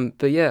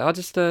 But yeah, I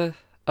just I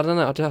don't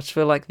know. I just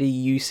feel like the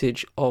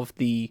usage of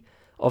the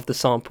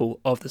sample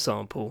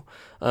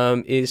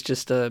is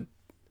just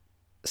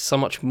so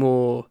much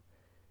more.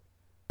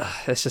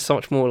 There's just so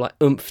much more like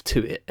oomph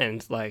to it,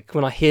 and like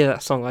when I hear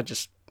that song,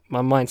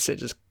 my mindset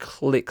just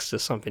clicks to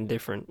something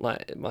different.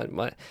 Like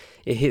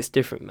it hits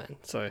different, man.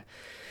 So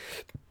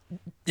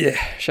yeah,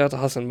 shout out to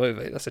Hassan Move.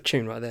 That's a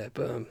tune right there.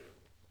 But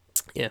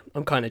yeah,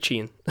 I'm kind of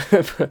cheating.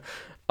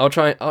 I'll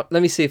try.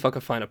 Let me see if I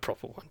can find a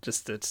proper one,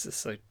 just so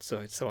I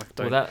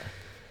don't. Well,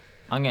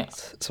 I'm gonna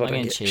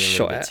cheat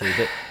a little bit too,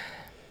 but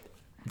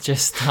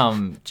just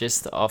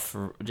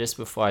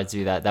before I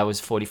do that, that was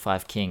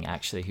 45 King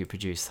actually who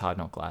produced Hard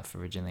Knock Life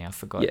originally. I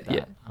forgot that.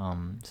 Yeah.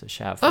 So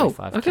shout out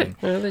 45 okay. King.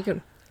 Yeah, they're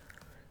good.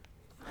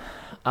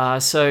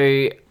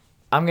 So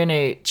I'm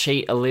gonna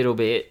cheat a little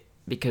bit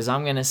because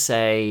I'm gonna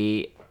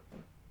say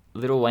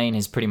Lil Wayne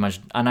has pretty much,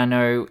 and I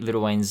know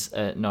Lil Wayne's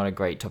not a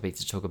great topic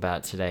to talk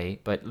about today,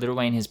 but Lil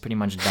Wayne has pretty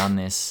much done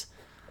this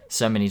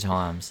so many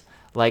times.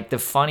 Like the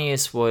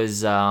funniest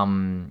was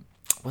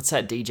what's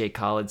that DJ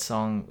Khaled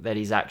song that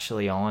he's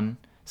actually on?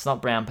 It's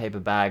not Brown Paper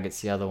Bag,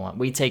 it's the other one.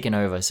 We Taken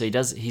Over. So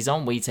he's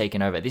on We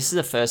Taken Over. This is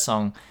the first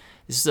time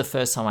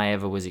I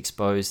ever was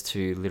exposed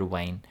to Lil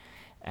Wayne.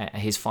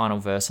 His final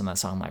verse on that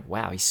song, I'm like,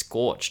 wow, he's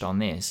scorched on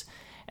this.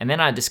 And then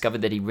I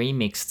discovered that he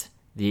remixed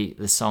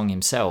the song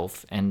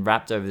himself and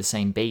rapped over the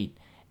same beat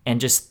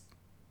and just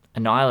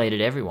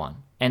annihilated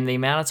everyone. And the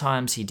amount of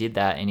times he did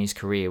that in his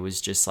career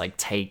was just like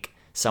take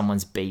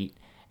someone's beat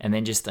and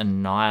then just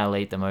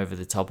annihilate them over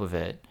the top of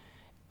it.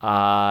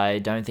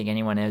 I don't think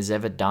anyone has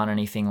ever done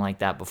anything like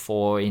that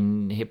before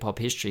in hip-hop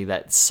history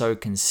that's so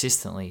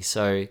consistently.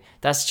 So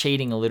that's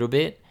cheating a little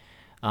bit.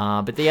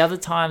 But the other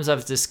times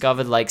I've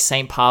discovered like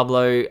St.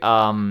 Pablo,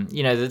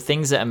 the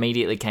things that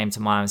immediately came to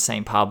mind,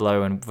 St.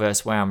 Pablo and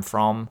verse Where I'm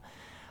From,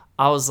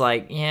 I was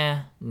like,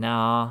 yeah,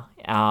 nah.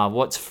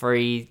 What's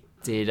Free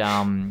did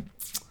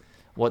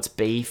What's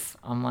Beef.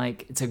 I'm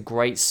like, it's a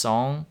great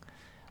song,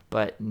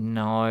 but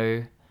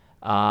no.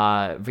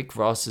 Rick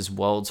Ross's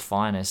World's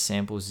Finest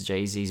samples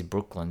Jay-Z's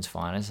Brooklyn's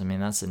Finest. I mean,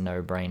 that's a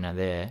no-brainer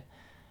there.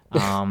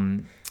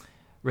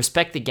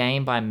 Respect the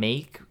Game by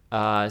Meek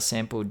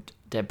sampled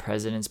Dead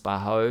Presidents by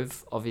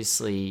Hove.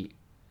 Obviously,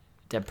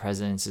 Dead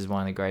Presidents is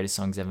one of the greatest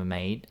songs ever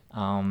made.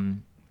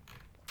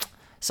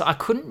 So I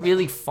couldn't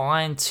really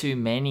find too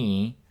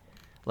many,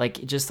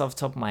 like just off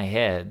the top of my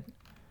head,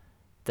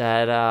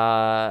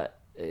 that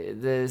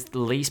the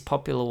least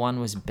popular one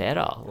was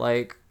better.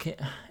 Like,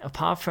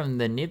 apart from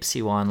the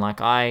Nipsey one,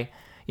 like I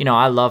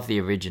love the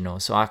original,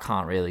 so I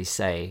can't really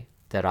say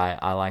that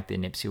I like the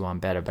Nipsey one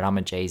better, but I'm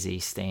a Jay-Z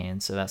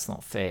stan, so that's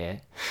not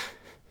fair.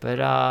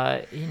 But,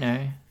 I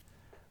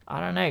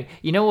don't know.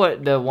 You know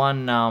what, the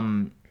one,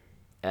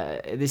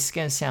 this is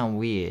going to sound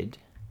weird,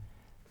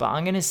 but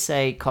I'm going to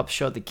say Cop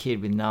Shot the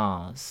Kid with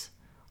Nas.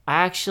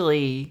 I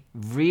actually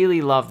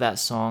really love that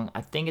song. I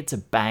think it's a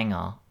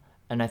banger.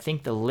 And I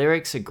think the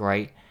lyrics are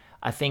great.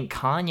 I think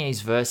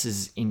Kanye's verse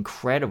is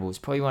incredible. It's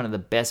probably one of the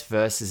best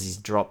verses he's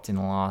dropped in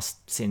the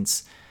last,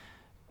 since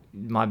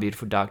My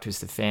Beautiful Dark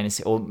Twisted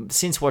Fantasy, or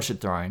since Watch the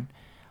Throne.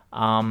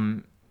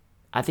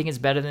 I think it's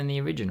better than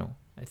the original.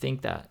 I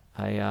think that.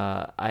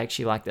 I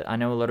actually like that. I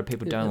know a lot of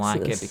people don't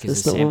like it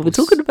because that's not what we're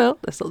talking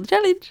about. That's not the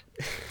challenge.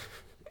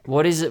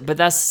 What is it? But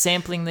that's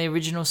sampling the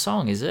original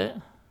song, is it?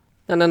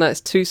 No. It's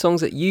two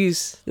songs that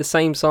use the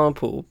same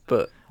sample,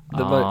 but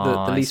the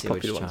least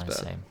popular one's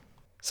better.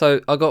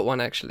 So I got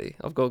one actually.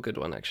 I've got a good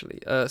one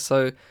actually.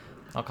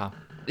 Okay.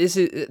 This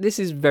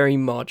is very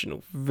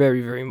marginal,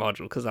 very very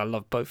marginal because I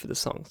love both of the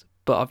songs.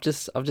 But I've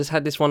just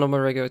had this one on my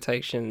regular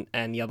rotation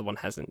and the other one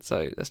hasn't.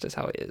 So that's just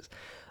how it is.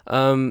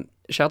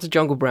 Shout out to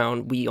Jungle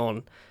Brown, We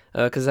On,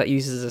 because that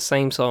uses the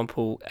same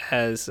sample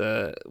as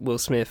Will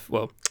Smith,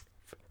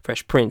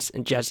 Fresh Prince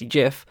and Jazzy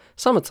Jeff.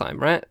 Summertime,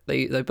 right?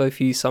 They both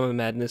use Summer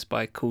Madness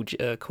by Kool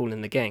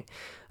and the Gang.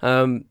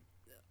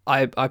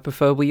 I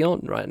prefer We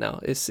On right now.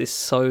 It's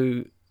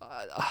so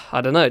I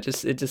don't know. It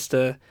just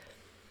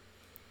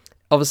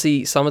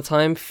obviously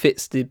Summertime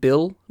fits the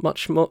bill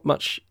much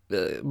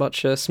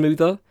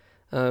smoother.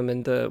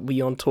 And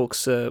We On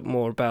talks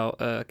more about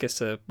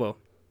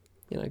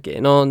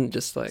getting on,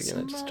 just like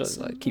just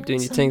like keep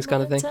doing your things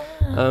kind of thing.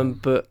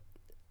 But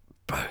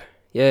bro,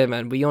 yeah,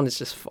 man, We On is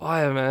just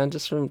fire, man.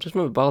 Just from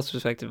a Bars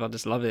perspective, I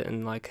just love it,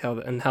 and like how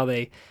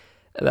they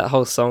that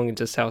whole song and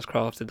just how it's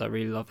crafted. I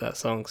really love that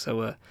song.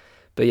 So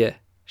but yeah,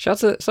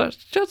 shout out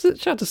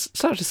to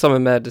Summer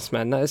Madness,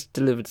 man. That has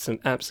delivered some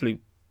absolute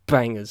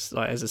bangers,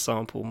 like as a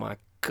sample. My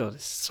God,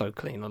 it's so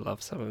clean. I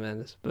love Summer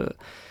Madness. But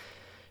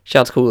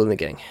shout out to Kool and the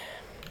Gang.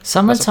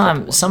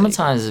 Summertime's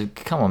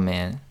come on,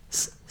 man.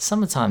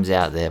 Summertime's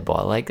out there,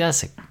 boy. Like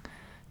that's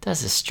a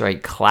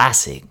straight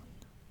classic.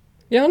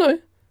 Yeah,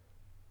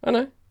 I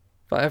know.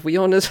 But have We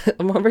On as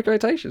my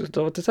rotation? Don't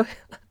know what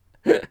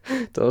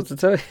to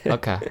tell you.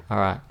 Okay, all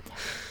right.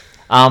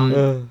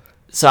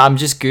 So I'm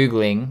just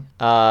Googling.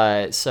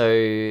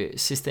 So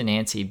Sister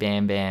Nancy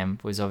Bam Bam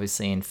was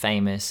obviously in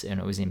Famous, and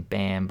it was in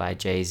Bam by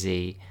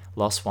Jay-Z.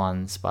 Lost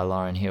Ones by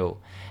Lauryn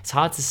Hill. It's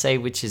hard to say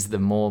which is the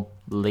more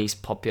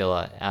least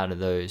popular out of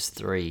those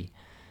three.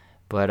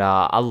 But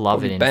I love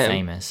Probably it in Bam.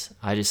 Famous.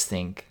 I just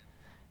think,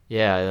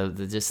 yeah,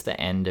 just the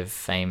end of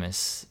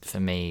Famous for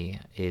me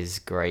is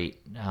great.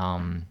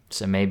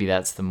 So maybe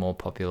that's the more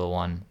popular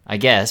one, I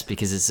guess,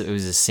 because it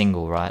was a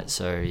single, right?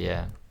 So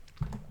yeah,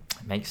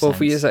 it makes Well, sense. if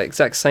we use that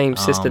exact same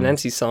Sister Um,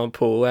 Nancy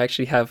sample, we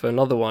actually have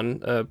another one,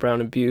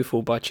 Brown and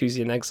Beautiful by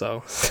Choosy and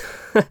Exile.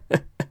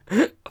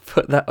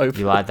 Put that over.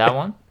 You like that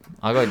one?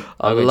 I I go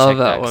love check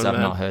that that because one, I've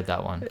man. not heard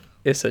that one.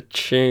 It's a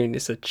tune.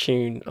 It's a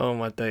tune. Oh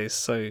my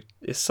days!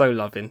 It's so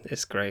loving.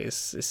 It's great.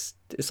 It's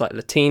like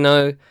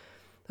Latino.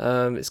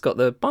 It's got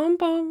the bum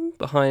bum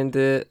behind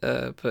it,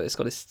 but it's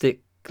got a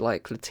stick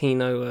like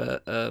Latino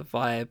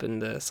vibe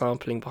and the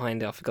sampling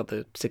behind it. I forgot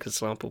the particular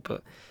sample,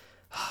 but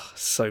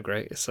so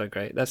great. It's so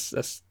great.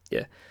 That's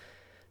yeah.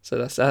 So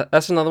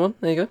that's another one.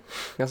 There you go.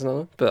 That's another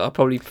one. But I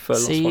probably prefer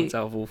Lost See, Ones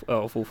out of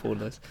all four of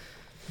those.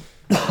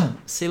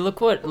 See, look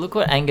what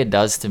anger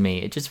does to me.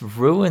 It just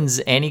ruins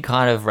any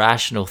kind of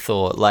rational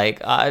thought. Like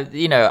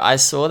I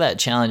saw that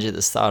challenge at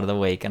the start of the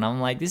week, and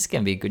I'm like, this is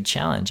gonna be a good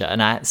challenge.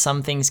 And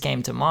some things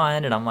came to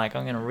mind, and I'm like,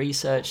 I'm gonna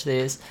research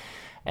this,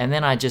 and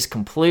then I just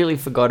completely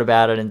forgot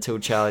about it until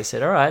Charlie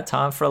said, "All right,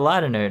 time for a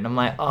lighter note," and I'm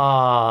like,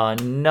 oh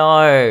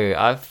no,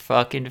 I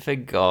fucking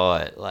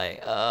forgot.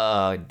 Like,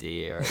 oh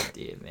dear,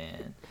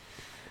 man.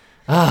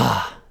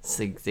 It's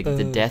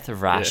the death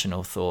of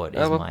rational thought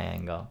is well. my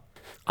anger.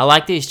 I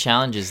like these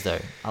challenges though.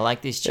 I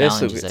like these They're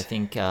so challenges.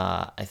 good.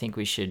 I think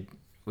we should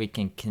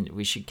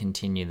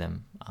continue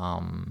them.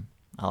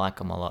 I like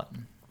them a lot.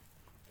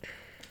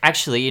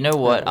 Actually, you know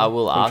what? I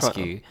will ask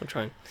you. I'm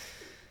trying.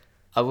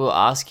 I will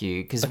ask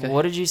you because Okay.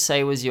 what did you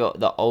say was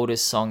the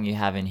oldest song you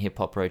have in hip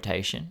hop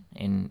rotation?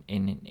 In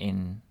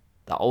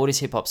the oldest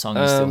hip hop song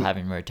you still have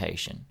in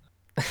rotation?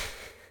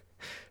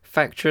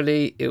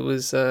 Factually, it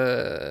was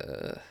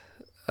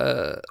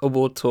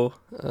award tour,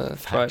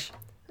 Fact-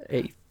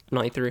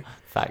 93.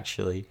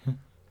 Factually.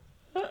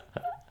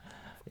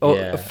 Oh,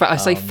 Yeah, I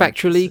say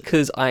factually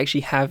because I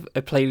actually have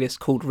a playlist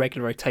called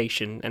Regular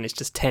Rotation, and it's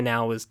just 10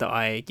 hours that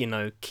I,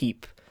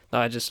 keep,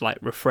 that I just like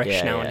refresh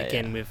Yeah, now and yeah,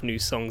 again yeah. with new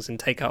songs and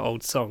take out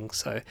old songs.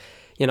 So,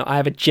 I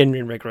have a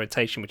genuine Regular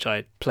Rotation which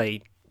I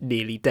play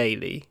nearly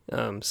daily.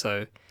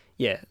 So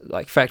yeah,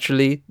 like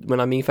factually, when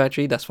I mean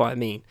factually, that's what I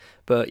mean.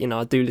 But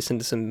I do listen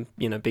to some,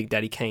 Big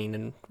Daddy Kane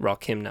and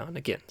Rakim now and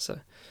again. So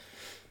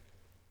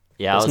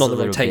Yeah, it's I was not a the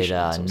little rotation. bit.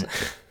 That's what I'm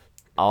saying.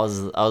 I was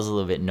a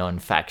little bit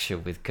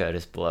non-factual with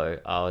Curtis Blow.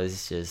 I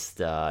was just,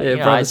 Yeah,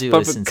 I do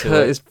listen to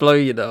Curtis it. Blow,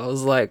 I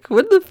was like,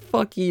 when the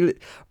fuck you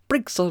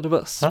brakes on the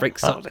bus,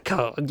 brakes on the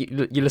car?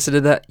 You listen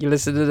to that? You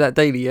listen to that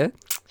daily? Yeah.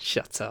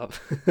 Shut up.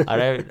 I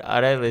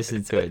don't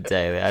listen to it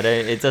daily.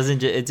 It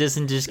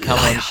doesn't just come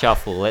on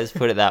shuffle. Let's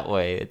put it that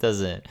way. It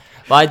doesn't.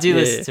 But I do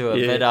listen to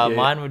it. But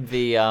mine would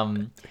be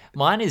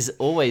mine is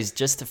always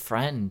Just a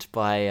Friend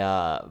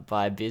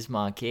by Biz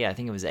Markie. I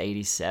think it was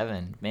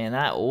 87. Man,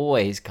 that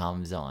always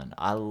comes on.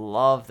 I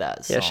love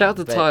that song. Yeah, shout out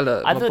to But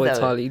Tyler, I my thought boy that was-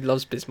 Tyler. He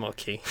loves Biz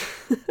Markie.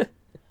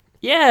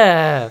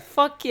 Yeah,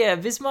 fuck yeah.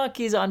 Biz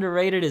Markie's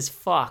underrated as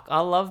fuck.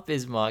 I love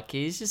Biz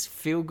Markie. He's just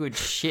feel good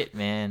shit,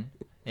 man.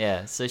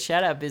 Yeah, so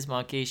shout out Biz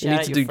Markie. Shout need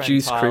out to your do friend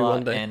Juice Crew Tyler,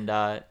 one day.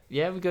 and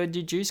yeah, we got to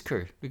do Juice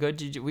Crew. We got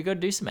to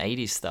do some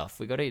 80s stuff.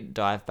 We got to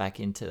dive back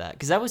into that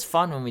because that was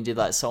fun when we did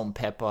like Salt and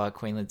Pepper,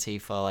 Queen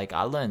Latifah. Like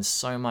I learned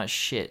so much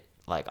shit.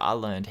 Like I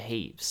learned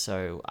heaps.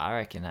 So I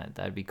reckon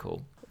that'd be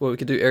cool. Well, we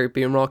could do Eric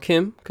B and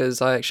Rakim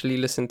because I actually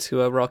listened to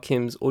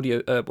Rakim's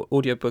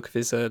audio book of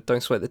his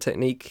 "Don't Sweat the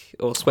Technique"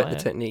 or "Sweat the yeah.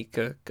 Technique"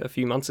 a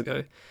few months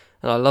ago,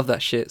 and I love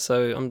that shit.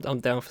 So I'm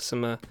down for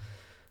some.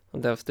 I'm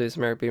down for doing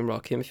some Eric B and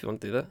Rakim if you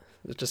want to do that.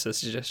 It's just a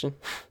suggestion.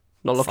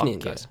 Not locking Fuck in,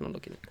 yeah. guys. Not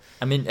locking in.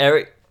 I mean,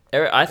 Eric.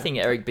 I think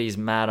Eric B is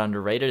mad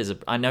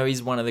underrated. I know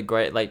he's one of the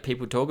great. Like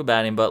people talk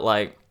about him, but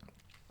like,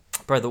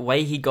 bro, the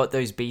way he got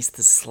those beats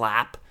to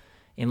slap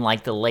in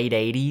like the late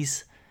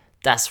 80s,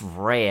 that's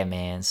rare,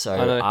 man. So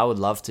I know. I would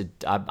love to.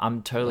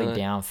 I'm totally I know.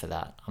 down for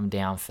that. I'm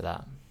down for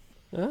that.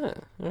 All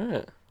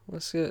right.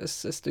 Let's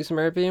do some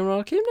Eric B and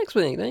Rakim next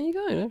week. There you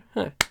go.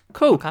 All right.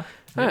 Cool. Okay.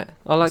 All right.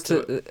 I like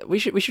Let's to. We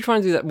should try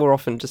and do that more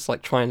often. Just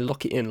like try and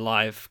lock it in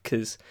live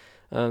because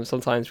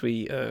sometimes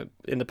we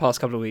in the past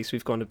couple of weeks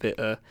we've gone a bit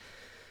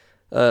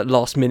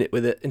last minute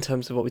with it in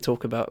terms of what we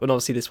talk about. And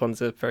obviously this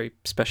one's a very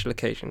special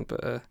occasion.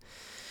 But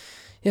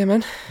yeah,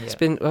 man, it's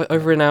been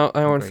over an hour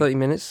and Agreed. 30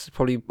 minutes.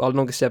 Probably our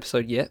longest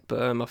episode yet.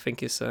 But I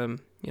think it's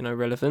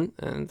relevant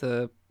and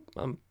I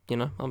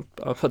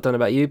don't know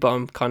about you, but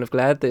I'm kind of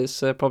glad that it's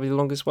probably the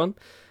longest one,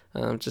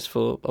 just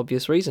for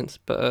obvious reasons.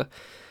 But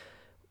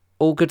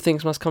all good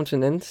things must come to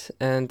an end.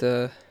 And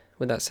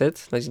with that said,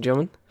 ladies and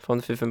gentlemen, from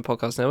the Fifth Element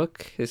Podcast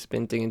Network, it's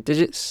been Dinging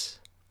Digits.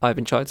 I've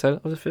been Charlie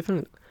Taylor of the Fifth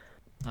Element.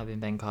 I've been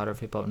Ben Carter of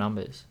Hip Hop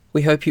Numbers.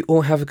 We hope you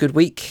all have a good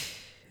week,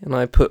 and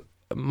I put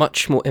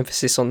much more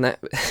emphasis on that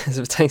as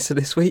it pertains to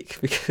this week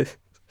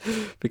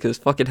because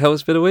fucking hell,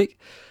 it's been a week.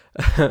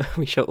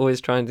 we shall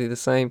always try and do the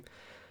same.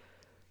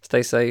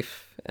 Stay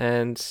safe,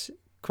 and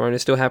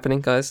Corona's still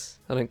happening, guys.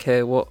 I don't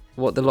care what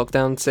the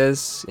lockdown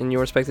says in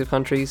your respective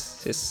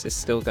countries. It's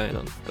still going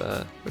on.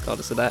 But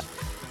regardless of that,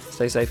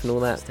 stay safe and all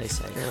that. Stay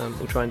safe.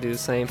 We'll try and do the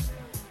same.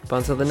 But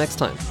until the next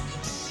time,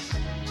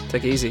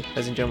 take it easy,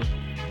 ladies and gentlemen.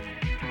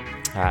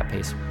 All right,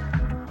 peace.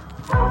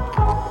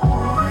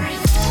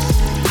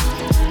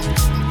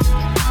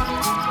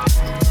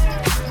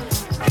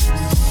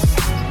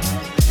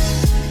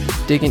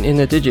 Digging in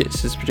the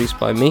Digits is produced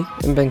by me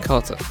and Ben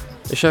Carter.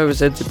 The show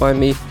is edited by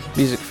me.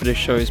 Music for this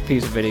show is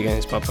Peas of Video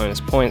Games by Bonus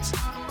Points.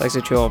 Thanks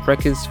to Chill Hop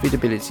Records for the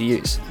ability to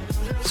use.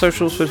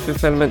 Socials for the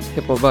Fifth Element,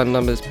 Hip Hop Button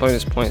Numbers,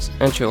 Bonus Points,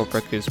 and Chill Hop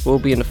Records will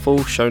be in the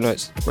full show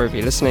notes wherever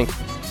you're listening.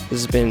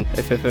 This has been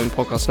a Fifth Element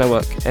Podcast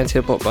Network and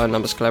Hip Hop Button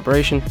Numbers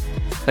collaboration.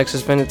 Thanks for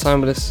spending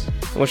time with us,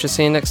 and we shall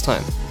see you next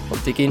time on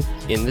Digging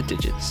in the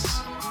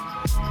Digits.